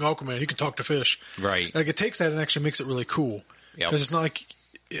Curry, King Aquaman, he can talk to fish. Right. Like, it takes that and actually makes it really cool. Yep. Because it's not like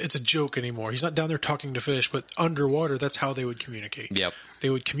it's a joke anymore. He's not down there talking to fish, but underwater, that's how they would communicate. Yep. They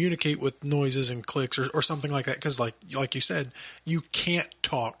would communicate with noises and clicks or something like that. Because, like you said, you can't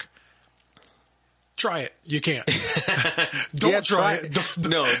talk. Try it. You can't. Don't try it.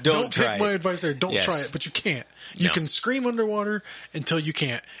 Don't try take it. my advice there. Don't Yes. try it, but you can't. You can scream underwater until you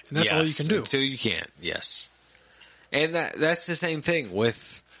can't, and that's all you can do. Until you can't, yes. And that's the same thing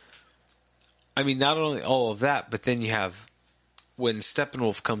with, I mean, not only all of that, but then you have, when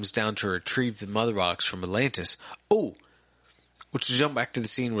Steppenwolf comes down to retrieve the mother box from Atlantis, which to jump back to the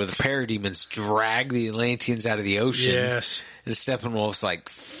scene where the parademons drag the Atlanteans out of the ocean. Yes. And Steppenwolf's like,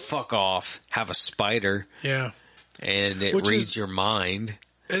 fuck off, have a spider. Yeah. And it reads your mind.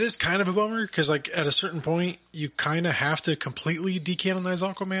 It is kind of a bummer, because like at a certain point, you kind of have to completely decanonize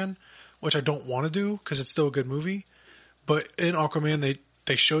Aquaman, which I don't want to do, because it's still a good movie. But in Aquaman,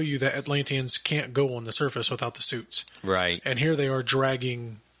 they show you that Atlanteans can't go on the surface without the suits. Right. And here they are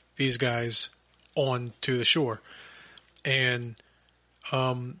dragging these guys onto the shore. And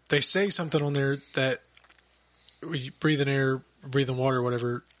they say something on there that we breathe in air, breathe in water,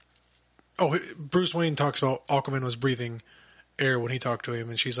 whatever. Oh, Bruce Wayne talks about Aquaman was breathing air when he talked to him,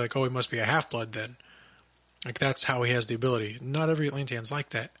 and she's like, oh, he must be a half-blood then. Like, that's how he has the ability. Not every Atlantean's like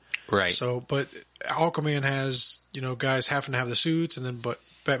that. Right. So, but Aquaman has, guys having to have the suits, and then, but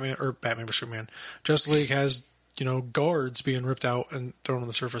Batman or Superman, Justice League has, guards being ripped out and thrown on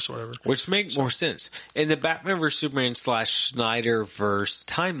the surface or whatever. Which makes more sense. In the Batman vs. Superman / Snyder verse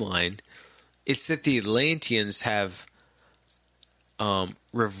timeline, it's that the Atlanteans have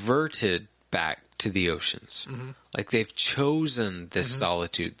reverted back to the oceans. Mm-hmm. Like, they've chosen this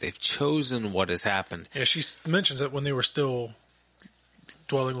solitude. They've chosen what has happened. Yeah, she mentions that when they were still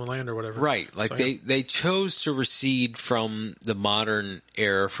dwelling on land or whatever. Right. Like, so, they chose to recede from the modern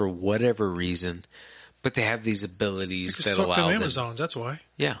era for whatever reason, but they have these abilities that allow them... Amazons, that's why.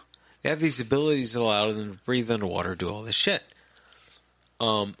 Yeah. They have these abilities that allow them to breathe underwater, do all this shit.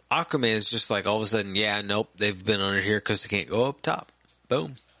 Aquaman is just like, all of a sudden, they've been under here because they can't go up top.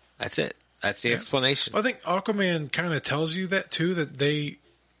 Boom. That's it. That's the explanation. I think Aquaman kind of tells you that, too, that they...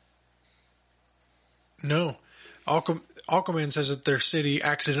 No. Aquaman says that their city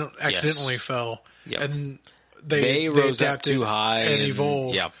accidentally fell. Yep. And they rose up too high and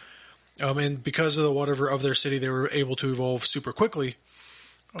evolved. Yep. And because of the whatever of their city, they were able to evolve super quickly.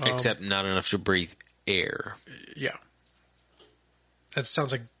 Except not enough to breathe air. Yeah. That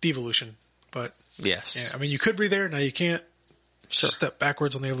sounds like devolution, but... Yes. Yeah, I mean, you could breathe air, now you can't. Sure. Step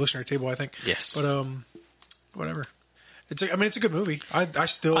backwards on the evolutionary table, I think. Yes. But, whatever. It's a good movie. I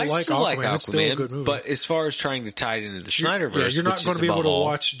still like Aquaman. It's still a good movie. But as far as trying to tie it into the Snyderverse, yeah, you're not going to be able to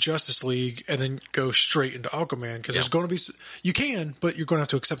watch Justice League and then go straight into Aquaman, because there's going to be... You can, but you're going to have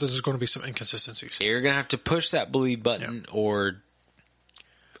to accept that there's going to be some inconsistencies. You're going to have to push that believe button or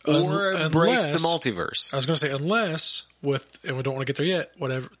embrace the multiverse. I was going to say, unless and we don't want to get there yet,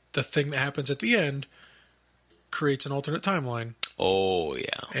 whatever, the thing that happens at the end creates an alternate timeline. Oh,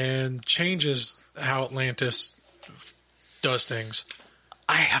 yeah. And changes how Atlantis does things.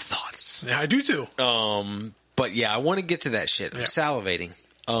 I have thoughts. Yeah, I do too. But yeah, I want to get to that shit. I'm salivating.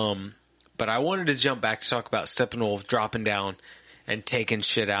 But I wanted to jump back to talk about Steppenwolf dropping down and taking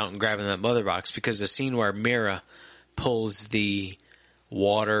shit out and grabbing that mother box, because the scene where Mira pulls the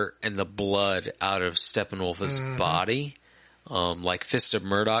water and the blood out of Steppenwolf's body, like Fist of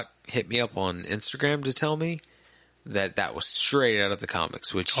Murdoch hit me up on Instagram to tell me that was straight out of the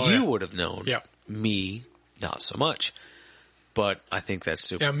comics, which you would have known. Yeah. Me, not so much. But I think that's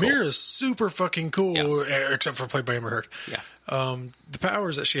super cool. Mira's super fucking cool, except for played by Amber Heard. Yeah. The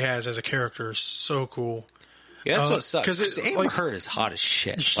powers that she has as a character is so cool. Yeah, that's what sucks. Because Amber Heard is hot as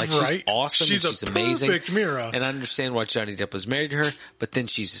shit. Like, she's awesome. She's amazing. Perfect Mira. And I understand why Johnny Depp was married to her, but then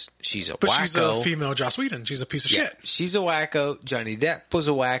she's a wacko. But she's a female Joss Whedon. She's a piece of shit. She's a wacko. Johnny Depp was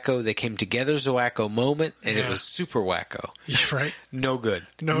a wacko. They came together as a wacko moment, and it was super wacko. Right? No good.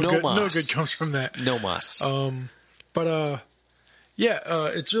 No good comes from that. No mas.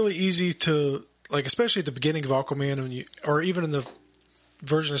 It's really easy to, like, especially at the beginning of Aquaman, or even in the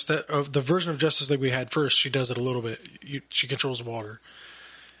version of Justice League we had first, she does it a little bit. She controls water,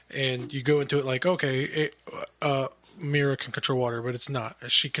 and you go into it like, okay, Mira can control water, but it's not.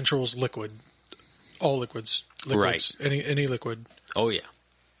 She controls liquid, all liquids, right? Any liquid. Oh yeah.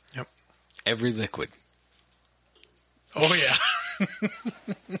 Yep. Every liquid. Oh yeah.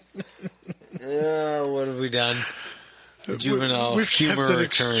 What have we done? The juvenile We've humor kept it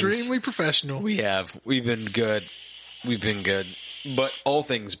returns. Extremely professional. We have. We've been good. But all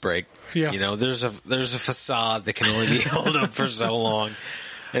things break. Yeah. You know, there's a facade that can only be held up for so long,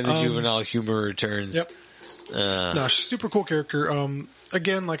 and the juvenile humor returns. Yep. No, super cool character.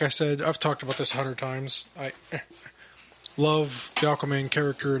 Again, like I said, I've talked about this 100 times. I love the Aquaman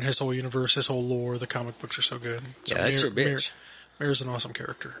character and his whole universe, his whole lore. The comic books are so good. So Yeah, that's your bitch. Mare's an awesome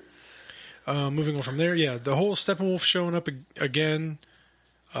character. Moving on from there, the whole Steppenwolf showing up again,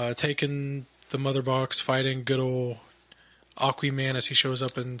 taking the mother box, fighting good old Aquaman as he shows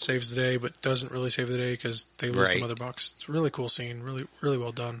up and saves the day, but doesn't really save the day because they lose the mother box. It's a really cool scene, really, really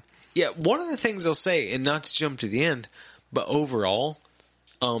well done. Yeah, one of the things I'll say, and not to jump to the end, but overall,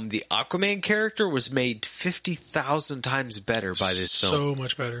 the Aquaman character was made 50,000 times better by this film. So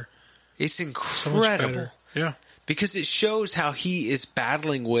much better. It's incredible. So much better. Yeah. Because it shows how he is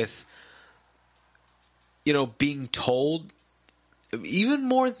battling with, you know, being told, even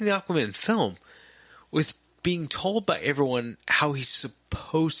more than the Aquaman film, with being told by everyone how he's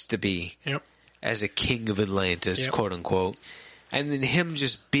supposed to be as a king of Atlantis, quote unquote, and then him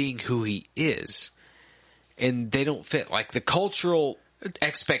just being who he is. And they don't fit. Like, the cultural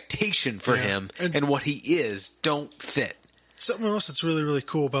expectation for him and what he is don't fit. Something else that's really, really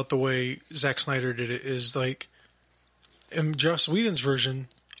cool about the way Zack Snyder did it is, like, in Joss Whedon's version,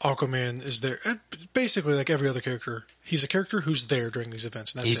 Aquaman is there. Basically, like every other character, he's a character who's there during these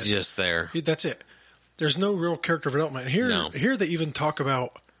events. And he's just there. That's it. There's no real character development. Here they even talk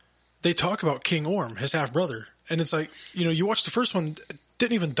about King Orm, his half-brother. And it's like, you know, you watch the first one, it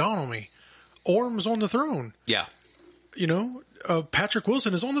didn't even dawn on me. Orm's on the throne. Yeah. You know, Patrick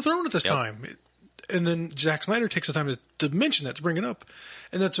Wilson is on the throne at this time. And then Zack Snyder takes the time to mention that, to bring it up.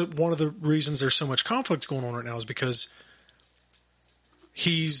 And that's one of the reasons there's so much conflict going on right now, is because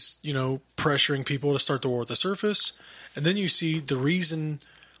he's, you know, pressuring people to start the war at the surface. And then you see the reason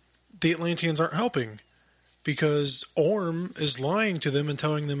the Atlanteans aren't helping. Because Orm is lying to them and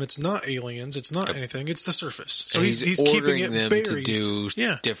telling them it's not aliens, it's not anything, it's the surface. So he's keeping it them buried. To do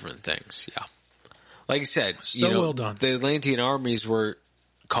different things. Yeah, like you said, so well done. The Atlantean armies were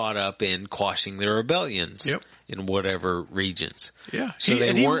caught up in quashing their rebellions in whatever regions. Yeah, so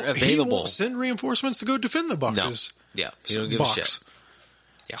they weren't available. He won't send reinforcements to go defend the boxes. No. Yeah, he don't give a shit.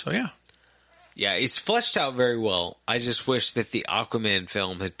 Yeah, so yeah, it's fleshed out very well. I just wish that the Aquaman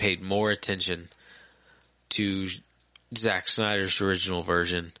film had paid more attention to Zack Snyder's original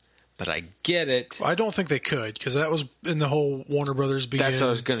version, but I get it. Well, I don't think they could, because that was in the whole Warner Brothers being... That's what I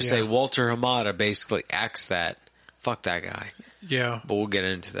was going to say. Walter Hamada basically acts that. Fuck that guy. Yeah. But we'll get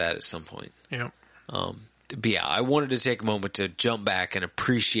into that at some point. Yeah. But yeah, I wanted to take a moment to jump back and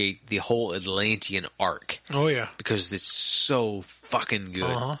appreciate the whole Atlantean arc. Oh, yeah. Because it's so fucking good.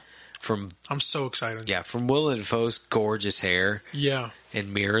 Uh-huh. I'm so excited. Yeah, from Willem Dafoe's gorgeous hair. Yeah.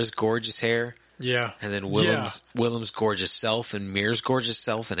 And Mira's gorgeous hair. Yeah. And then Willem's gorgeous self and Mira's gorgeous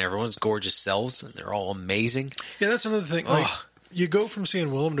self and everyone's gorgeous selves, and they're all amazing. Yeah, that's another thing. Like, you go from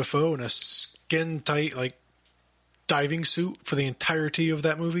seeing Willem Dafoe in a skin-tight, like, diving suit for the entirety of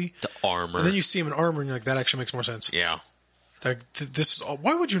that movie. The armor. And then you see him in armor and you're like, that actually makes more sense. Yeah. Like,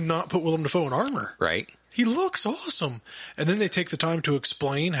 why would you not put Willem Dafoe in armor? Right. He looks awesome. And then they take the time to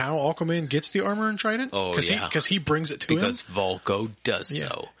explain how Aquaman gets the armor and trident. Oh, Because he brings it to him. Because Volko does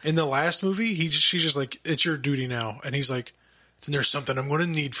so. In the last movie, she's just like, it's your duty now. And he's like, then there's something I'm going to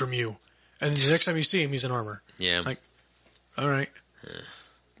need from you. And then the next time you see him, he's in armor. Yeah. Like, all right.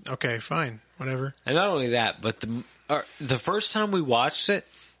 Okay, fine. Whatever. And not only that, but the first time we watched it,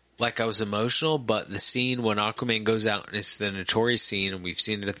 like, I was emotional, but the scene when Aquaman goes out, and it's the notorious scene, and we've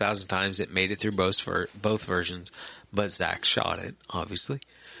seen it 1,000 times, it made it through both versions, but Zack shot it, obviously,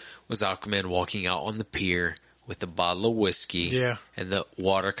 was Aquaman walking out on the pier with a bottle of whiskey and the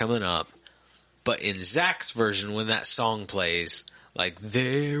water coming up. But in Zack's version, when that song plays, like,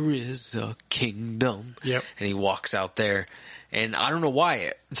 there is a kingdom, and he walks out there, and I don't know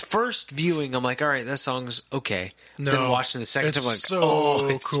why. The first viewing, I'm like, all right, that song's okay. No, then watching the second time, I'm like, so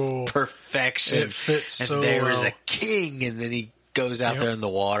it's cool. Perfection. It fits and so there well. is a king, and then he goes out there in the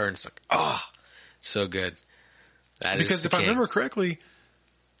water, and it's like, so good. Because if I remember correctly,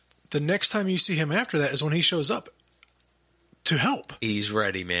 the next time you see him after that is when he shows up to help. He's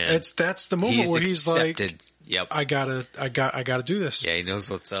ready, man. That's the moment where he's accepted. Like, yep, I gotta do this. Yeah, he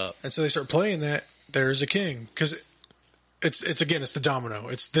knows what's up. And so they start playing that. There's a king, because it's the domino.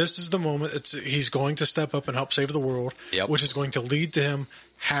 This is the moment. He's going to step up and help save the world, which is going to lead to him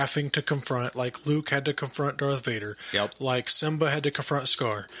having to confront, like Luke had to confront Darth Vader, like Simba had to confront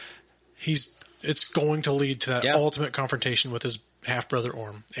Scar. It's going to lead to that ultimate confrontation with his half-brother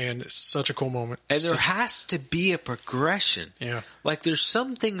Orm. And it's such a cool moment. And there has to be a progression. Yeah. Like, there's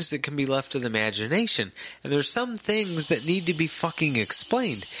some things that can be left to the imagination, and there's some things that need to be fucking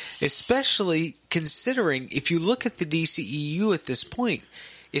explained. Especially considering, if you look at the DCEU at this point,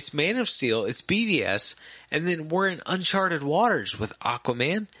 it's Man of Steel, it's BVS, and then we're in uncharted waters with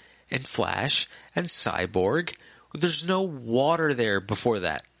Aquaman and Flash and Cyborg. There's no water there before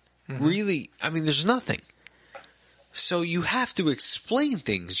that. Mm-hmm. Really, I mean, there's nothing. So you have to explain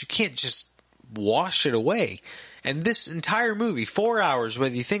things. You can't just wash it away. And this entire movie, 4 hours,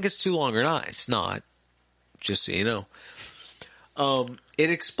 whether you think it's too long or not, it's not. Just so you know. It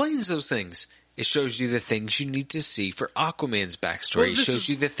explains those things. It shows you the things you need to see for Aquaman's backstory. Well, it shows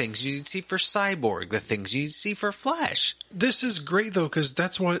you the things you need to see for Cyborg, the things you need to see for Flash. This is great, though, because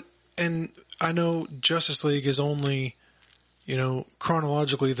that's what... And I know Justice League is only,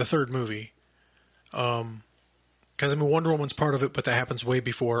 chronologically the third movie. Because, Wonder Woman's part of it, but that happens way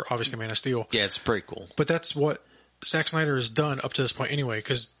before, obviously, Man of Steel. Yeah, it's pretty cool. But that's what Zack Snyder has done up to this point anyway,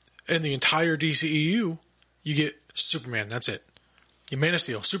 because in the entire DCEU, you get Superman, that's it. You Man of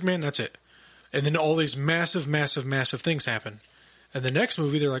Steel, Superman, that's it. And then all these massive, massive, massive things happen. And the next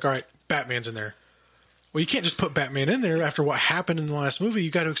movie, they're like, all right, Batman's in there. Well, you can't just put Batman in there after what happened in the last movie.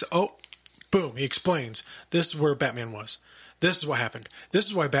 You got to, boom, he explains. This is where Batman was. This is what happened. This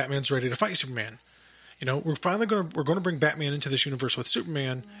is why Batman's ready to fight Superman. We're finally going to bring Batman into this universe with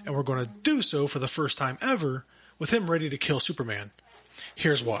Superman, and we're going to do so for the first time ever with him ready to kill Superman.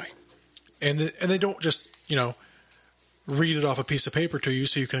 Here's why. And they don't just, read it off a piece of paper to you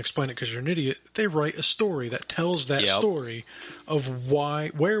so you can explain it because you're an idiot. They write a story that tells that story of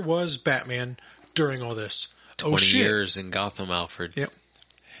where was Batman during all this. 20 years in Gotham, Alfred. Yep.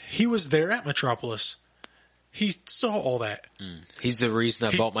 He was there at Metropolis. He saw all that. He's the reason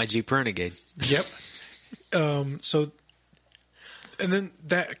I bought my Jeep Renegade. Yep. And then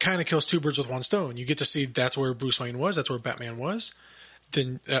that kind of kills two birds with one stone. You get to see that's where Bruce Wayne was. That's where Batman was.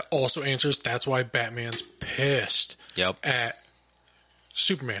 Then that also answers that's why Batman's pissed at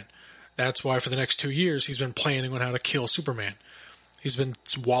Superman. That's why for the next 2 years he's been planning on how to kill Superman. He's been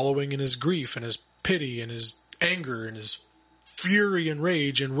wallowing in his grief and his pity and his anger and his fury and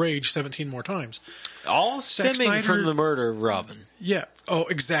rage 17 more times. All stemming from the murder of Robin. Yeah. Oh,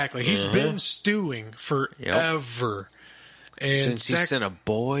 exactly. He's been stewing forever. And since he sent a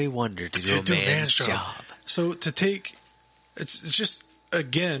boy wonder to do a man's job. So to take... It's just,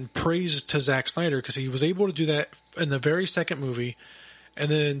 again, praise to Zack Snyder because he was able to do that in the very second movie and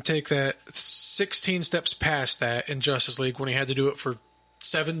then take that 16 steps past that in Justice League when he had to do it for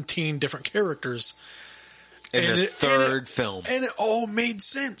 17 different characters. In the third film. And it all made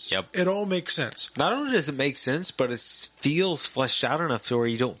sense. Yep. It all makes sense. Not only does it make sense, but it feels fleshed out enough to where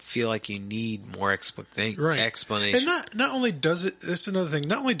you don't feel like you need more explanation. And not only does it, this is another thing,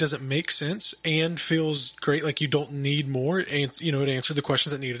 not only does it make sense and feels great, like you don't need more, and it answered the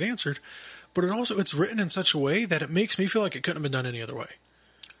questions that needed answered, but it's written in such a way that it makes me feel like it couldn't have been done any other way.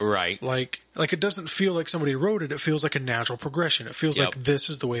 Right. Like it doesn't feel like somebody wrote it. It feels like a natural progression. It feels like this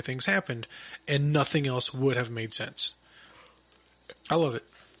is the way things happened, and nothing else would have made sense. I love it.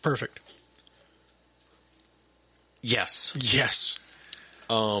 Perfect. Yes. Yes.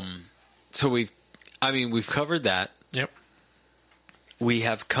 So we've covered that. Yep. We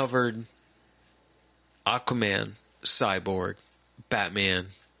have covered Aquaman, Cyborg, Batman,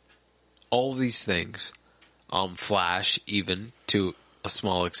 all these things. Flash, even to a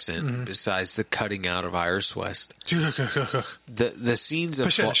small extent, besides the cutting out of Iris West. the scenes of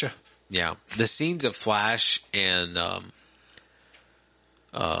the scenes of Flash and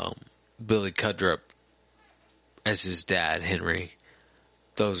Billy Cudrup as his dad, Henry,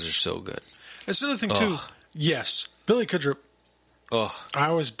 those are so good. That's another thing too. Yes, Billy Cudrup. I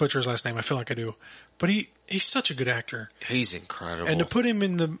always butcher his last name. I feel like I do, but he's such a good actor. He's incredible. And to put him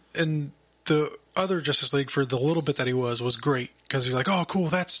in the other Justice League for the little bit that he was great because you're like, oh, cool,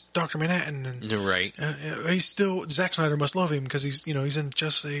 that's Dr. Manhattan. And you're right. He's still Zack Snyder must love him because he's in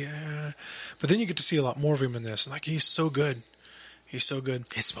Justice League. But then you get to see a lot more of him in this, and he's so good. He's so good.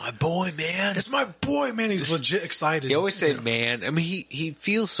 It's my boy, man. It's my boy, man. He's legit excited. He always said, man. I mean, he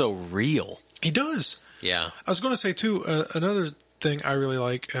feels so real. He does. Yeah. I was going to say too another thing I really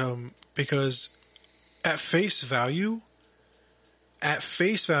like because at face value, I'm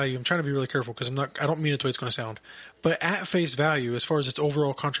trying to be really careful because I don't mean it the way it's going to sound, but at face value, as far as its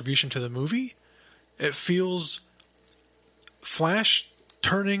overall contribution to the movie, it feels Flash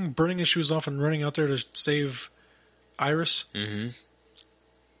burning his shoes off and running out there to save Iris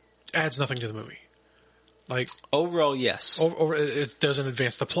adds nothing to the movie. Like, overall, yes. it doesn't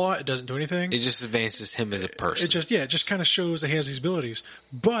advance the plot. It doesn't do anything. It just advances him as a person. It just kind of shows that he has these abilities.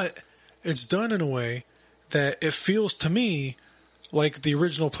 But it's done in a way that it feels to me like the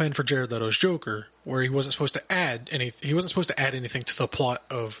original plan for Jared Leto's Joker, where he wasn't supposed to add anything to the plot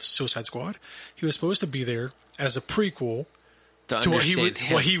of Suicide Squad. He was supposed to be there as a prequel to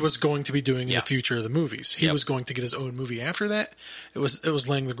what he was going to be doing in the future of the movies. He was going to get his own movie after that. It was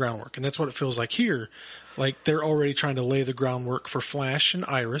laying the groundwork, and that's what it feels like here. Like they're already trying to lay the groundwork for Flash and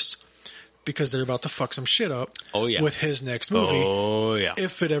Iris because they're about to fuck some shit up with his next movie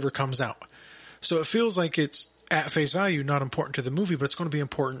if it ever comes out. So it feels like it's at face value not important to the movie, but it's going to be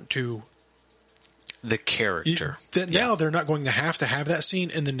important to the character. Now they're not going to have that scene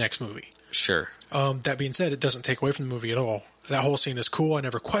in the next movie. Sure. That being said, it doesn't take away from the movie at all. That whole scene is cool. I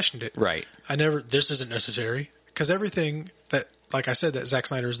never questioned it. Right. This isn't necessary. Because everything that, like I said, that Zack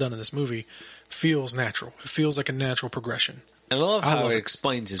Snyder has done in this movie feels natural. It feels like a natural progression. And I love how it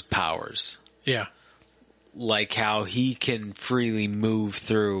explains his powers. Yeah. Like how he can freely move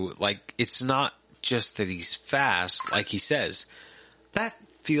through. Like, it's not just that he's fast, like he says. That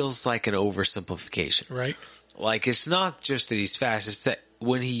feels like an oversimplification. Right. Like, it's not just that he's fast, it's that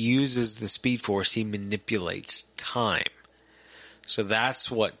when he uses the Speed Force, he manipulates time. So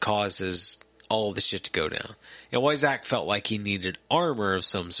that's what causes all the shit to go down. And why Zack felt like he needed armor of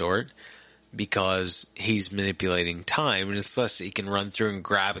some sort, because he's manipulating time, and it's less that he can run through and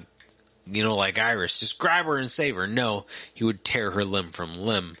grab, like Iris, just grab her and save her. No, he would tear her limb from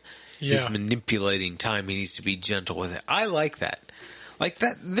limb. Yeah. He's manipulating time. He needs to be gentle with it. I like that. Like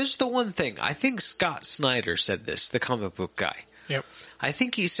that, there's the one thing. I think Scott Snyder said this, the comic book guy. Yep. I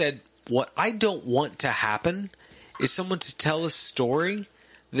think he said, what I don't want to happen is someone to tell a story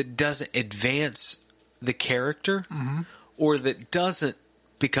that doesn't advance the character or that doesn't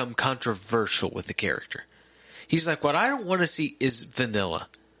become controversial with the character. He's like, what I don't want to see is vanilla.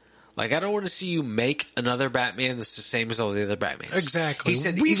 Like, I don't want to see you make another Batman that's the same as all the other Batmans. Exactly. He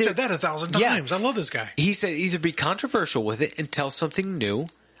said We've said that 1,000 times. I love this guy. He said either be controversial with it and tell something new.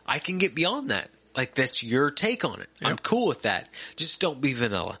 I can get beyond that. Like, that's your take on it. Yep. I'm cool with that. Just don't be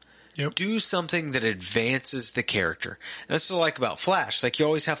vanilla. Yep. Do something that advances the character. And that's what I like about Flash. Like, you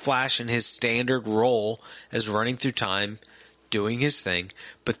always have Flash in his standard role as running through time, doing his thing.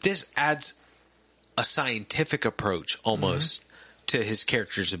 But this adds a scientific approach almost to his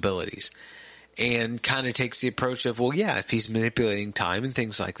character's abilities. And kind of takes the approach of, well, yeah, if he's manipulating time and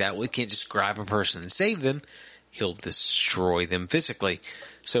things like that, well, he can't just grab a person and save them. He'll destroy them physically.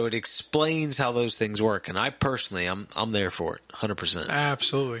 So it explains how those things work. And I personally, I'm there for it, 100%.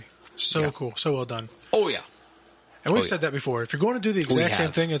 Absolutely. So cool. So well done. Oh, yeah. And we've said that before. If you're going to do the exact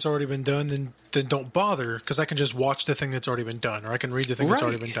same thing that's already been done, then don't bother, because I can just watch the thing that's already been done, or I can read the thing that's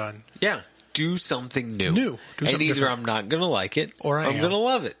already been done. Yeah. Do something new. Do something and either different. I'm not going to like it, or I'm going to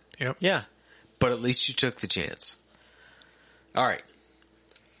love it. Yep. Yeah. But at least you took the chance. All right.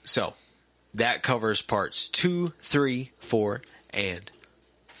 So, that covers parts 2, 3, 4, and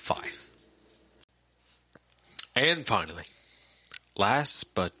 5. And finally,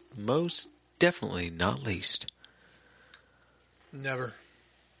 last but most definitely not least. Never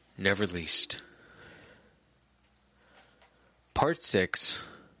least. Part 6.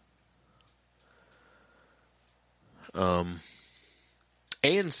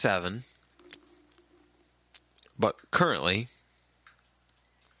 And 7. But currently,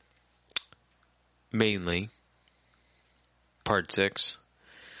 mainly, part 6.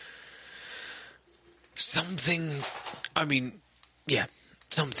 Something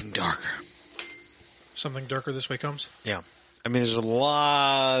darker. Something darker this way comes? Yeah. I mean, there's a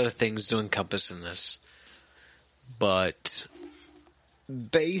lot of things to encompass in this. But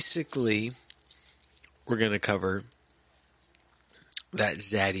basically, we're going to cover that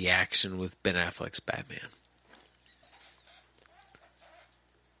zaddy action with Ben Affleck's Batman.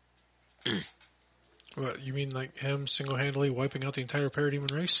 What, you mean like him single-handedly wiping out the entire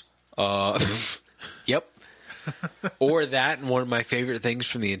parademon race? Yep. Or that, and one of my favorite things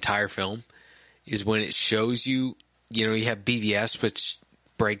from the entire film is when it shows you, you have BVS, which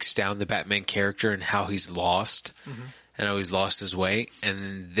breaks down the Batman character and how he's lost and how he's lost his way. And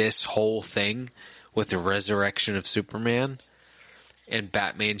then this whole thing with the resurrection of Superman and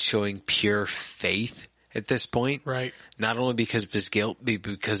Batman showing pure faith at this point. Right. Not only because of his guilt, but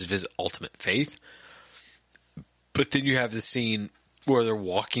because of his ultimate faith. But then you have the scene where they're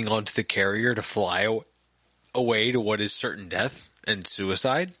walking onto the carrier to fly away to what is certain death and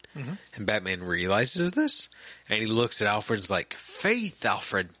suicide. And Batman realizes this. And he looks at Alfred and is like, faith,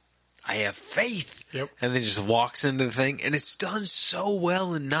 Alfred. I have faith. Yep. And then just walks into the thing. And it's done so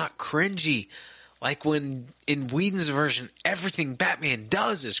well and not cringy. Like when in Whedon's version, everything Batman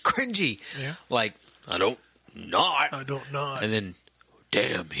does is cringy. Yeah. Like, I don't not. And then,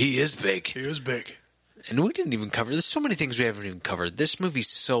 damn, he is big. He is big. And we didn't even cover, there's so many things we haven't even covered. This movie's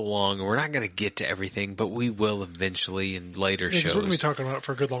so long, and we're not going to get to everything, but we will eventually in later shows. We're going to be talking about it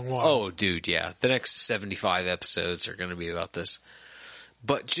for a good long while. Oh, dude, yeah. The next 75 episodes are going to be about this.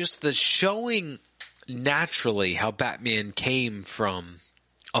 But just the showing naturally how Batman came from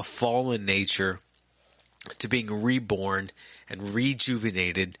a fallen nature to being reborn and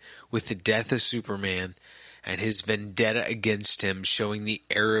rejuvenated with the death of Superman and his vendetta against him, showing the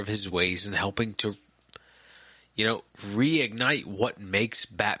error of his ways and helping to, reignite what makes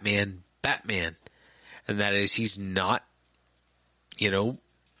Batman Batman. And that is he's not, he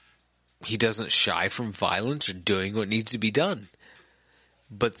doesn't shy from violence or doing what needs to be done.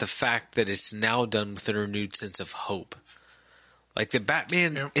 But the fact that it's now done with a renewed sense of hope. Like the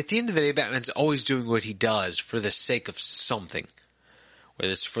Batman, At the end of the day, Batman's always doing what he does for the sake of something.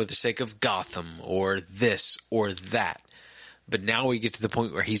 Whether it's for the sake of Gotham or this or that. But now we get to the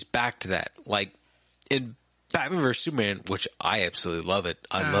point where he's back to that. Like in Batman vs. Superman, which I absolutely love it.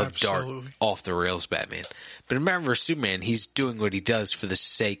 I love dark, off the rails Batman. But in Batman vs. Superman, he's doing what he does for the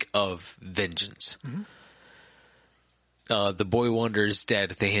sake of vengeance. Mm-hmm. The Boy Wonder is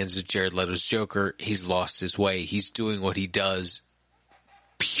dead at the hands of Jared Leto's Joker. He's lost his way. He's doing what he does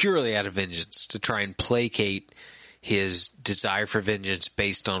purely out of vengeance to try and placate his desire for vengeance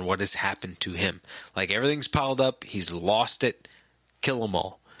based on what has happened to him. Like everything's piled up. He's lost it. Kill them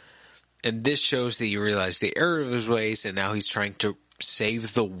all. And this shows that you realize the error of his ways, and now he's trying to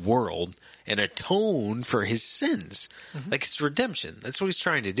save the world and atone for his sins. Mm-hmm. Like it's redemption. That's what he's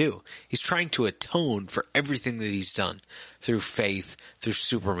trying to do. He's trying to atone for everything that he's done through faith, through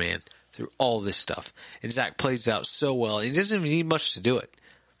Superman, through all this stuff. And Zack plays it out so well. And he doesn't even need much to do it.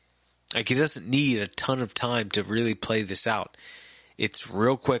 Like he doesn't need a ton of time to really play this out. It's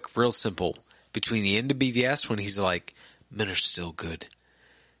real quick, real simple. Between the end of BVS when he's like, men are still good.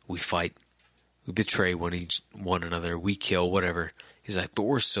 We fight. We betray one another. We kill, whatever. He's like, but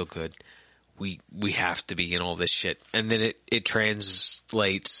we're still good. We have to be in all this shit. And then it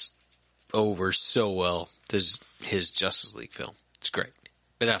translates over so well to his Justice League film. It's great.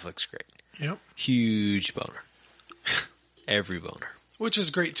 Ben Affleck's great. Yep. Huge boner. Every boner. Which is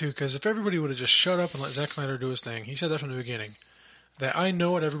great, too, because if everybody would have just shut up and let Zack Snyder do his thing, he said that from the beginning, that I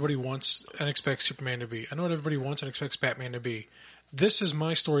know what everybody wants and expects Superman to be. I know what everybody wants and expects Batman to be. This is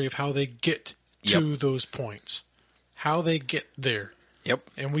my story of how they get to those points. How they get there. Yep.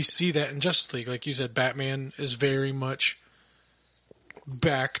 And we see that in Justice League. Like you said, Batman is very much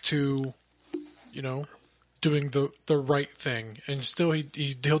back to, doing the right thing. And still,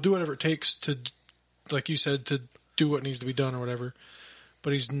 he'll do whatever it takes to, like you said, to do what needs to be done or whatever.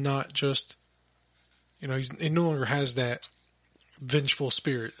 But he's not just, he no longer has that vengeful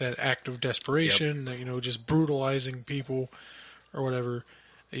spirit, that act of desperation, that, just brutalizing people or whatever.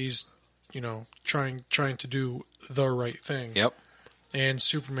 He's, trying to do the right thing. Yep. And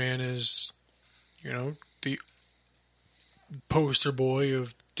Superman is, the poster boy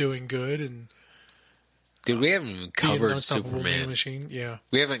of doing good and. Dude, we haven't even covered Superman. Machine. Yeah.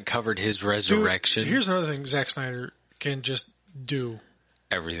 We haven't covered his resurrection. Dude, here's another thing Zack Snyder can just do.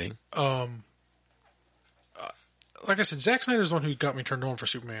 Everything. Like I said, Zack Snyder's the one who got me turned on for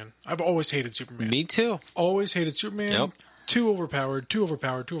Superman. I've always hated Superman. Me too. Always hated Superman. Yep. Too overpowered.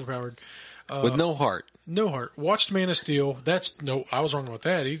 With no heart. No heart. Watched Man of Steel. I was wrong about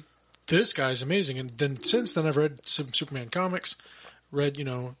that. This guy's amazing. And then since then, I've read some Superman comics, read,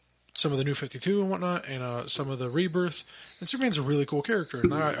 some of the New 52 and whatnot, and some of the Rebirth. And Superman's a really cool character,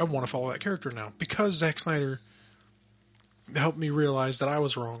 and I want to follow that character now. Because Zack Snyder helped me realize that I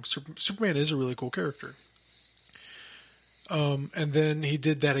was wrong. Superman is a really cool character. And then he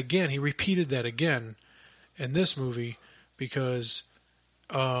did that again. He repeated that again in this movie because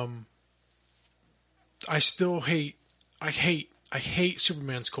I hate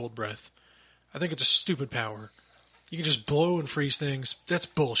Superman's cold breath. I think it's a stupid power. You can just blow and freeze things. That's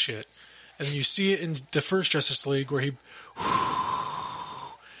bullshit. And then you see it in the first Justice League where he...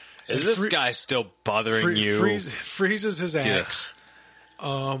 Is this guy still bothering you? Freezes his axe.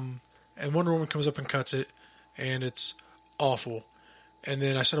 And Wonder Woman comes up and cuts it. And it's awful. And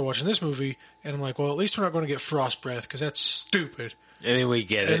then I started watching this movie. And I'm like, well, at least we're not going to get frost breath because that's stupid. And then we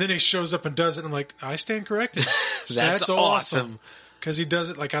get it. And then he shows up and does it. And I'm like, I stand corrected. That's awesome. Because he does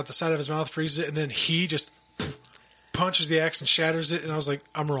it like out the side of his mouth, freezes it. And then he just... punches the axe and shatters it, and I was like,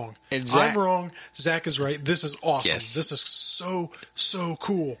 I'm wrong. I'm wrong. Zack is right. This is awesome. Yes. This is so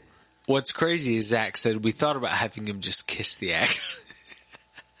cool. What's crazy is Zack said we thought about having him just kiss the axe.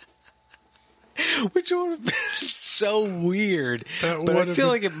 Which would have been so weird. That But would I have feel been-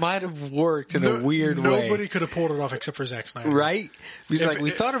 like it might have worked in a weird way. Nobody could have pulled it off except for Zack Snyder. Right? He's If like, we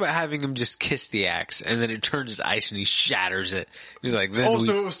it- thought about having him just kiss the axe, and then it turns to ice and he shatters it. He's like, then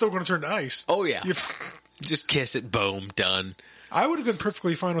Also, it was still going to turn to ice. oh yeah. You- Just kiss it, boom, done. I would have been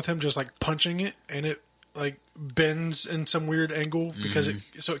perfectly fine with him just like punching it and it like bends in some weird angle because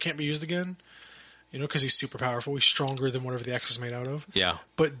so it can't be used again. You know, because he's super powerful. He's stronger than whatever the axe is made out of. Yeah.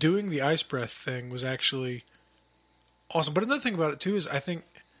 But doing the ice breath thing was actually awesome. But another thing about it too is I think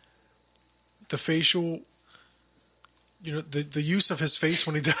the facial, you know, the use of his face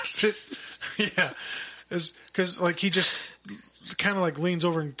when he does it, yeah, is because like he just kind of like leans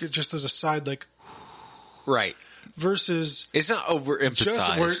over and just does a side like Right. versus It's not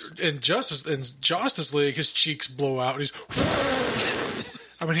overemphasized. in Justice League his cheeks blow out and he's.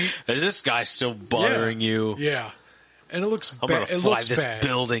 I mean, Is this guy still bothering you? Yeah, and it looks I'm bad. going to It fly looks this bad.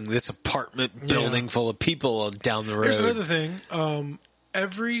 building, this apartment building full of people down the road. Here's another thing.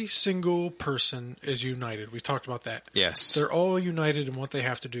 Every single person is united. We talked about that. Yes. They're all united in what they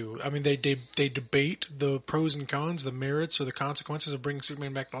have to do. I mean, they debate the pros and cons, the merits or the consequences of bringing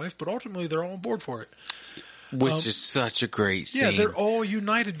Superman back to life, but ultimately they're all on board for it. Which is such a great scene. Yeah, they're all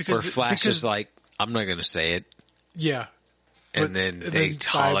united because where Flash is like, I'm not going to say it. yeah. And then they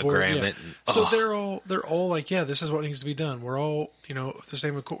Cyborg, hologram yeah. it. And, So they're all like, yeah, this is what needs to be done. We're all, you know, the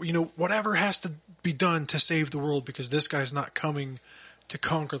same. You know, whatever has to be done to save the world because this guy's not coming to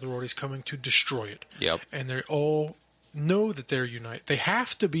conquer the world. He's coming to destroy it. Yep. And they all know that they're united. They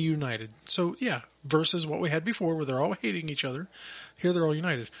have to be united. So yeah, versus what we had before, where they're all hating each other. Here they're all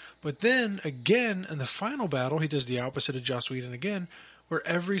united. But then again, in the final battle, he does the opposite of Joss Whedon again, where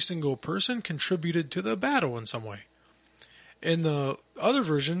every single person contributed to the battle in some way. In the other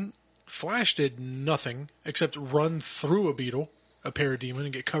version, Flash did nothing except run through a beetle, a parademon,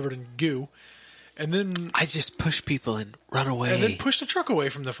 and get covered in goo, and then I just push people and run away. and then push the truck away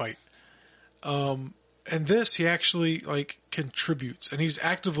from the fight. And this, he actually like contributes, and he's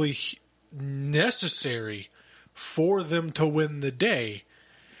actively necessary for them to win the day.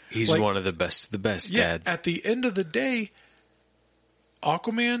 He's like- one of the best Yeah, Dad. at the end of the day,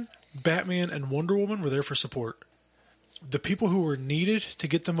 Aquaman, Batman, and Wonder Woman were there for support. The people who were needed to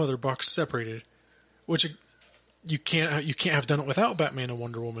get the mother box separated, which you can't have done it without Batman and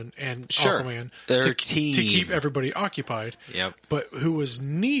Wonder Woman and Sure. Aquaman They're to a team. keep everybody occupied. Yep. But who was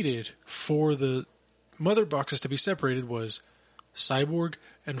needed for the mother boxes to be separated was Cyborg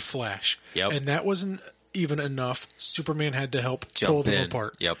and Flash. Yep. And that wasn't even enough. Superman had to help Jump pull them in.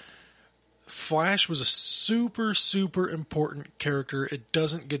 apart. Yep. Flash was a super, super important character. It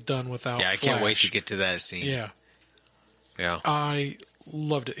doesn't get done without Yeah, I Flash. can't wait to get to that scene. Yeah. Yeah. I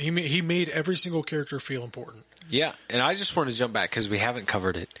loved it. He made every single character feel important. Yeah, and I just want to jump back because we haven't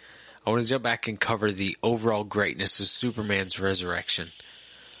covered it. I want to jump back and cover the overall greatness of Superman's resurrection.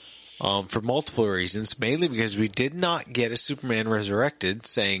 For multiple reasons, mainly because we did not get a Superman resurrected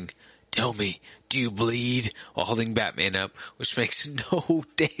saying, "Tell me, do you bleed?" while holding Batman up, which makes no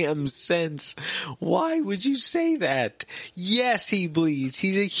damn sense. Why would you say that? Yes, he bleeds.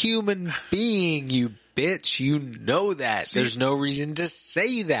 He's a human being, you bitch. You know that. There's no reason to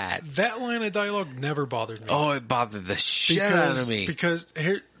say that. That line of dialogue never bothered me. Oh, it bothered the shit out of me. Because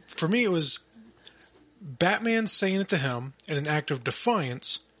here, for me, it was Batman saying it to him in an act of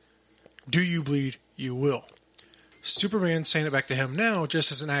defiance. Do you bleed? You will. Superman saying it back to him now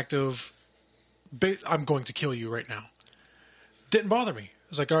just as an act of, I'm going to kill you right now. Didn't bother me. I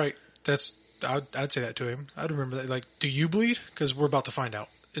was like, all right, I'd say that to him. I'd remember that. Like, do you bleed? Because we're about to find out.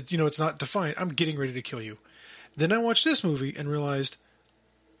 It's not defiant. I'm getting ready to kill you. Then I watched this movie and realized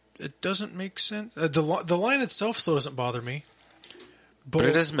it doesn't make sense. The line itself still doesn't bother me. But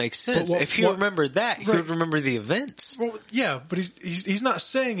it doesn't make sense. If you remembered that, you would remember the events. Well, yeah, but he's not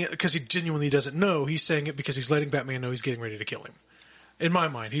saying it because he genuinely doesn't know. He's saying it because he's letting Batman know he's getting ready to kill him. In my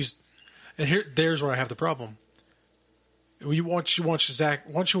mind, there's where I have the problem. Once you watch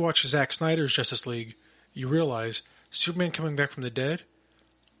Zack Snyder's Justice League, you realize Superman coming back from the dead.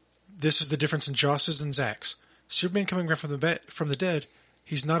 This is the difference in Joss's and Zack's. Superman coming back from the dead.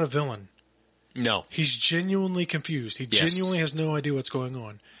 He's not a villain. No. He's genuinely confused. He genuinely has no idea what's going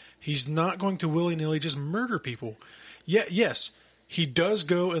on. He's not going to willy-nilly just murder people. Yes, he does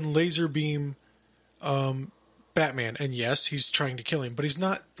go and laser beam Batman, and yes, he's trying to kill him, but he's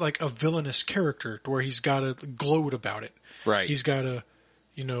not like a villainous character to where he's got to gloat about it. Right. He's got to,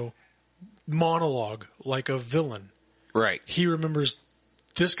 monologue like a villain. Right. He remembers,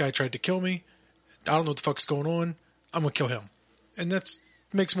 this guy tried to kill me. I don't know what the fuck's going on. I'm going to kill him. And that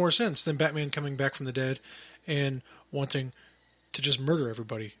makes more sense than Batman coming back from the dead and wanting to just murder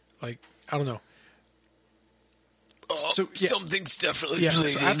everybody. Like, I don't know. Something's definitely yeah.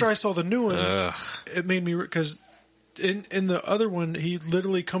 bleeding. So after I saw the new one, it made me, because in the other one, he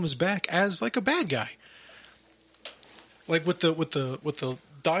literally comes back as like a bad guy, like with the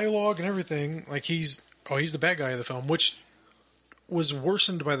dialogue and everything. Like he's the bad guy of the film, which was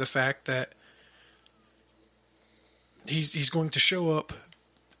worsened by the fact that he's going to show up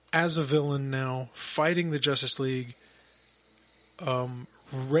as a villain now, fighting the Justice League,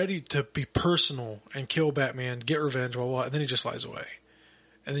 ready to be personal and kill Batman, get revenge, blah, blah, blah, and then he just flies away.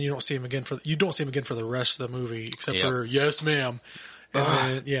 And then you don't see him again for the rest of the movie, except for yes, ma'am,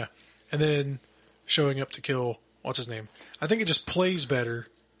 and then showing up to kill what's his name. I think it just plays better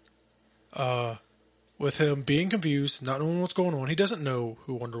with him being confused, not knowing what's going on. He doesn't know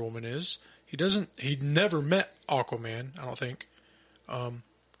who Wonder Woman is. He'd never met Aquaman, I don't think.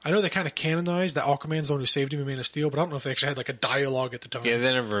 I know they kind of canonized that Aquaman's the one who saved him in Man of Steel, but I don't know if they actually had like a dialogue at the time. Yeah,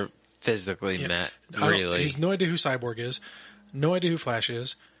 they never physically met, really. He has no idea who Cyborg is, no idea who Flash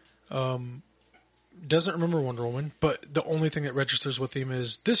is, doesn't remember Wonder Woman, but the only thing that registers with him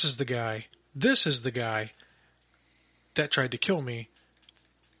is, this is the guy that tried to kill me.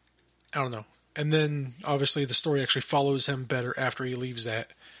 I don't know. And then, obviously, the story actually follows him better after he leaves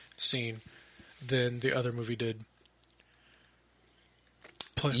that scene than the other movie did.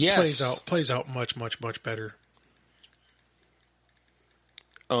 Plays out much, much, much better.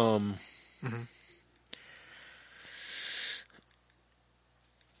 Not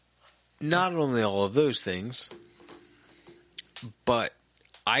only all of those things, but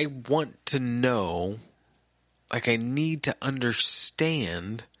I want to know, like, I need to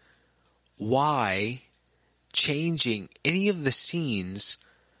understand why changing any of the scenes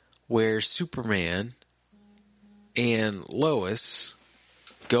where Superman and Lois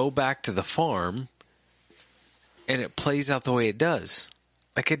go back to the farm and it plays out the way it does.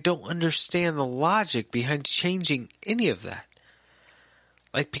 Like, I don't understand the logic behind changing any of that.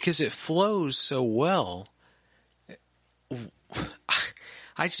 Like, because it flows so well,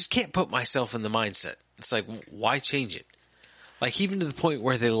 I just can't put myself in the mindset. It's like, why change it? Like, even to the point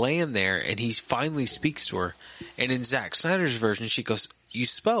where they land there and he finally speaks to her, and in Zack Snyder's version, she goes, "You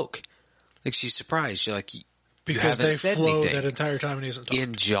spoke." Like, she's surprised. You're like, because they flow that entire time and he isn't talking.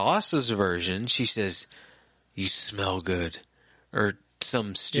 In Joss's version, she says, "You smell good," or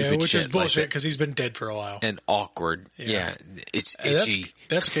some stupid which shit is bullshit like because he's been dead for a while. And awkward. Yeah, it's itchy.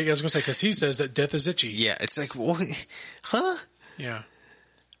 That's okay. I was going to say, because he says that death is itchy. Yeah, it's like, what? Huh? Yeah.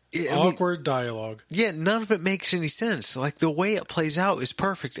 Awkward dialogue. Yeah, none of it makes any sense. Like, the way it plays out is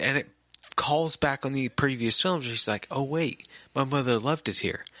perfect, and it calls back on the previous films. She's like, "Oh, wait, my mother loved it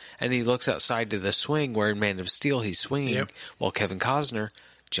here." And he looks outside to the swing where in Man of Steel he's swinging while Kevin Costner,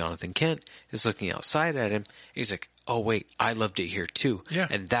 Jonathan Kent, is looking outside at him. He's like, "Oh, wait, I loved it here too." Yeah.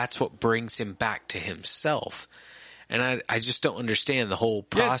 And that's what brings him back to himself. And I just don't understand the whole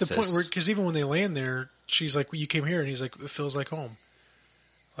process. Yeah, at the point where, because even when they land there, she's like, "Well, you came here," and he's like, "It feels like home."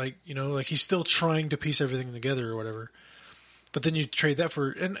 Like, you know, like he's still trying to piece everything together or whatever. But then you trade that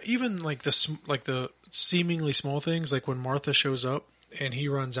for, and even like the seemingly small things, like when Martha shows up and he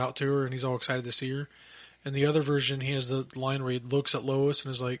runs out to her and he's all excited to see her. In the other version, he has the line where he looks at Lois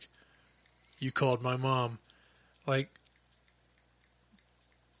and is like, "You called my mom." Like,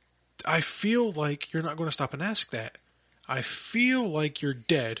 I feel like you're not going to stop and ask that. I feel like you're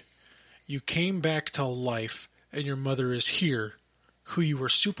dead. You came back to life and your mother is here, who you were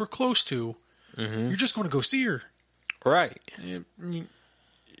super close to. Mm-hmm. You're just going to go see her. Right. I mean,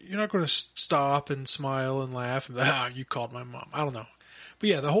 you're not going to stop and smile and laugh and, "You called my mom." I don't know. But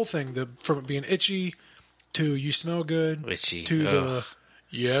yeah, the whole thing, from it being itchy to "you smell good" itchy. To the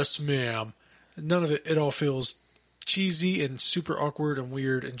 "yes, ma'am." None of it, it all feels cheesy and super awkward and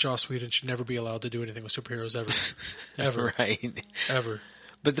weird, and Joss Whedon should never be allowed to do anything with superheroes ever. Ever. Right. Ever.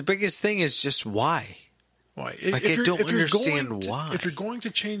 But the biggest thing is just why? Why? Like, I don't understand why. If you're going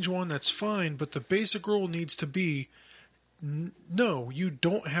to change one, that's fine, but the basic rule needs to be, no, you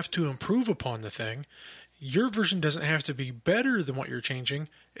don't have to improve upon the thing. Your version doesn't have to be better than what you're changing.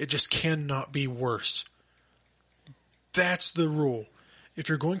 It just cannot be worse. That's the rule. If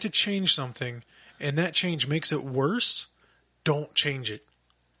you're going to change something and that change makes it worse, don't change it.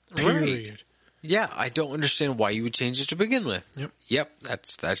 Period. Right. Yeah, I don't understand why you would change it to begin with. Yep,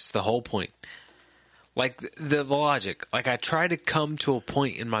 that's the whole point. Like, the logic. Like, I try to come to a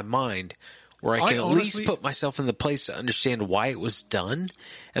point in my mind where I can at least put myself in the place to understand why it was done,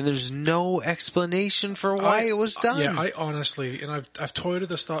 and there's no explanation for why it was done. Yeah, I honestly, and I've toyed with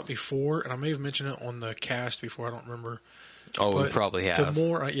this thought before, and I may have mentioned it on the cast before, I don't remember. Oh, we probably have. The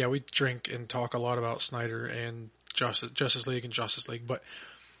more, we drink and talk a lot about Snyder and Justice League and Justice League, but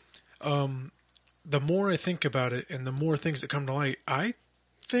the more I think about it and the more things that come to light, I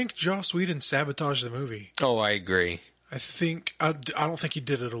think Joss Whedon sabotaged the movie. Oh, I agree. I don't think he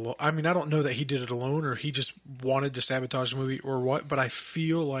did it alone. I mean, I don't know that he did it alone or he just wanted to sabotage the movie or what, but I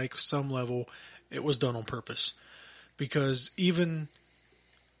feel like some level it was done on purpose. Because even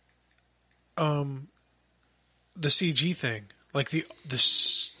the CG thing, like the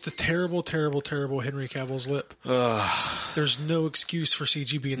terrible, terrible, terrible Henry Cavill's lip. There's no excuse for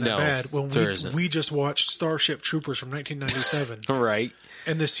CG being that bad when we just watched Starship Troopers from 1997. Right.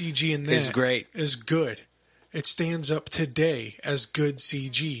 And the CG in that is good. It stands up today as good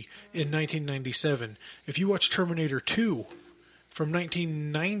CG in 1997. If you watch Terminator 2 from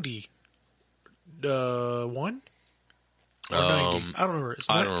 1991 or 90, I don't remember.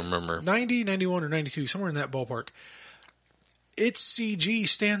 I don't remember. 90, 91, or 92, somewhere in that ballpark. Its CG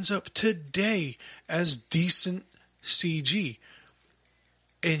stands up today as decent CG.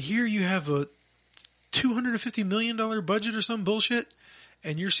 And here you have a $250 million budget or some bullshit,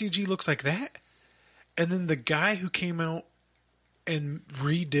 and your CG looks like that? And then the guy who came out and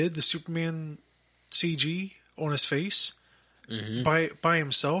redid the Superman CG on his face by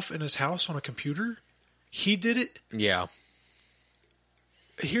himself in his house on a computer, he did it? Yeah.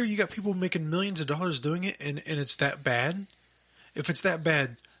 Here you got people making millions of dollars doing it, and it's that bad? If it's that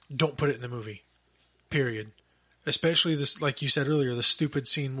bad, don't put it in the movie. Period. Especially this, like you said earlier, the stupid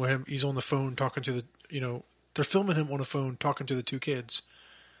scene where he's on the phone talking to they're filming him on the phone talking to the two kids.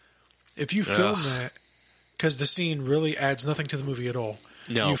 If you film that, because the scene really adds nothing to the movie at all.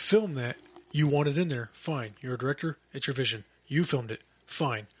 No. You film that, you want it in there, fine. You're a director, it's your vision. You filmed it,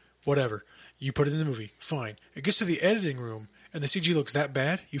 fine. Whatever. You put it in the movie, fine. It gets to the editing room, and the CG looks that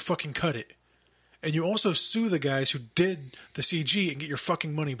bad, you fucking cut it. And you also sue the guys who did the CG and get your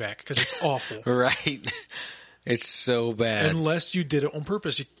fucking money back, because it's awful. Right. It's so bad. Unless you did it on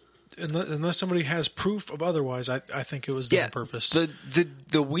purpose. Unless somebody has proof of otherwise, I think it was done on purpose.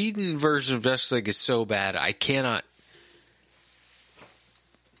 The Whedon version of Justice League is so bad, I cannot...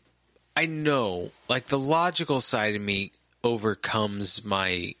 I know, like, the logical side of me overcomes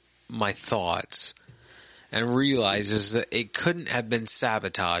my thoughts and realizes that it couldn't have been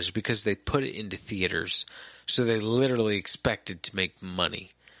sabotaged because they put it into theaters, so they literally expected to make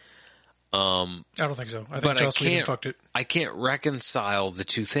money. I don't think so. I think Joss Whedon fucked it. I can't reconcile the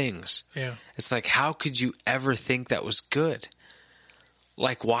two things. Yeah. It's like, how could you ever think that was good?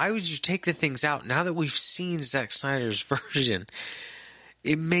 Like, why would you take the things out? Now that we've seen Zack Snyder's version,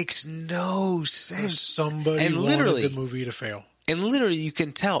 it makes no sense. Somebody wanted the movie to fail. And literally, you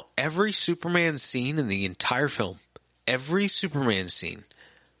can tell every Superman scene in the entire film, every Superman scene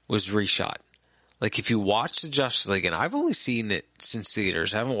was reshot. Like, if you watch the Justice League, and I've only seen it since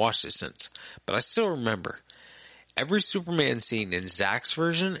theaters, I haven't watched it since, but I still remember, every Superman scene in Zack's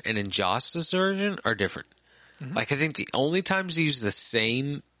version and in Joss's version are different. Mm-hmm. Like, I think the only times they use the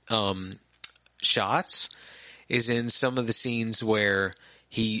same shots is in some of the scenes where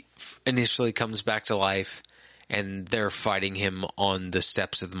he initially comes back to life and they're fighting him on the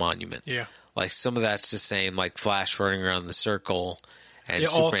steps of the monument. Yeah. Like, some of that's the same, like Flash running around the circle. And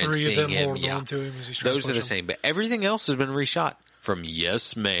all three of them holding on to him as he's trying to push Those are the same, but everything else has been reshot. From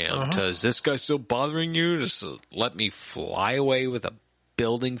yes, ma'am, to is this guy still bothering you? Just let me fly away with a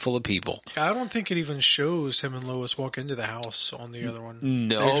building full of people. Yeah, I don't think it even shows him and Lois walk into the house on the other one.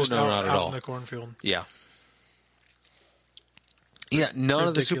 No, not at all. Out in the cornfield. Yeah. Yeah, none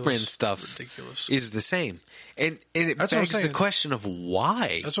of the Superman stuff ridiculous. is the same. And it begs the question of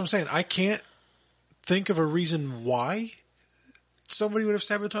why. That's what I'm saying. I can't think of a reason why somebody would have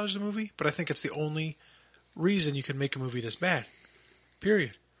sabotaged the movie, but I think it's the only reason you can make a movie this bad.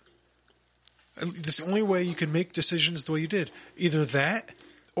 Period. It's the only way you can make decisions the way you did. Either that,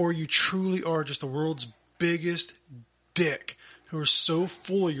 or you truly are just the world's biggest dick who are so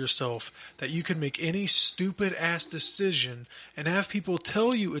full of yourself that you can make any stupid-ass decision and have people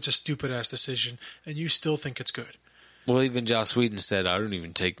tell you it's a stupid-ass decision and you still think it's good. Well, even Joss Whedon said, I don't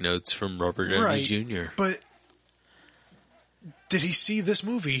even take notes from Robert Downey Jr. But did he see this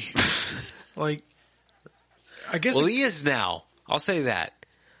movie? Like, I guess... Well, he is now. I'll say that.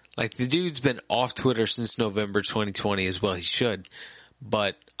 Like, the dude's been off Twitter since November 2020 as well. He should.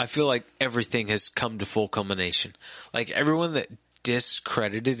 But I feel like everything has come to full culmination. Like, everyone that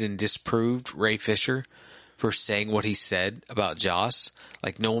discredited and disproved Ray Fisher for saying what he said about Joss,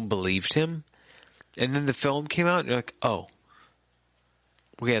 like, no one believed him. And then the film came out, and you're like, oh.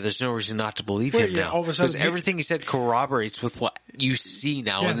 Yeah, there's no reason not to believe him now. All of a sudden, because everything he said corroborates with what you see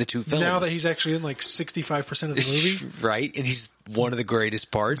now in the two films. Now that he's actually in like 65% of the movie. Right, and he's one of the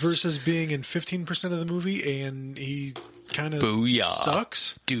greatest parts. Versus being in 15% of the movie and he kind of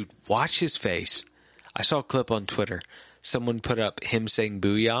sucks. Dude, watch his face. I saw a clip on Twitter. Someone put up him saying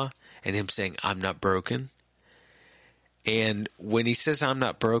 "booyah" and him saying "I'm not broken." And when he says "I'm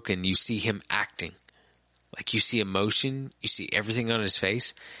not broken," you see him acting. Like, you see emotion, you see everything on his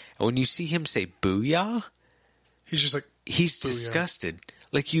face. And when you see him say "booyah," He's just like, he's "Booyah." disgusted.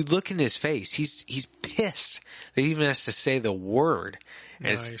 Like, you look in his face, he's pissed that he even has to say the word.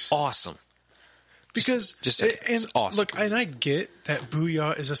 And Nice. it's awesome. Because, it's awesome. Look, and I get that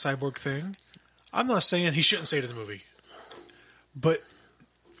Booyah is a Cyborg thing. I'm not saying he shouldn't say it in the movie. But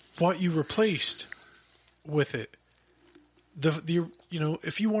what you replaced with it,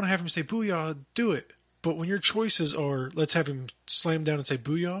 if you want to have him say Booyah, do it. But when your choices are, let's have him slam down and say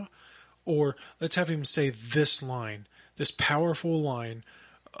Booyah, or let's have him say this line, this powerful line,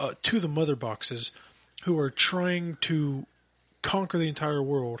 to the mother boxes who are trying to conquer the entire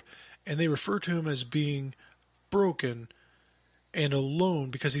world, and they refer to him as being broken and alone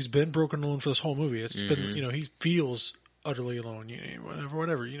because he's been broken alone for this whole movie. It's been, he feels utterly alone.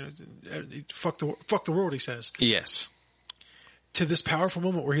 Whatever. Fuck the world, he says. Yes. To this powerful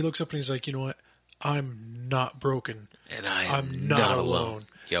moment where he looks up and he's like, you know what? I'm not broken. And I'm not alone.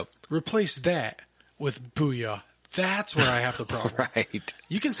 Yep. Replace that with Booyah. That's where I have the problem. Right.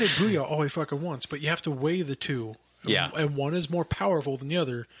 You can say Booyah all he fucking wants, but you have to weigh the two. Yeah. And one is more powerful than the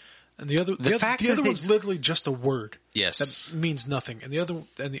other. And the other fact the that other one's literally just a word. Yes. That means nothing. And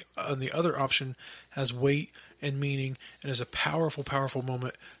the other option has weight and meaning and is a powerful, powerful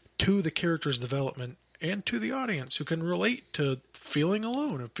moment to the character's development and to the audience who can relate to feeling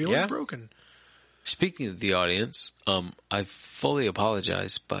alone and feeling broken. Speaking of the audience, I fully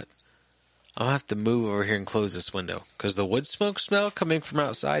apologize, but I'll have to move over here and close this window because the wood smoke smell coming from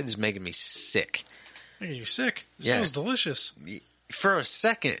outside is making me sick. Making you sick? It smells delicious. For a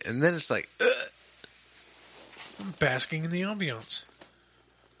second, and then it's like, ugh. I'm basking in the ambiance.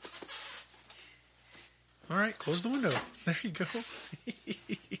 All right, close the window. There you go.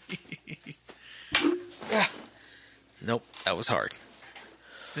 Nope, that was hard.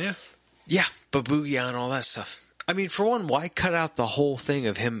 Yeah. Yeah, but Booyah and all that stuff. I mean, for one, why cut out the whole thing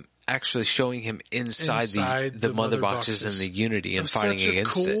of him actually showing him inside the mother boxes and the Unity and fighting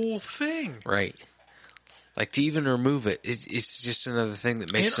against it? Such a cool thing. Right. Like, to even remove it, it's just another thing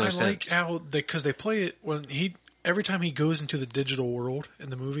that makes no sense. And I like how, because they play it, every time he goes into the digital world in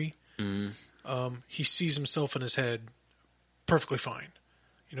the movie, he sees himself in his head perfectly fine.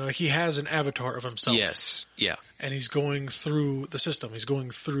 He has an avatar of himself. Yes, yeah. And he's going through the system. He's going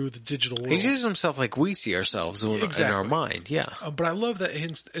through the digital world. He sees himself like we see ourselves in our mind, yeah. But I love that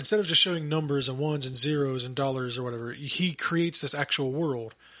instead of just showing numbers and ones and zeros and dollars or whatever, he creates this actual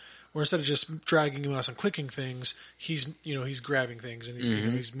world where instead of just dragging a mouse and clicking things, he's grabbing things and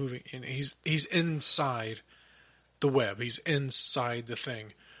he's moving and he's inside the web. He's inside the thing.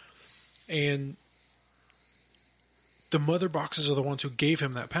 And the mother boxes are the ones who gave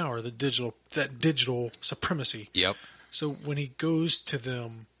him that power, that digital supremacy. Yep. So when he goes to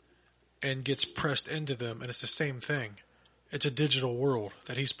them and gets pressed into them, and it's the same thing. It's a digital world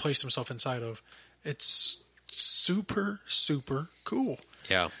that he's placed himself inside of. It's super, super cool.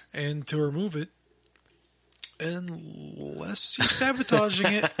 Yeah. And to remove it, unless you're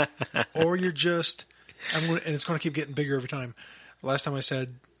sabotaging it, or you're just, and it's going to keep getting bigger every time. Last time I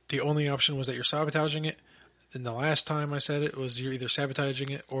said the only option was that you're sabotaging it. Then the last time I said it was you're either sabotaging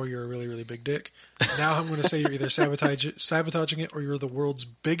it or you're a really, really big dick. Now I'm going to say you're either sabotaging it or you're the world's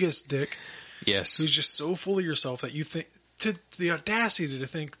biggest dick. Yes. Who's just so full of yourself that you think, to the audacity to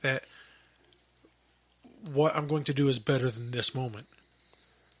think that what I'm going to do is better than this moment.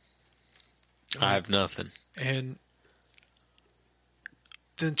 I have nothing. And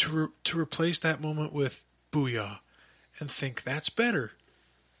then to replace that moment with Booyah and think that's better.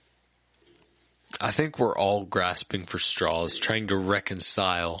 I think we're all grasping for straws, trying to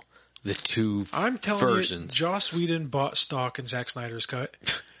reconcile the two I'm telling versions. you, Joss Whedon bought stock in Zack Snyder's cut,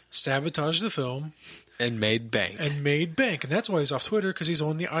 sabotaged the film, and made bank. And that's why he's off Twitter, because he's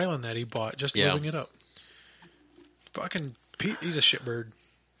on the island that he bought, just living it up. Fucking Pete, he's a shitbird.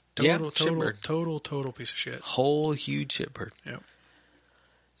 Total piece of shit. Whole huge shitbird. Yep.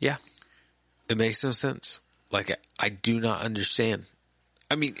 Yeah. It makes no sense. Like, I do not understand.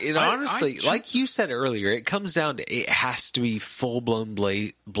 I mean, honestly, like you said earlier, it comes down to it has to be full-blown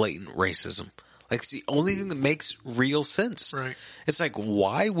blatant racism. Like, it's the only thing that makes real sense. Right. It's like,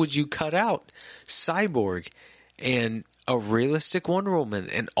 why would you cut out Cyborg and a realistic Wonder Woman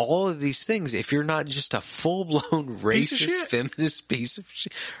and all of these things if you're not just a full-blown racist, feminist piece of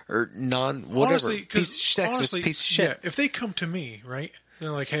shit? Or honestly, sexist piece of shit. Yeah, if they come to me, right, they're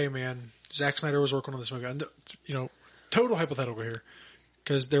like, hey, man, Zack Snyder was working on this movie. Total hypothetical here.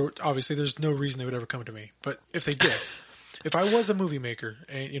 because obviously there's no reason they would ever come to me. But if they did, if I was a movie maker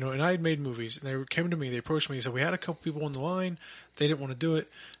and and I had made movies and they came to me, they approached me and said, we had a couple people on the line, they didn't want to do it.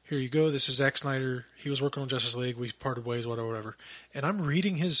 Here you go. This is Zack Snyder. He was working on Justice League. We parted ways, whatever. And I'm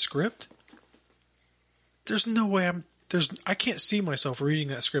reading his script. There's no way I can't see myself reading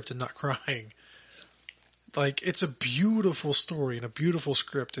that script and not crying. Like, it's a beautiful story and a beautiful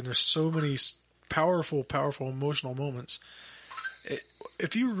script, and there's so many powerful, powerful emotional moments.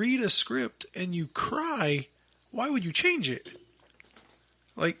 If you read a script and you cry, why would you change it?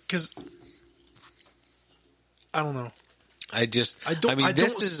 Like, because I don't know. I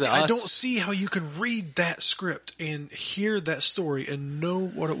don't see how you can read that script and hear that story and know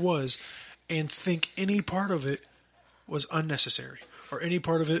what it was and think any part of it was unnecessary or any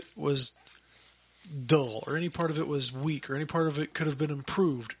part of it was dull or any part of it was weak or any part of it could have been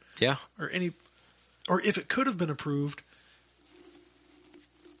improved. Yeah. Or if it could have been improved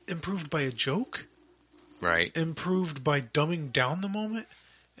by a joke. Right. Improved by dumbing down the moment.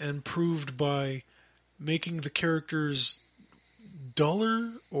 Improved by making the characters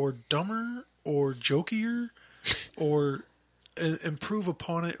duller or dumber or jokier or improve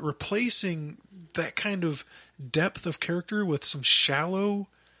upon it, replacing that kind of depth of character with some shallow.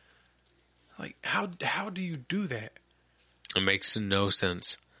 Like, how do you do that? It makes no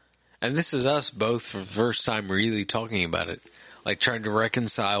sense. And this is us both for the first time really talking about it. Like, trying to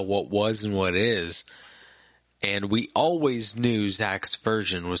reconcile what was and what is. And we always knew Zack's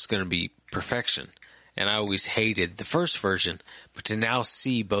version was going to be perfection. And I always hated the first version. But to now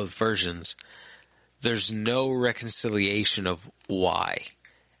see both versions, there's no reconciliation of why.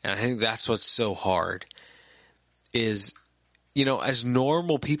 And I think that's what's so hard. Is, as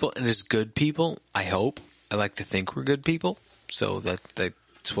normal people and as good people, I like to think we're good people. So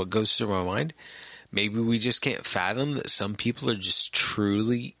that's what goes through my mind. Maybe we just can't fathom that some people are just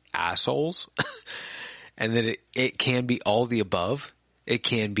truly assholes. And that it can be all the above. It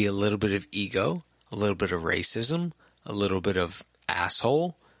can be a little bit of ego, a little bit of racism, a little bit of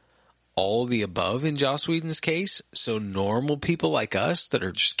asshole, all the above in Joss Whedon's case. So normal people like us that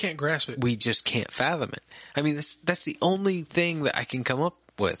are just can't grasp it. We just can't fathom it. I mean, that's the only thing that I can come up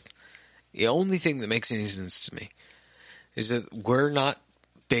with. The only thing that makes any sense to me is that we're not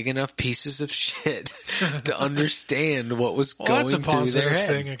big enough pieces of shit to understand what was going through their head. That's a positive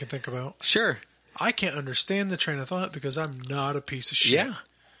thing I can think about. Sure. I can't understand the train of thought because I'm not a piece of shit. Yeah.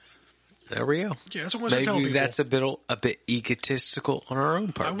 There we go. Yeah, that's what I'm telling people. That's a bit egotistical on our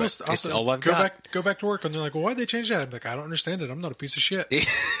own part. It's all I've got. Go back to work, and they're like, "Well, why'd they change that?" I'm like, "I don't understand it. I'm not a piece of shit."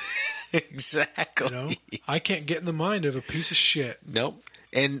 Exactly. I can't get in the mind of a piece of shit. Nope.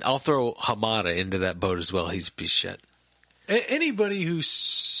 And I'll throw Hamada into that boat as well. He's a piece of shit. Anybody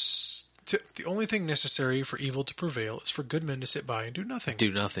the only thing necessary for evil to prevail is for good men to sit by and do nothing.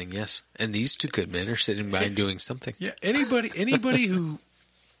 Do nothing, yes. And these two good men are sitting by and doing something. Yeah. Anybody who.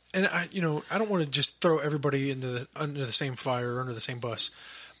 And I don't want to just throw everybody under the same fire or under the same bus,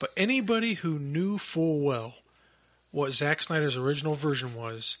 but anybody who knew full well what Zack Snyder's original version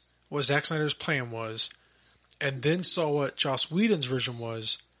was, what Zack Snyder's plan was, and then saw what Joss Whedon's version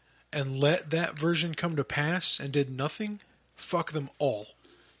was, and let that version come to pass and did nothing, fuck them all,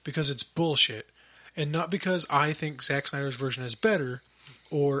 because it's bullshit, and not because I think Zack Snyder's version is better.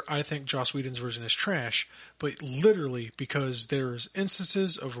 Or I think Joss Whedon's version is trash, but literally because there's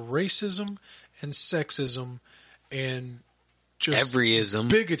instances of racism and sexism and just everyism,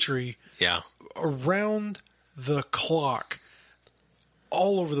 bigotry around the clock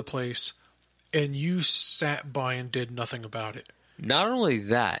all over the place, and you sat by and did nothing about it. Not only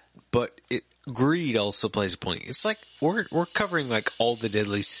that, but greed also plays a point. It's like we're covering like all the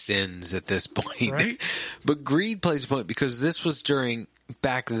deadly sins at this point. Right? But greed plays a point because this was during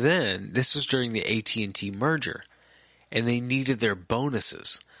the AT&T merger, and they needed their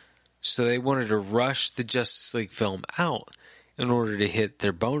bonuses. So they wanted to rush the Justice League film out in order to hit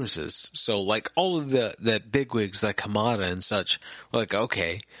their bonuses. So like all of the bigwigs like Hamada and such were like,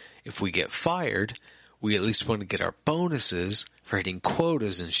 okay, if we get fired, we at least want to get our bonuses for hitting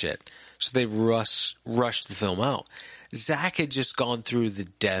quotas and shit. So they rushed the film out. Zack had just gone through the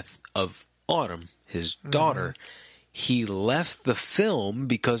death of Autumn, his daughter. He left the film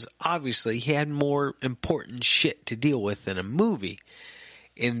because obviously he had more important shit to deal with than a movie.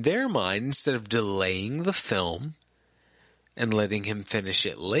 In their mind, instead of delaying the film and letting him finish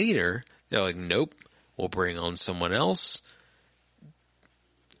it later, they're like, nope, we'll bring on someone else.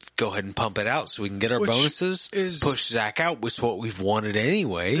 Go ahead and pump it out so we can get our bonuses. Push Zack out, which is what we've wanted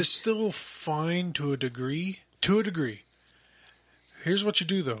anyway. It's still fine to a degree. To a degree. Here's what you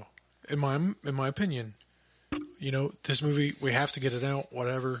do, though. In my opinion, this movie, we have to get it out,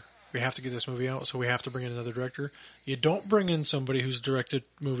 whatever. We have to get this movie out, so we have to bring in another director. You don't bring in somebody who's directed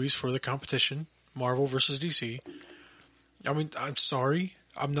movies for the competition, Marvel versus DC. I mean, I'm sorry.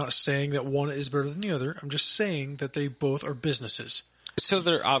 I'm not saying that one is better than the other. I'm just saying that they both are businesses. So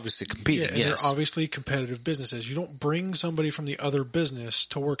they're obviously competing, and yes. They're obviously competitive businesses. You don't bring somebody from the other business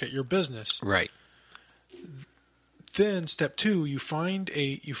to work at your business. Right. Then step 2, you find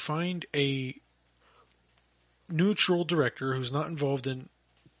a neutral director who's not involved in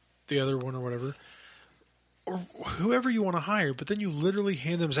the other one or whatever, or whoever you want to hire, but then you literally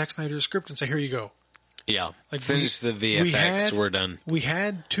hand them Zack Snyder's script and say, here you go. Yeah. Like finish the VFX, we're done. We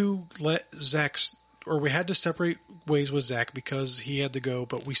had to we had to separate ways with Zack because he had to go,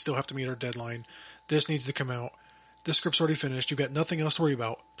 but we still have to meet our deadline. This needs to come out. This script's already finished. You've got nothing else to worry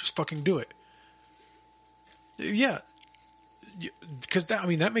about. Just fucking do it. Yeah. Because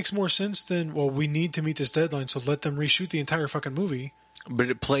that makes more sense than, well, we need to meet this deadline, so let them reshoot the entire fucking movie. But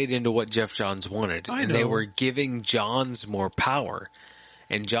it played into what Jeff Johns wanted. I and know. They were giving Johns more power.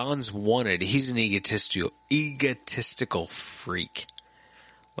 And Johns wanted, he's an egotistical freak.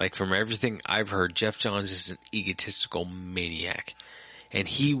 Like, from everything I've heard, Jeff Johns is an egotistical maniac. And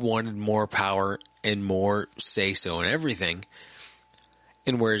he wanted more power and more say-so and everything.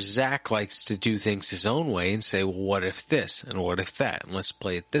 And where Zack likes to do things his own way and say, well, what if this? And what if that? And let's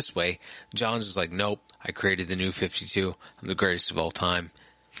play it this way. Johns is like, nope, I created the new 52. I'm the greatest of all time.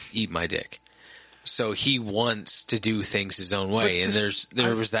 Eat my dick. So he wants to do things his own way. And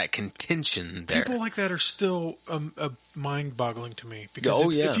there was that contention there. People like that are still mind-boggling to me.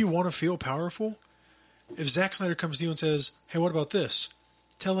 Because if you want to feel powerful, if Zack Snyder comes to you and says, hey, what about this?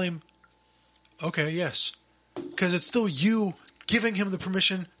 Tell him, okay, yes. Because it's still you giving him the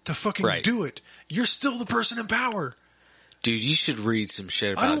permission to fucking do it. You're still the person in power. Dude, you should read some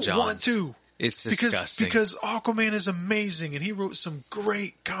shit about Johns. I don't want to. It's disgusting. Because Aquaman is amazing, and he wrote some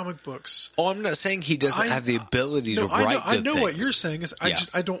great comic books. Oh, I'm not saying he doesn't have the ability to write good things. I know what you're saying. Is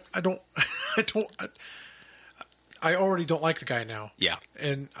I already don't like the guy now. Yeah.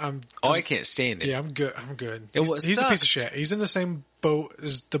 And I can't stand it. Yeah, I'm good. I'm good. He's a piece of shit. He's in the same boat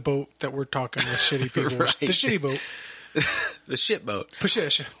as the boat that we're talking with shitty people. Right. The shitty boat. The shit boat.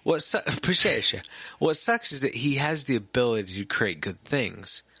 Pashesha. What sucks is that he has the ability to create good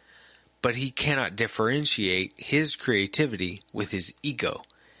things, but he cannot differentiate his creativity with his ego.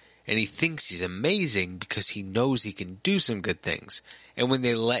 And he thinks he's amazing because he knows he can do some good things. And when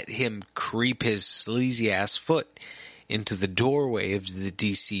they let him creep his sleazy ass foot into the doorway of the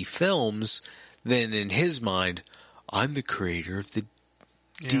DC films, then in his mind, I'm the creator of the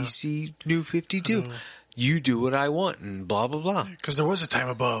DC New 52. You do what I want and blah, blah, blah. Because there was a time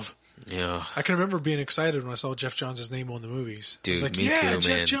above. Yeah. I can remember being excited when I saw Jeff Johns' name on the movies. Dude, I was like, me too, Jeff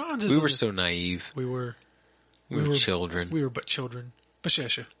man. Johns is we were so naive. We were children. We were but children.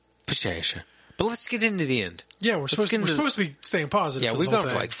 Pashesha. But let's get into the end. Yeah, we're supposed to be staying positive. Yeah, for we've this whole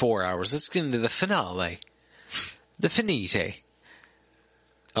gone for thing. like 4 hours. Let's get into the finale. The finite.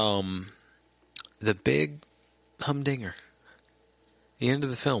 The big humdinger. The end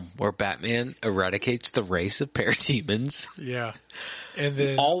of the film, where Batman eradicates the race of parademons. Yeah. And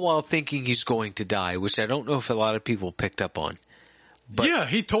then all while thinking he's going to die, which I don't know if a lot of people picked up on. But yeah,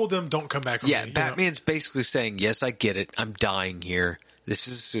 he told them, don't come back from me. Batman's basically saying, yes, I get it. I'm dying here. This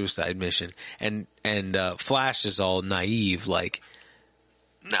is a suicide mission. And Flash is all naive, like,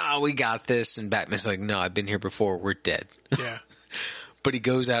 no, we got this. And Batman's like, no, I've been here before. We're dead. Yeah. But he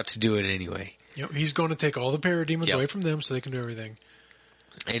goes out to do it anyway. Yep, he's going to take all the parademons away from them so they can do everything.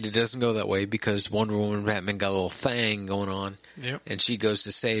 And it doesn't go that way because Wonder Woman and Batman got a little thing going on. Yep. And she goes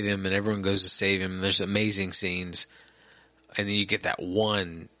to save him, and everyone goes to save him. And there's amazing scenes. And then you get that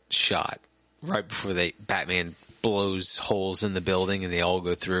one shot right before Batman blows holes in the building and they all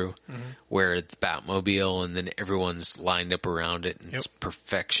go through, where the Batmobile and then everyone's lined up around it, and it's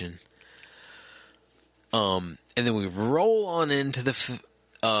perfection. And then we roll on into the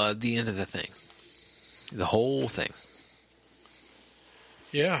end of the thing. The whole thing.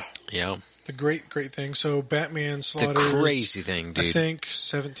 Yeah. Yeah. The great thing. So Batman slaughters... The crazy thing, dude. I think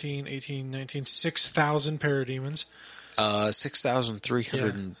 17, 18, 19, 6,000 parademons.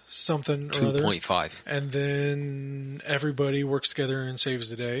 6,300 something or other. 2.5. And then everybody works together and saves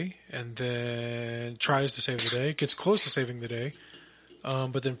the day, and then tries to save the day, gets close to saving the day,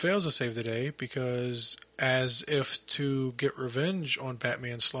 but then fails to save the day because, as if to get revenge on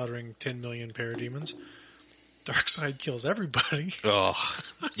Batman slaughtering 10 million parademons, Darkseid kills everybody. Oh,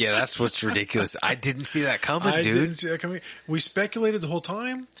 yeah, that's what's ridiculous. I didn't see that coming, dude. I didn't see that coming. We speculated the whole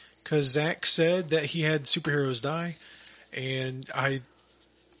time because Zack said that he had superheroes die. And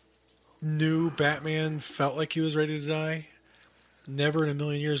knew Batman felt like he was ready to die, never in a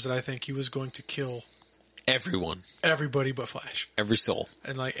million years did I think he was going to kill Everyone. everybody but Flash. Every soul.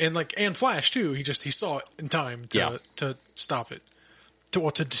 And Flash too. He saw it in time to stop it.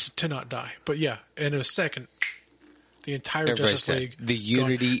 To not die. But yeah, in a second, the entire Everybody Justice said, League. the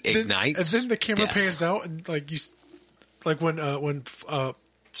unity ignites. And then the camera death. pans out and when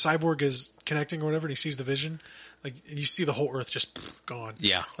Cyborg is connecting or whatever and he sees the Vision, and you see the whole Earth just gone.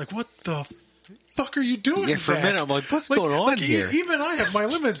 Yeah. Like, what the fuck are you doing, Yeah, for Zack? a minute, I'm like, what's going on here? Even I have my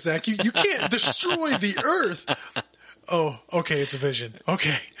limits, Zack. You can't destroy the Earth. Oh, okay, it's a vision.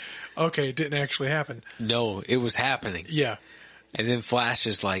 Okay, it didn't actually happen. No, it was happening. Yeah. And then Flash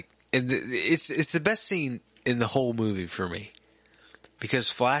is like, and it's the best scene in the whole movie for me. Because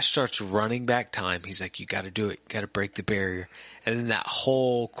Flash starts running back time. He's like, you gotta do it. You gotta break the barrier. And then that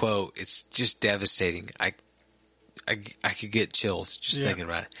whole quote, it's just devastating. I could get chills just thinking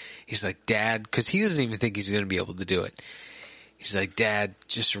about it. He's like, Dad, because he doesn't even think he's going to be able to do it. He's like, Dad,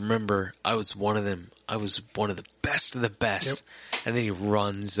 just remember, I was one of them. I was one of the best of the best. Yep. And then he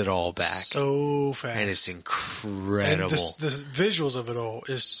runs it all back. So fast. And it's incredible. And the visuals of it all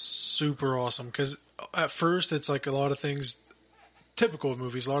is super awesome. Because at first, it's like a lot of things, typical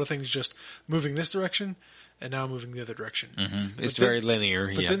movies, a lot of things just moving this direction and now moving the other direction. Mm-hmm. It's very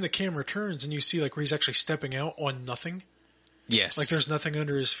linear. But then the camera turns and you see like where he's actually stepping out on nothing. Yes. Like there's nothing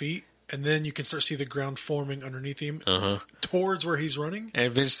under his feet. And then you can start to see the ground forming underneath him towards where he's running. And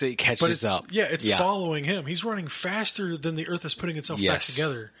eventually it catches up. Yeah, it's following him. He's running faster than the Earth is putting itself back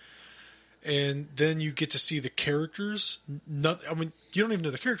together. And then you get to see the characters. You don't even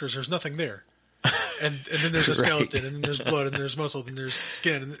know the characters. There's nothing there. And then there's a skeleton, and then there's blood, and there's muscle, and there's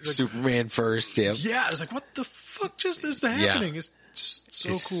skin. And Superman first, yeah. Yeah, it's like, what the fuck just is happening? Yeah. It's so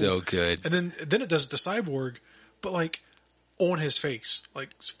cool. It's so good. And then it does the Cyborg, but like on his face, like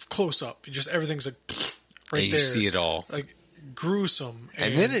close up. Just everything's like right and there. You see it all. Like gruesome.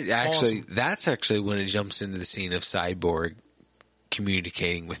 And then it actually, awesome. That's actually when it jumps into the scene of Cyborg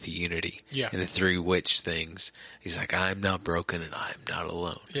communicating with the Unity. Yeah. And the three witch things. He's like, I'm not broken and I'm not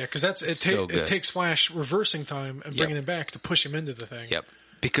alone. Yeah, because it takes Flash reversing time and bringing him back to push him into the thing. Yep.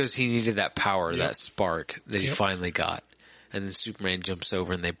 Because he needed that power, that spark that he finally got. And then Superman jumps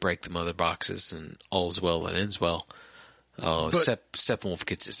over and they break the mother boxes and all's well that ends well. Oh, Steppenwolf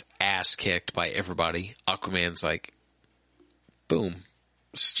gets his ass kicked by everybody. Aquaman's like, boom.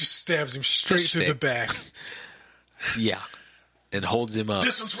 Just stabs him straight through the back. Yeah. And holds him up.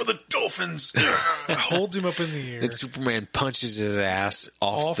 This one's for the dolphins. Holds him up in the air. Then Superman punches his ass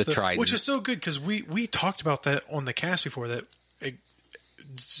off the Trident. Which is so good because we talked about that on the cast before that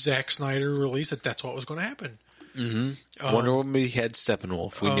Zack Snyder released that's what was going to happen. Mm-hmm. Wonder Woman had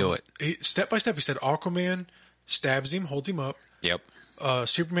Steppenwolf. We knew it. Step by step, he said Aquaman stabs him, holds him up. Yep.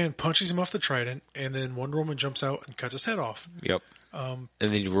 Superman punches him off the Trident, and then Wonder Woman jumps out and cuts his head off. Yep. And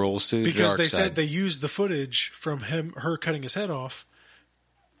then he rolls through the dark side. Because they said they used the footage from her cutting his head off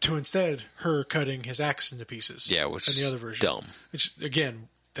to instead her cutting his axe into pieces. Yeah, which in the is other version. dumb. Which, again,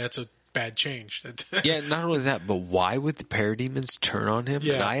 that's a bad change. Yeah, not only that, but why would the parademons turn on him?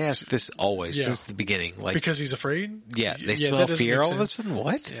 Yeah. And I ask this always since the beginning. Like, because he's afraid? Yeah, they smell fear all of a sudden?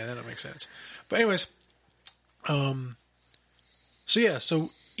 What? Yeah, that doesn't make sense. But anyways, so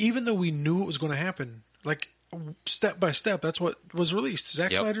even though we knew it was going to happen, like step by step, that's what was released.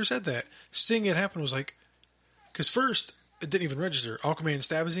 Zack Snyder said that. Seeing it happen was like, because first it didn't even register. Aquaman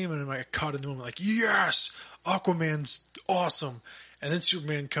stabs him, and I'm like caught into him, like, yes, Aquaman's awesome. And then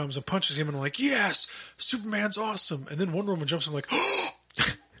Superman comes and punches him, and I'm like, yes, Superman's awesome. And then Wonder Woman jumps, and I'm like, oh,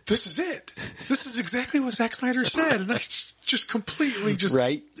 this is it. This is exactly what Zack Snyder said. And I just completely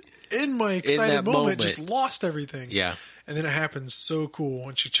in my excited moment, just lost everything. Yeah. And then it happens so cool,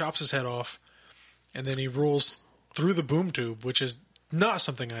 and she chops his head off, and then he rolls through the boom tube, which is not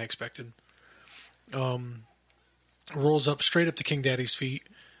something I expected. Rolls up straight up to King Daddy's feet.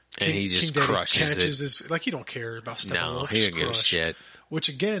 And he just crushes it. Like, he don't care about Steppenwolf. No, he doesn't give a shit. Which,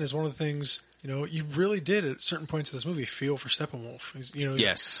 again, is one of the things, you really did at certain points of this movie feel for Steppenwolf.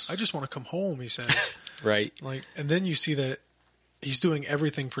 Yes. I just want to come home, he says. Right. Like, and then you see that he's doing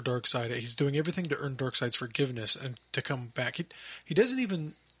everything for Darkseid. He's doing everything to earn Darkseid's forgiveness and to come back. He doesn't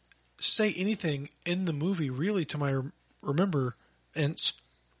even say anything in the movie, really, to my memory.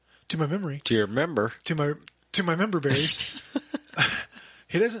 To my member berries.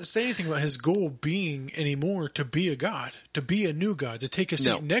 He doesn't say anything about his goal being anymore to be a god, to be a new god, to take a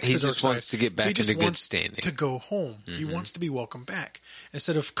seat next to Darkseid. He just wants to get back into good standing. To go home. Mm-hmm. He wants to be welcomed back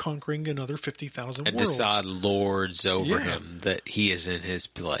instead of conquering another 50,000 worlds. And decide lords over him that he is in his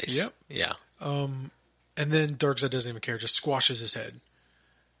place. Yep. Yeah. And then Darkseid doesn't even care, just squashes his head.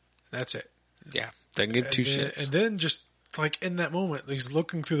 That's it. Yeah, doesn't give two shits. And then just like in that moment, he's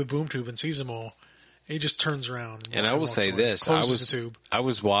looking through the boom tube and sees them all. He just turns around. And I will say this: I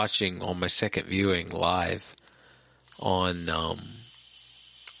was watching on my second viewing live on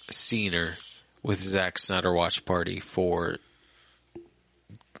Scener with Zack Snyder watch party for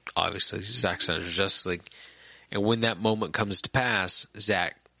obviously Zack Snyder's Justice League. And when that moment comes to pass,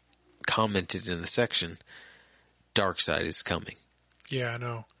 Zack commented in the section, "Darkseid is coming." Yeah, I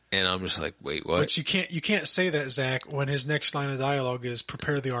know. And I'm just like, wait, what? But you can't say that, Zack, when his next line of dialogue is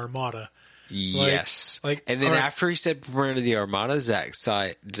 "Prepare the Armada." Yes. And then after he said "Prepare the Armada," Zack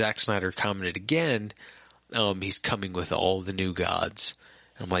Snyder commented again, he's coming with all the new gods.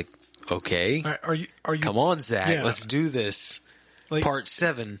 And I'm like, okay. Are you come on, Zack, let's do this. Like, Part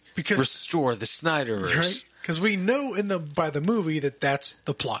 7, restore the Snyderverse. Right? Because we know by the movie that's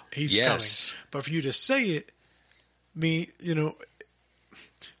the plot. He's coming. But for you to say it,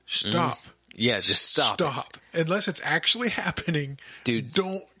 stop. Yeah, just stop. Stop. Unless it's actually happening. Dude.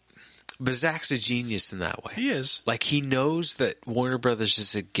 Don't. But Zack's a genius in that way. He is. Like, he knows that Warner Brothers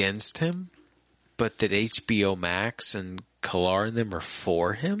is against him, but that HBO Max and Kalar and them are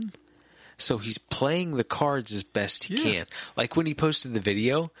for him. So he's playing the cards as best he can. Like, when he posted the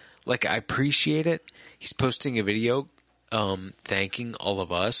video, like, I appreciate it. He's posting a video thanking all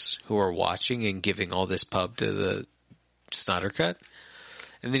of us who are watching and giving all this pub to the Snyder Cut.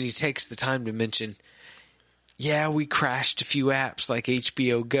 And then he takes the time to mention, we crashed a few apps like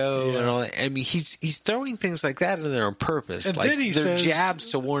HBO Go and all that. I mean, he's throwing things like that in there on purpose. And like, then he they're says, jabs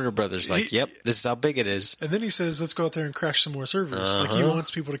to Warner Brothers. Like, yep, this is how big it is. And then he says, let's go out there and crash some more servers. Like, he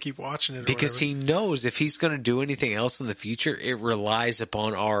wants people to keep watching it. Because he knows if he's going to do anything else in the future, it relies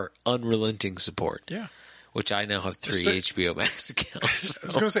upon our unrelenting support. Yeah. Which I now have 3 HBO Max accounts. So. I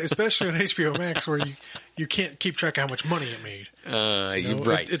was going to say, especially on HBO Max, where you can't keep track of how much money it made. You're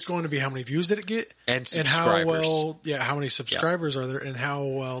right. It's going to be how many views did it get, and subscribers. How many subscribers are there, and how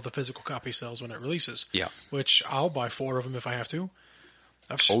well the physical copy sells when it releases. Yeah, which I'll buy 4 of them if I have to.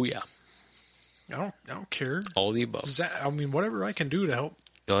 Oh yeah, I don't care. All the above. I mean, whatever I can do to help.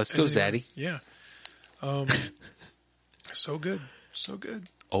 Let's go, Zaddy. Yeah. So good, so good.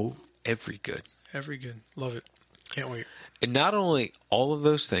 Oh, every good. Every good. Love it. Can't wait. And not only all of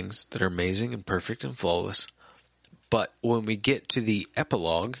those things that are amazing and perfect and flawless, but when we get to the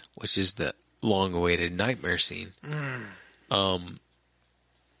epilogue, which is the long-awaited nightmare scene,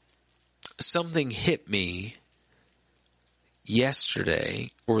 something hit me yesterday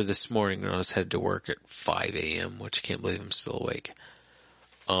or this morning when I was headed to work at 5 a.m., which I can't believe I'm still awake.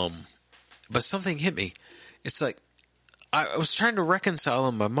 But something hit me. It's like, I was trying to reconcile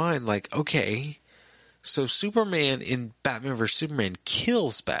in my mind, like, okay, so Superman in Batman vs. Superman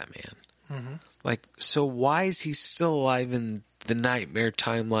kills Batman. Mm-hmm. Like, so why is he still alive in the nightmare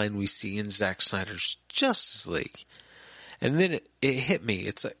timeline we see in Zack Snyder's Justice League? And then it hit me.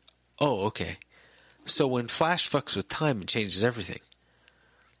 It's like, oh, okay. So when Flash fucks with time, it changes everything.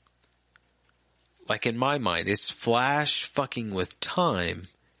 Like, in my mind, it's Flash fucking with time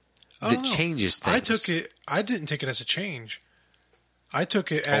that changes things. I didn't take it as a change. I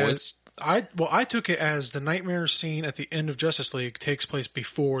took it as... I took it as the nightmare scene at the end of Justice League takes place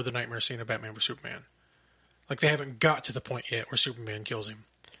before the nightmare scene of Batman vs. Superman. Like, they haven't got to the point yet where Superman kills him.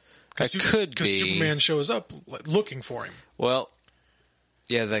 That could be. Because Superman shows up looking for him. Well,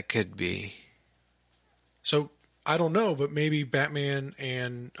 yeah, that could be. So, I don't know, but maybe Batman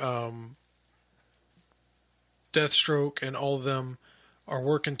and Deathstroke and all of them are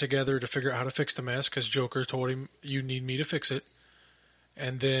working together to figure out how to fix the mess because Joker told him, you need me to fix it.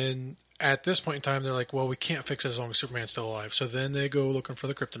 And then at this point in time, they're like, well, we can't fix it as long as Superman's still alive. So then they go looking for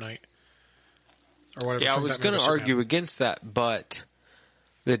the kryptonite. Or whatever. Yeah, I was going to argue against that, but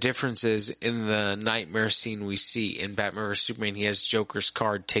the difference is in the nightmare scene we see in Batman vs. Superman, he has Joker's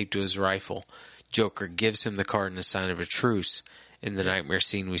card taped to his rifle. Joker gives him the card in a sign of a truce in the nightmare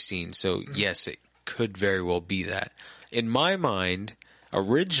scene we've seen. So, yes, it could very well be that. In my mind,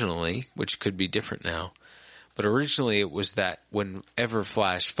 originally, which could be different now, but originally it was that whenever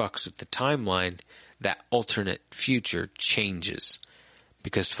Flash fucks with the timeline, that alternate future changes.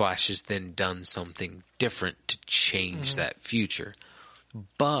 Because Flash has then done something different to change that future.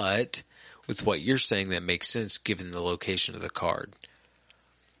 But with what you're saying, that makes sense given the location of the card.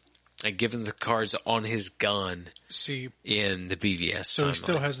 And given the card's on his gun in the BVS So timeline. he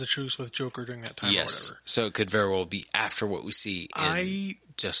still has the truce with Joker during that time or whatever. So it could very well be after what we see in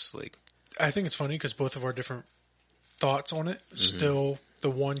Justice League. I think it's funny because both of our different thoughts on it, still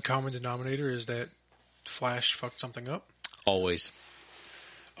the one common denominator is that Flash fucked something up. Always.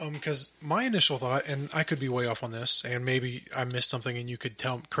 Because my initial thought, and I could be way off on this, and maybe I missed something and you could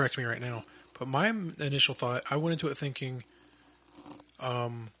correct me right now, but my initial thought, I went into it thinking,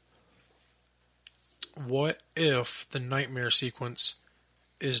 what if the nightmare sequence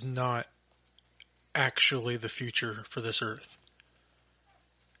is not actually the future for this Earth?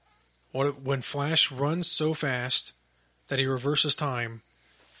 When Flash runs so fast that he reverses time,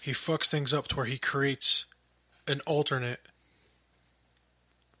 he fucks things up to where he creates an alternate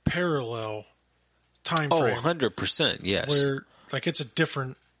parallel time frame. 100%, yes. Where, like, it's a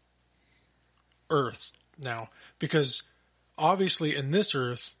different Earth now. Because, obviously, in this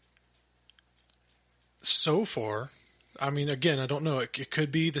Earth, so far, I mean, again, I don't know. It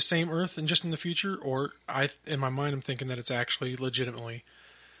could be the same Earth and just in the future, or in my mind, I'm thinking that it's actually legitimately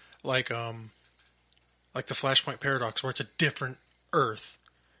like the Flashpoint paradox, where it's a different Earth,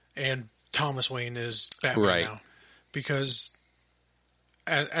 and Thomas Wayne is Batman now. Because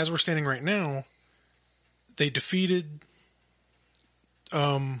as we're standing right now, they defeated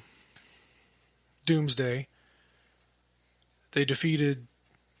Doomsday, they defeated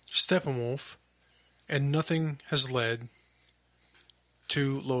Steppenwolf, and nothing has led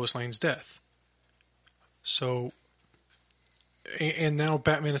to Lois Lane's death. So, and now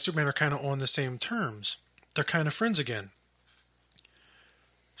Batman and Superman are kind of on the same terms. They're kind of friends again.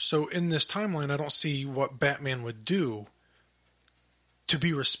 So in this timeline, I don't see what Batman would do to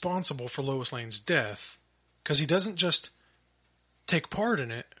be responsible for Lois Lane's death, because he doesn't just take part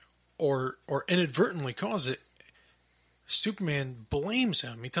in it or inadvertently cause it. Superman blames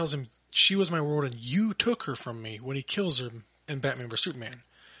him. He tells him, "She was my world and you took her from me," when he kills her in Batman vs Superman.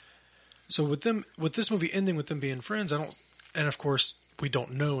 So with this movie ending with them being friends, and of course we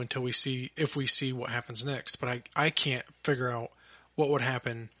don't know until we see what happens next. But I can't figure out what would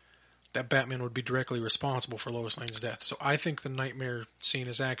happen that Batman would be directly responsible for Lois Lane's death. So I think the nightmare scene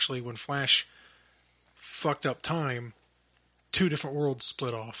is actually when Flash fucked up time, two different worlds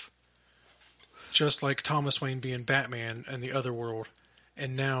split off. Just like Thomas Wayne being Batman in the other world,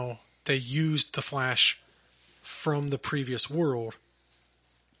 and now they used the Flash from the previous world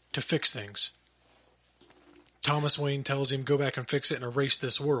to fix things. Thomas Wayne tells him, go back and fix it and erase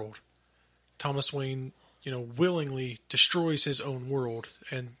this world. Thomas Wayne, willingly destroys his own world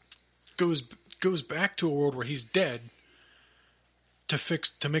and goes back to a world where he's dead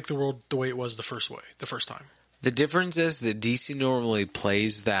to make the world the way it was the first time. The difference is that DC normally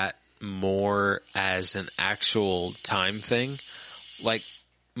plays that more as an actual time thing. Like,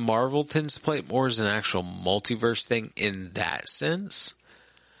 Marvel tends to play it more as an actual multiverse thing in that sense.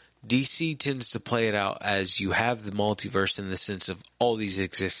 DC tends to play it out as you have the multiverse in the sense of all these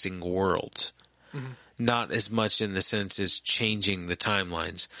existing worlds. Mm-hmm. Not as much in the sense as changing the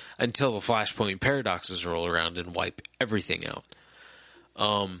timelines until the Flashpoint paradoxes roll around and wipe everything out.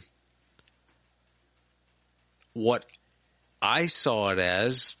 What I saw it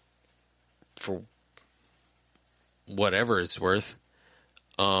as, for whatever it's worth,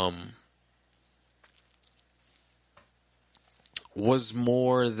 was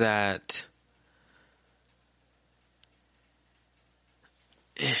more that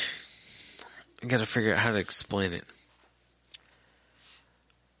I gotta figure out how to explain it.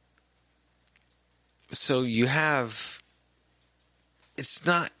 So you have, it's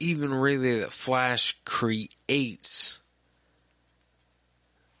not even really that Flash creates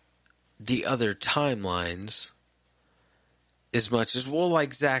the other timelines as much as, well,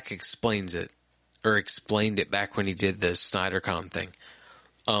 like Zack explains it, or explained it back when he did the SnyderCon thing,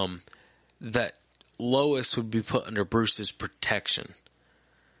 that Lois would be put under Bruce's protection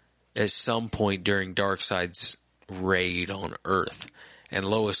at some point during Darkseid's raid on Earth, and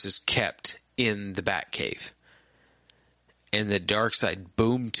Lois is kept in the Batcave, and the Darkseid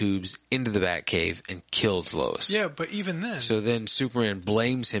boom tubes into the Batcave and kills Lois. Yeah, but even then, so then Superman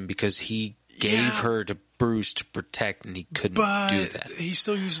blames him because he gave her to Bruce to protect, and he couldn't do that. He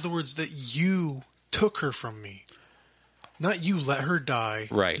still uses the words that you took her from me. Not you let her die.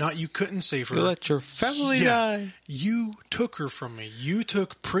 Right. Not you couldn't save her. You let your family die. You took her from me. You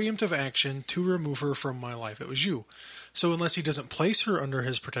took preemptive action to remove her from my life. It was you. So unless he doesn't place her under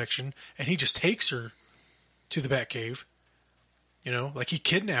his protection and he just takes her to the Batcave, like he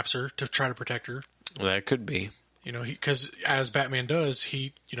kidnaps her to try to protect her. Well, that could be. Because as Batman does,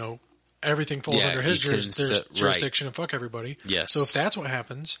 everything falls under his jurisdiction and fuck everybody. Yes. So if that's what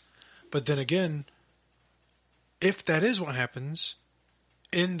happens, but then again, if that is what happens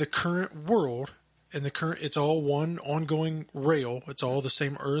in the current world, it's all one ongoing rail. It's all the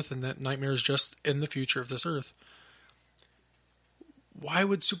same Earth, and that nightmare is just in the future of this Earth. Why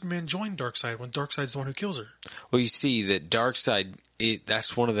would Superman join Darkseid when Darkseid's the one who kills her? Well, you see that Darkseid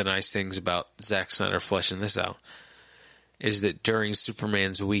that's one of the nice things about Zack Snyder fleshing this out, is that during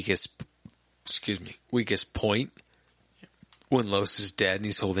Superman's weakest point, when Lois is dead and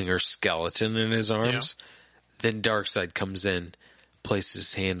he's holding her skeleton in his arms, then Darkseid comes in, places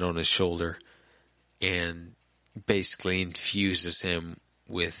his hand on his shoulder, and basically infuses him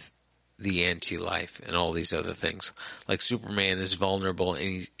with the anti-life and all these other things. Like, Superman is vulnerable and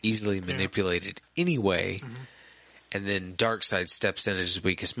he's easily manipulated anyway, and then Darkseid steps in at his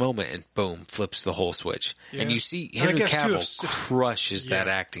weakest moment and boom, flips the whole switch. Yeah. And you see Henry Cavill crushes that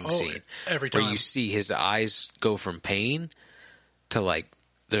acting scene. Every time. Where you see his eyes go from pain to, like,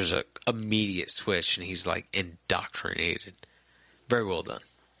 there's a immediate switch and he's, like, indoctrinated. Very well done.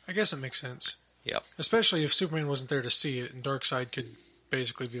 I guess it makes sense. Yep. Especially if Superman wasn't there to see it and Darkseid could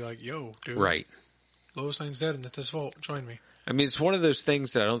basically be like, yo, dude. Right. Lois Lane's dead and it's his fault. Join me. I mean, it's one of those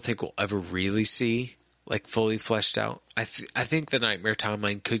things that I don't think we'll ever really see, like, fully fleshed out. I think the Nightmare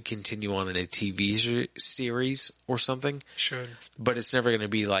timeline could continue on in a TV series or something. Should. But it's never going to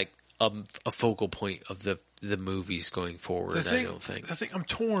be, like, a focal point of the movies going forward, I don't think. I think I'm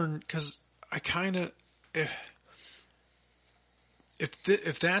torn because I kind of...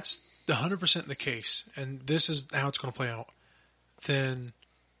 If that's 100% the case, and this is how it's going to play out, then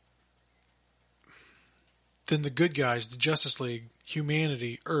the good guys, the Justice League,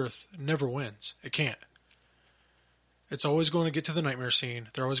 humanity, Earth, never wins. It can't. It's always going to get to the nightmare scene.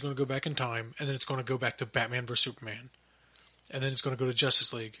 They're always going to go back in time, and then it's going to go back to Batman vs. Superman. And then it's going to go to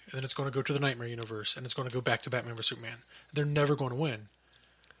Justice League, and then it's going to go to the Nightmare universe, and it's going to go back to Batman vs. Superman. They're never going to win.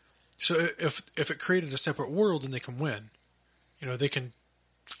 So if it created a separate world, then they can win. You know, they can...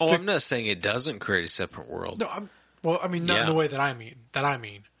 I'm not saying it doesn't create a separate world. No, not in the way that I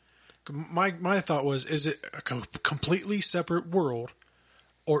mean. My thought was, is it a completely separate world,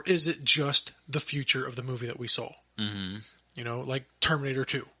 or is it just the future of the movie that we saw? Mm-hmm. You know, like Terminator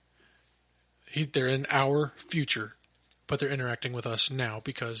 2. They're in our future, but they're interacting with us now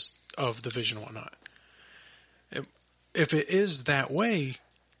because of the vision and whatnot. If it is that way,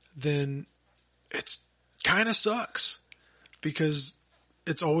 then it kind of sucks because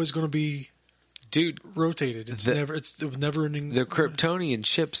it's always going to be rotated. It's never ending. The Kryptonian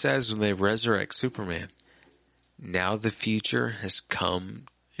ship says when they resurrect Superman, now the future has come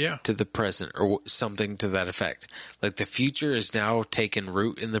to the present, or something to that effect. Like, the future is now taken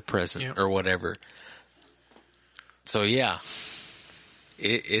root in the present, or whatever. So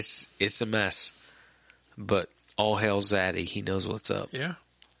it's a mess. But all hail Zaddy. He knows what's up. Yeah.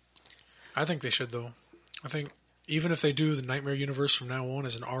 I think they should, though. I think even if they do the Nightmare universe from now on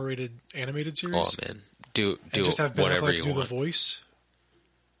as an R-rated animated series. Oh, man. Do just have Ben whatever Affleck you do want. the voice.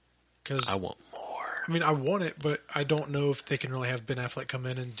 Because I want more. I mean, I want it, but I don't know if they can really have Ben Affleck come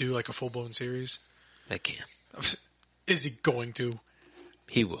in and do like a full-blown series. They can. Is he going to?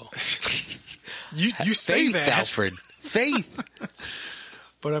 He will. You say Faith, that, Alfred. Faith.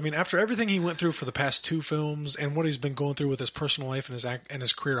 But I mean, after everything he went through for the past 2 films and what he's been going through with his personal life and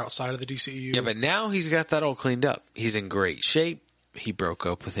his career outside of the DCEU. Yeah, but now he's got that all cleaned up. He's in great shape. He broke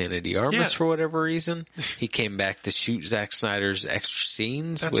up with Anna de Armas for whatever reason. He came back to shoot Zack Snyder's extra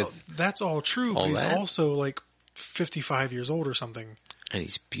scenes. That's all true, but he's also like 55 years old or something. And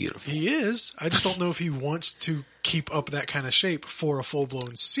he's beautiful. He is. I just don't know if he wants to keep up that kind of shape for a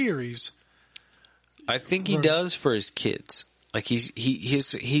full-blown series. I think he does for his kids. Like,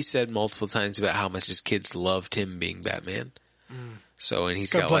 he said multiple times about how much his kids loved him being Batman. So, and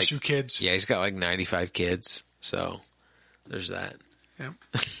he's God got bless you, kids. Yeah, he's got like 95 kids. So, there's that. Yeah.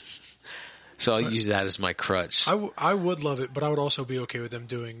 So I'll use that as my crutch. I would love it, but I would also be okay with them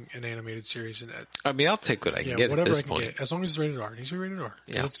doing an animated series. I mean, I'll take what I can get whatever at this I can point. get, as long as it's rated R. It needs to be rated R.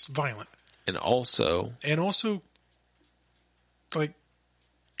 Yeah, it's violent. And also, like,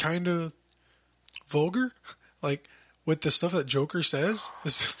 kind of vulgar, like with the stuff that Joker says.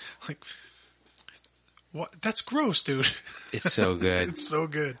 Is like, what? That's gross, dude. It's so good. It's so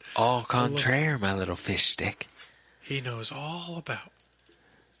good. Au contraire, my little fish stick. He knows all about.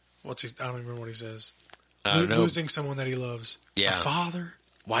 I don't even remember what he says. Losing someone that he loves. Yeah. A father.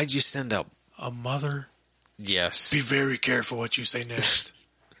 Why'd you send up a mother? Yes. Be very careful what you say next.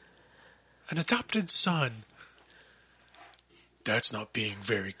 An adopted son. That's not being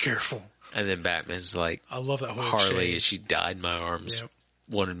very careful. And then Batman's like, I love that whole Harley, exchange. as she died in my arms,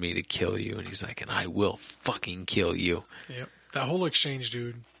 wanted me to kill you. And he's like, and I will fucking kill you. Yep. That whole exchange,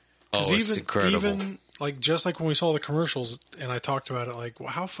 dude. It's incredible. Even, like, just like when we saw the commercials and I talked about it, like, well,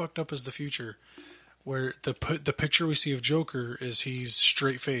 how fucked up is the future? Where the picture we see of Joker is he's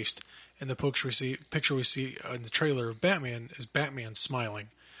straight-faced. And the picture we see in the trailer of Batman is Batman smiling.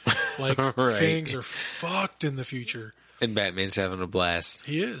 Like, right. Things are fucked in the future. And Batman's having a blast.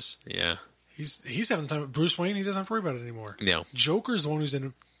 He is. Yeah. He's having time with Bruce Wayne. He doesn't have to worry about it anymore. No. Joker's the one who's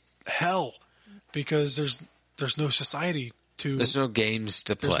in hell because there's no society to. There's no games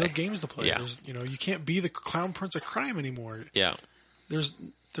to play. There's no games to play. Yeah. You can't be the clown prince of crime anymore. Yeah. There's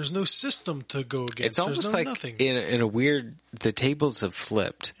no system to go against. It's almost there's no like nothing. in a weird, the tables have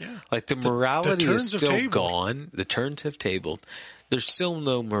flipped. Yeah. Like the morality the is turns have still tabled. gone. The turns have tabled. There's still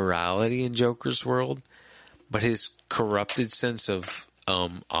no morality in Joker's world, but his corrupted sense of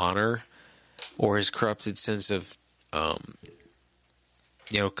honor, or his corrupted sense of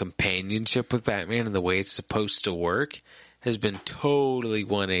companionship with Batman and the way it's supposed to work, has been totally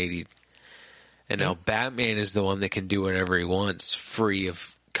 180. And now Batman is the one that can do whatever he wants, free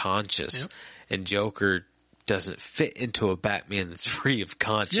of conscience. Yep. And Joker doesn't fit into a Batman that's free of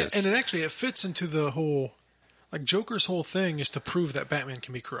conscience. Yeah, and it fits into the whole, like Joker's whole thing is to prove that Batman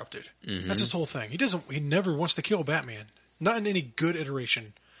can be corrupted. Mm-hmm. That's his whole thing. He never wants to kill Batman. Not in any good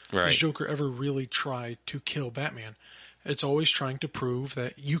iteration does Joker ever really try to kill Batman. It's always trying to prove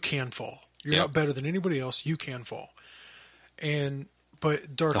that you can fall. You're not better than anybody else. You can fall.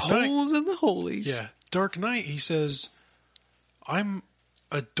 But Dark Knight, holes in the holies. Yeah, Dark Knight. He says, "I'm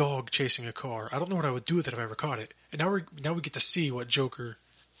a dog chasing a car. I don't know what I would do with it if I ever caught it." And now we get to see what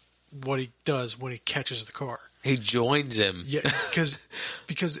he does when he catches the car. He joins him. Yeah,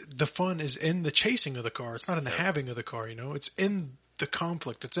 because the fun is in the chasing of the car. It's not in the having of the car. It's in the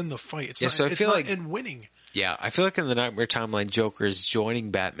conflict. It's in the fight. It's not. So I it's feel not like in winning. Yeah, I feel like in the Nightmare timeline, Joker is joining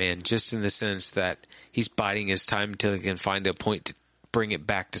Batman just in the sense that he's biding his time until he can find a point to bring it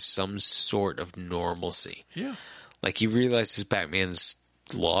back to some sort of normalcy. Yeah, like he realizes Batman's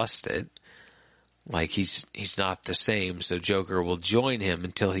lost it. Like he's not the same, so Joker will join him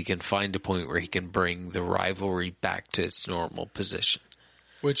until he can find a point where he can bring the rivalry back to its normal position.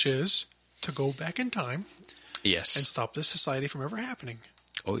 Which is to go back in time. Yes. And stop this society from ever happening.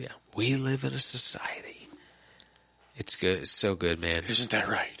 Oh yeah. We live in a society. It's good. It's so good, man. Isn't that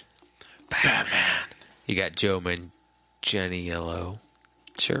right? Batman. You got Joe Jenny Yellow.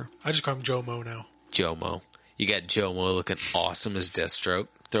 Sure. I just call him Jomo now. Jomo. You got Jomo looking awesome as Deathstroke.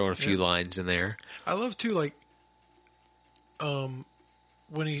 Throwing a few lines in there. I love too, like, when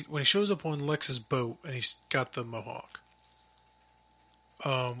he shows up on Lex's boat and he's got the mohawk.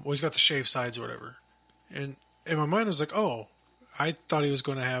 He's got the shaved sides or whatever. And in my mind, I was like, oh, I thought he was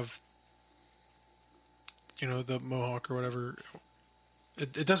going to have, the mohawk or whatever.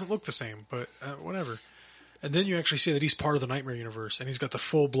 It doesn't look the same, but whatever. And then you actually see that he's part of the Nightmare universe, and he's got the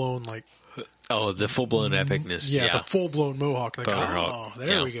full-blown, like... Oh, the full-blown epicness. Yeah, the full-blown mohawk. Like,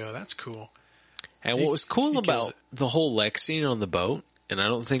 there we Yeah. go. That's cool. And what was cool he kills about it. the whole Lex scene on the boat, and I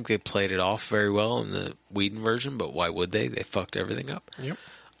don't think they played it off very well in the Whedon version, but why would they? They fucked everything up. Yep.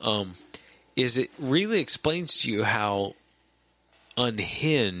 Is it really explains to you how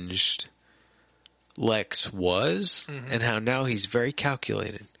unhinged Lex was, and how now he's very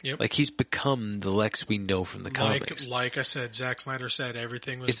calculated. Yep. Like he's become the Lex we know from the comics. Like I said, Zack Snyder said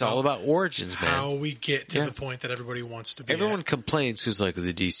everything was. It's all about origins, man. How we get to the point that everybody wants to be. Everyone complains who's like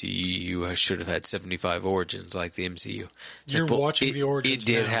the DCEU should have had 75 origins like the MCU. You're watching the origins. It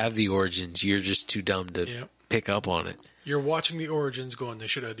did now. have the origins. You're just too dumb to pick up on it. You're watching the origins, going, they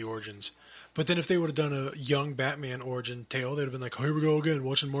should have had the origins. But then if they would have done a young Batman origin tale, they'd have been like, oh, here we go again,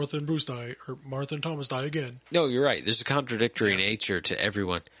 watching Martha and Bruce die, or Martha and Thomas die again. No, you're right. There's a contradictory nature to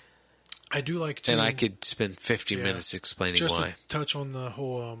everyone. I do like to... And I could spend 50 minutes explaining just why. Just to touch on the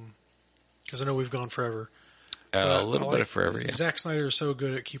whole... Because I know we've gone forever. A little bit of forever, yeah. Zack Snyder is so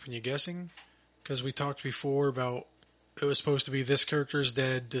good at keeping you guessing. Because we talked before about... It was supposed to be this character's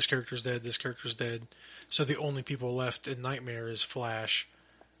dead, this character's dead, this character's dead. So the only people left in Nightmare is Flash,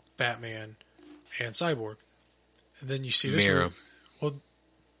 Batman, and Cyborg. And then you see this movie. Well,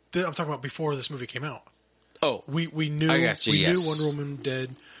 I'm talking about before this movie came out. Oh. We knew I got you, knew Wonder Woman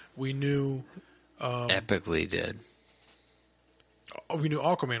dead. We knew... Epically dead. We knew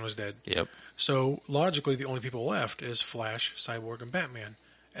Aquaman was dead. Yep. So, logically, the only people left is Flash, Cyborg, and Batman.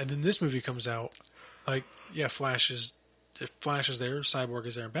 And then this movie comes out, like, Flash is there, Cyborg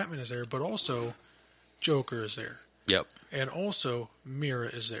is there, and Batman is there, but also Joker is there. Yep. And also Mira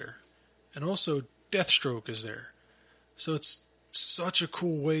is there. And also Deathstroke is there. So it's such a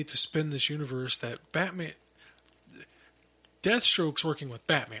cool way to spin this universe that Deathstroke's working with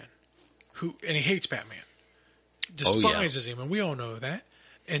Batman, and he hates Batman. Despises him, and we all know that.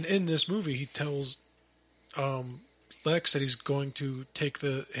 And in this movie, he tells Lex that he's going to take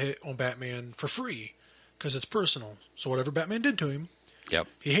the hit on Batman for free because it's personal. So whatever Batman did to him,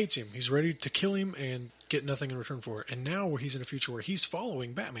 he hates him. He's ready to kill him and get nothing in return for it. And now he's in a future where he's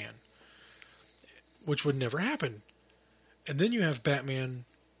following Batman, which would never happen. And then you have Batman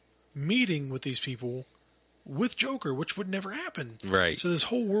meeting with these people with Joker, which would never happen. Right. So this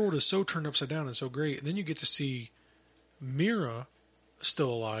whole world is so turned upside down and so great. And then you get to see Mira still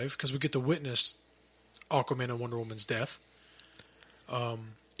alive because we get to witness Aquaman and Wonder Woman's death.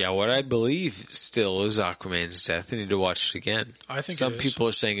 Yeah, what I believe still is Aquaman's death. I need to watch it again. I think some it is. people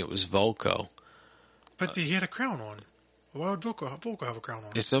are saying it was Volko. But he had a crown on. Why would Volko have a crown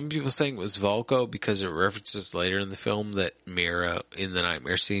on? And some people saying it was Volko because it references later in the film that Mira, in the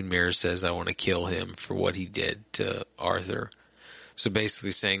nightmare scene, Mira says, I want to kill him for what he did to Arthur. So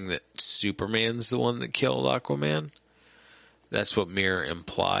basically saying that Superman's the one that killed Aquaman. That's what Mira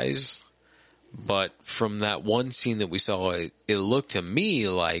implies. But from that one scene that we saw, it looked to me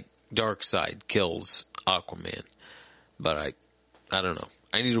like Darkseid kills Aquaman. But I don't know.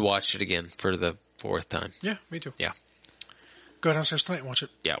 I need to watch it again for the 4th time. Yeah, me too. Yeah. Go downstairs tonight and watch it.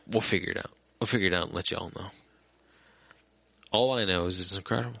 Yeah, we'll figure it out. We'll figure it out and let y'all know. All I know is it's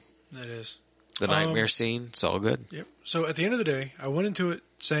incredible. It is. The nightmare scene, it's all good. Yep. So at the end of the day, I went into it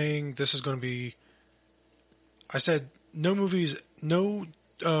saying this is going to be... I said no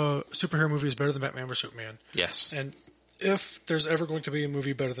superhero movie is better than Batman vs. Superman. Yes. And if there's ever going to be a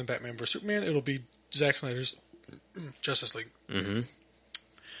movie better than Batman vs. Superman, it'll be Zack Snyder's Justice League. Mm-hmm.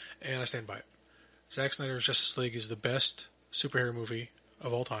 And I stand by it. Zack Snyder's Justice League is the best superhero movie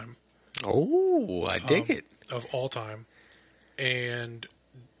of all time. Oh, I dig it. Of all time. And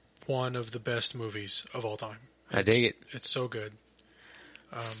one of the best movies of all time. I dig it. It's so good.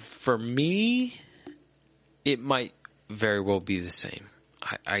 For me, it might very well be the same.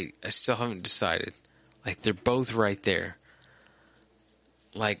 I still haven't decided. Like, they're both right there.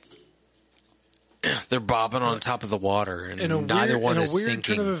 Like, they're bobbing on top of the water, and neither one is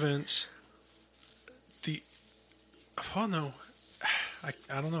sinking. In a weird turn of events, I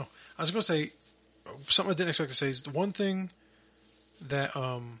don't know. I was going to say, something I didn't expect to say is the one thing that,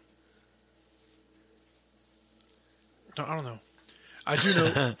 no, I don't know. I do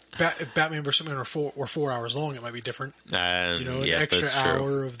know if Batman vs. Superman were 4 hours long, it might be different. An extra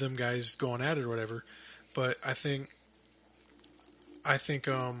hour of them guys going at it or whatever. But I think a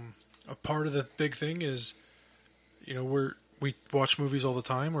part of the big thing is, we watch movies all the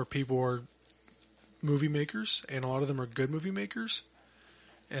time where people are movie makers, and a lot of them are good movie makers.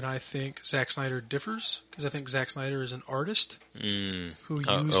 And I think Zack Snyder differs because I think Zack Snyder is an artist who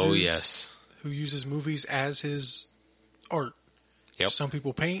uses movies as his art. Yep. Some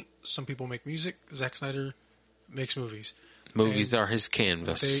people paint, some people make music. Zack Snyder makes movies. Movies are his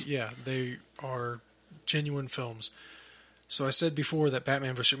canvas. They are genuine films. So I said before that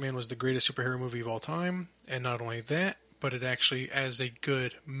Batman vs. Superman was the greatest superhero movie of all time, and not only that, but it actually, as a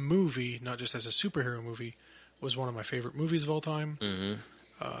good movie, not just as a superhero movie, was one of my favorite movies of all time. Mm-hmm.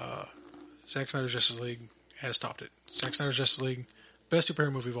 Zack Snyder's Justice League has topped it. Zack Snyder's Justice League, best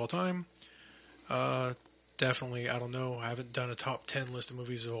superhero movie of all time. Definitely, I don't know. I haven't done a top 10 list of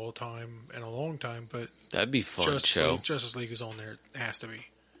movies of all time in a long time, but that'd be fun. Justice League is on there. It has to be.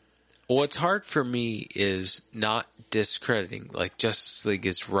 What's hard for me is not discrediting. Like, Justice League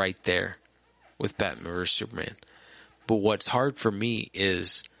is right there with Batman vs. Superman. But what's hard for me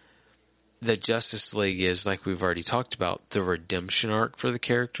is the Justice League is, like we've already talked about, the redemption arc for the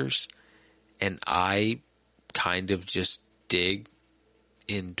characters. And I kind of just dig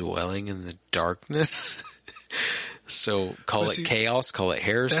in dwelling in the darkness. So call it chaos, call it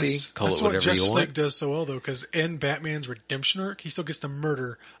heresy, call it whatever you want. That's what Justice League does so well, though, because in Batman's redemption arc, he still gets to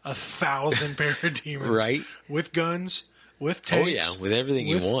murder 1,000 parademons. Right? With guns, with tanks. Oh, yeah, with everything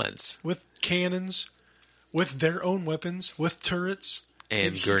he wants. With cannons, with their own weapons, with turrets.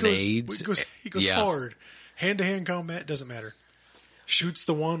 And grenades. He goes hard. Hand-to-hand combat, doesn't matter. Shoots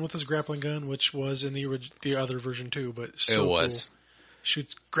the one with his grappling gun, which was in the other version, too, but so cool.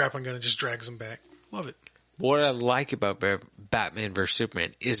 Shoots grappling gun and just drags him back. Love it. What I like about Batman vs.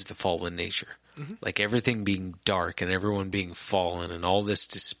 Superman is the fallen nature. Mm-hmm. Like, everything being dark and everyone being fallen and all this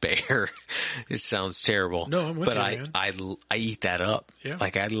despair. It sounds terrible. No, I'm with you, man. But I eat that up. Yeah.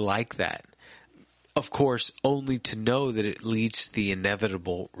 Like, I like that. Of course, only to know that it leads to the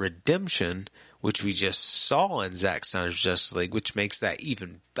inevitable redemption, which we just saw in Zack Snyder's Justice League, which makes that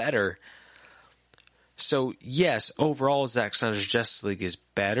even better. So, yes, overall, Zack Snyder's Justice League is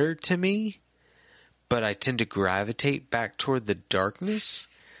better to me, but I tend to gravitate back toward the darkness.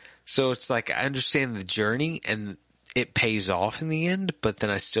 So it's like I understand the journey and it pays off in the end, but then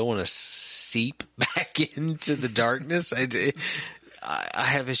I still want to seep back into the darkness. I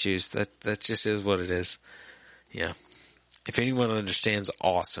have issues. That just is what it is. Yeah. If anyone understands,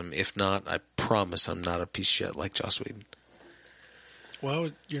 awesome. If not, I promise I'm not a piece of shit like Joss Whedon.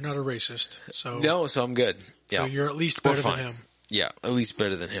 Well, you're not a racist, so No, so I'm good. Yeah, so you're at least We're better than fine. him. Yeah, at least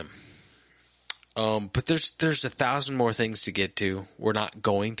better than him. But there's 1,000 more things to get to. We're not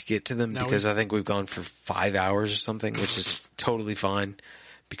going to get to them because I think we've gone for 5 hours or something, which is totally fine.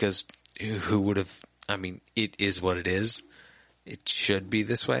 Because who would have? I mean, it is what it is. It should be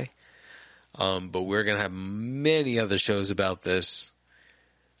this way. But we're gonna have many other shows about this.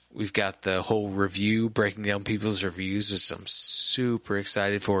 We've got the whole review, breaking down people's reviews, which I'm super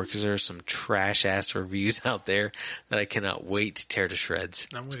excited for because there are some trash ass reviews out there that I cannot wait to tear to shreds.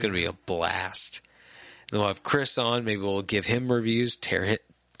 It's going to be a blast. And we'll have Chris on. Maybe we'll give him reviews,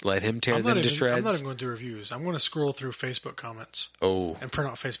 let him tear them to shreds. I'm not even going to do reviews. I'm going to scroll through Facebook comments. Oh. And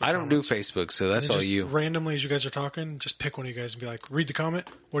print out Facebook I don't comments. do Facebook, so that's all you. Randomly, as you guys are talking, just pick one of you guys and be like, read the comment.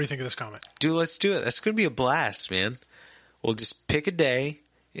 What do you think of this comment? Dude, let's do it. That's going to be a blast, man. We'll just pick a day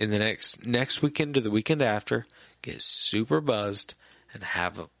in the next weekend or the weekend after, get super buzzed, and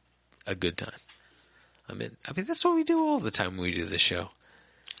have a good time. I mean, that's what we do all the time when we do this show.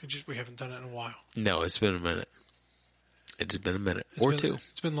 We haven't done it in a while. No, it's been a minute. It's been a minute. Two.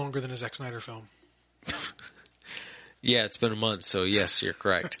 It's been longer than a Zack Snyder film. Yeah, it's been a month, so yes, you're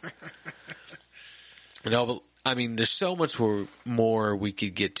correct. No, but I mean, there's so much more we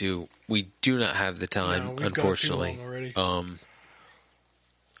could get to. We do not have the time, unfortunately. Gone too long already.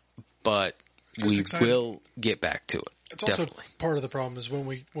 But we will get back to it. It's definitely. Also part of the problem is when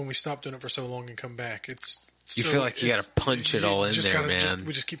we stop doing it for so long and come back, you feel like you got to punch it all in there, man.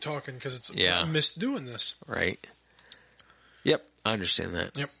 We just keep talking because I miss doing this. Right. Yep, I understand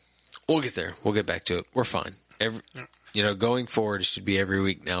that. Yep. We'll get there. We'll get back to it. We're fine. Going forward, it should be every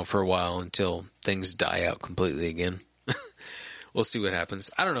week now for a while until things die out completely again. We'll see what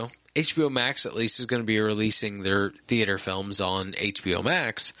happens. I don't know. HBO Max at least is going to be releasing their theater films on HBO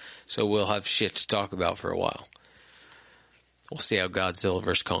Max, so we'll have shit to talk about for a while. We'll see how Godzilla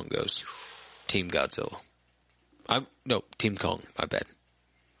vs. Kong goes. Team Godzilla. No, Team Kong, my bad.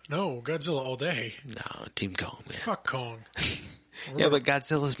 No, Godzilla all day. No, Team Kong, man. Fuck Kong. Yeah, but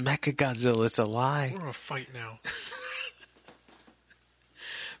Godzilla's Mecha Godzilla. It's a lie. We're going to fight now.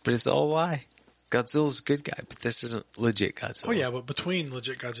 But it's all a lie. Godzilla's a good guy, but this isn't legit Godzilla. Oh, yeah, but between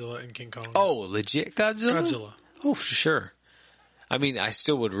legit Godzilla and King Kong. Oh, legit Godzilla? Godzilla. Oh, for sure. I mean, I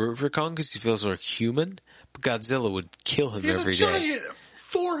still would root for Kong because he feels like human, but Godzilla would kill him every day. He's a giant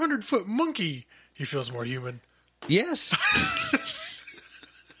 400-foot monkey. He feels more human. Yes.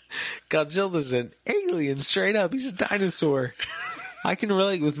 Godzilla's an alien, straight up. He's a dinosaur. I can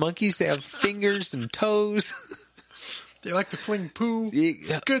relate with monkeys. They have fingers and toes. They like to fling poo.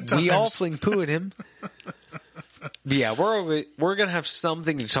 Good times. We all fling poo at him. Yeah, we're going to have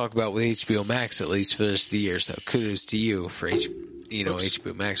something to talk about with HBO Max at least for this year. So kudos to you for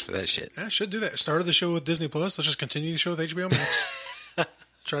HBO Max for that shit. Yeah, I should do that. Started the show with Disney Plus. Let's just continue the show with HBO Max.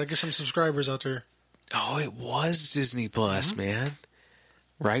 Try to get some subscribers out there. Oh, it was Disney Plus, man.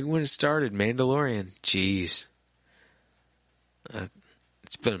 Right when it started, Mandalorian. Jeez.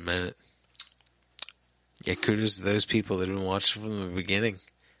 It's been a minute. Yeah, kudos to those people that didn't watch from the beginning.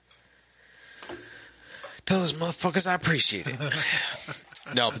 Tell those motherfuckers I appreciate it.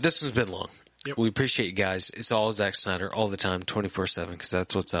 No, but this one's been long. Yep. We appreciate you guys. It's all Zack Snyder all the time, 24/7, because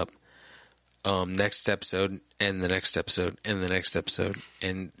that's what's up. Next episode, and the next episode, and the next episode,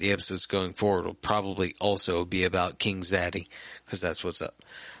 and the episodes going forward will probably also be about King Zaddy, because that's what's up.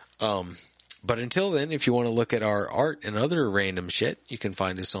 But until then, if you want to look at our art and other random shit, you can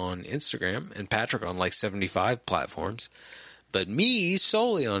find us on Instagram, and Patrick on like 75 platforms. But me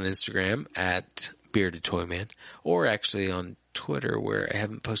solely on Instagram at Bearded Toyman, or actually on Twitter where I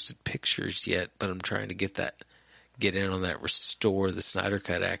haven't posted pictures yet, but I'm trying to get in on that restore the Snyder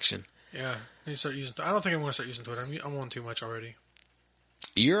Cut action. Yeah, I don't think I'm going to start using Twitter. I'm on too much already.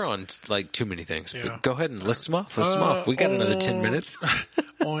 You're on like too many things. Yeah. But go ahead and list them off. We got another 10 minutes.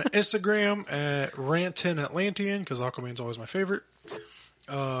 On Instagram at Rantin because Aquaman's always my favorite.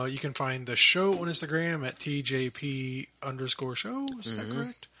 You can find the show on Instagram at TJP_show. Is that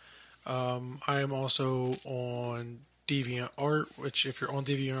correct? I am also on DeviantArt, which if you're on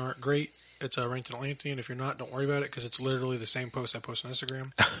DeviantArt, great. It's Rantin Atlantean. If you're not, don't worry about it because it's literally the same post I post on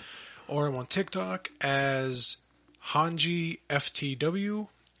Instagram. Or I'm on TikTok as Hanji FTW.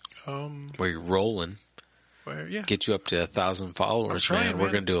 Where you're rolling. Get you up to 1,000 followers, man.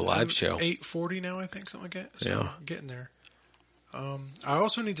 We're going to do a live show. 840 now, I think, something like that. So I'm getting there. I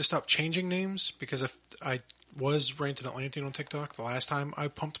also need to stop changing names because I was Rantin Atlantean on TikTok the last time I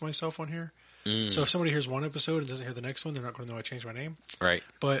pumped myself on here. So if somebody hears one episode and doesn't hear the next one, they're not going to know I changed my name. Right.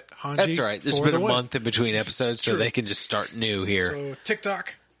 But Hanji, that's all right. There's been a month in between episodes, so they can just start new here. So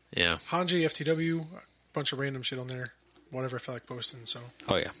TikTok. Yeah. Hanji FTW. A bunch of random shit on there. whatever I feel like posting. So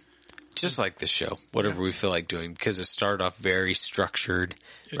Oh, yeah. Just like this show, whatever we feel like doing, because it started off very structured,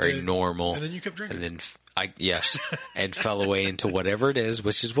 very normal. And then you kept drinking. And then, yes, and fell away into whatever it is,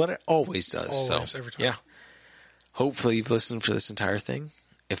 which is what it always does. Always, so, every time. yeah. Hopefully you've listened for this entire thing.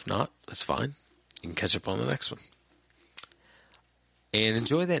 If not, that's fine. You can catch up on the next one. And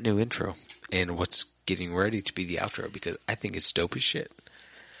enjoy that new intro and what's getting ready to be the outro, because I think it's dope as shit.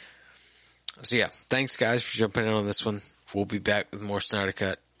 So yeah, thanks guys for jumping in on this one. We'll be back with more Snyder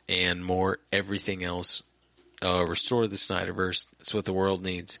Cut and more everything else. Restore the Snyderverse. That's what the world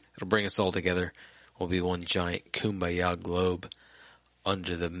needs. It'll bring us all together. We'll be one giant kumbaya globe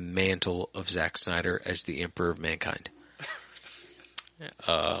under the mantle of Zack Snyder as the Emperor of Mankind.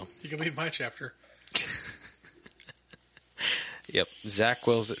 You can leave my chapter. Yep. Zack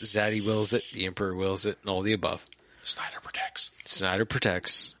wills it, Zaddy wills it, the Emperor wills it, and all the above. Snyder protects. Snyder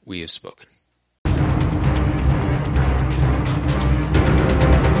protects. We have spoken.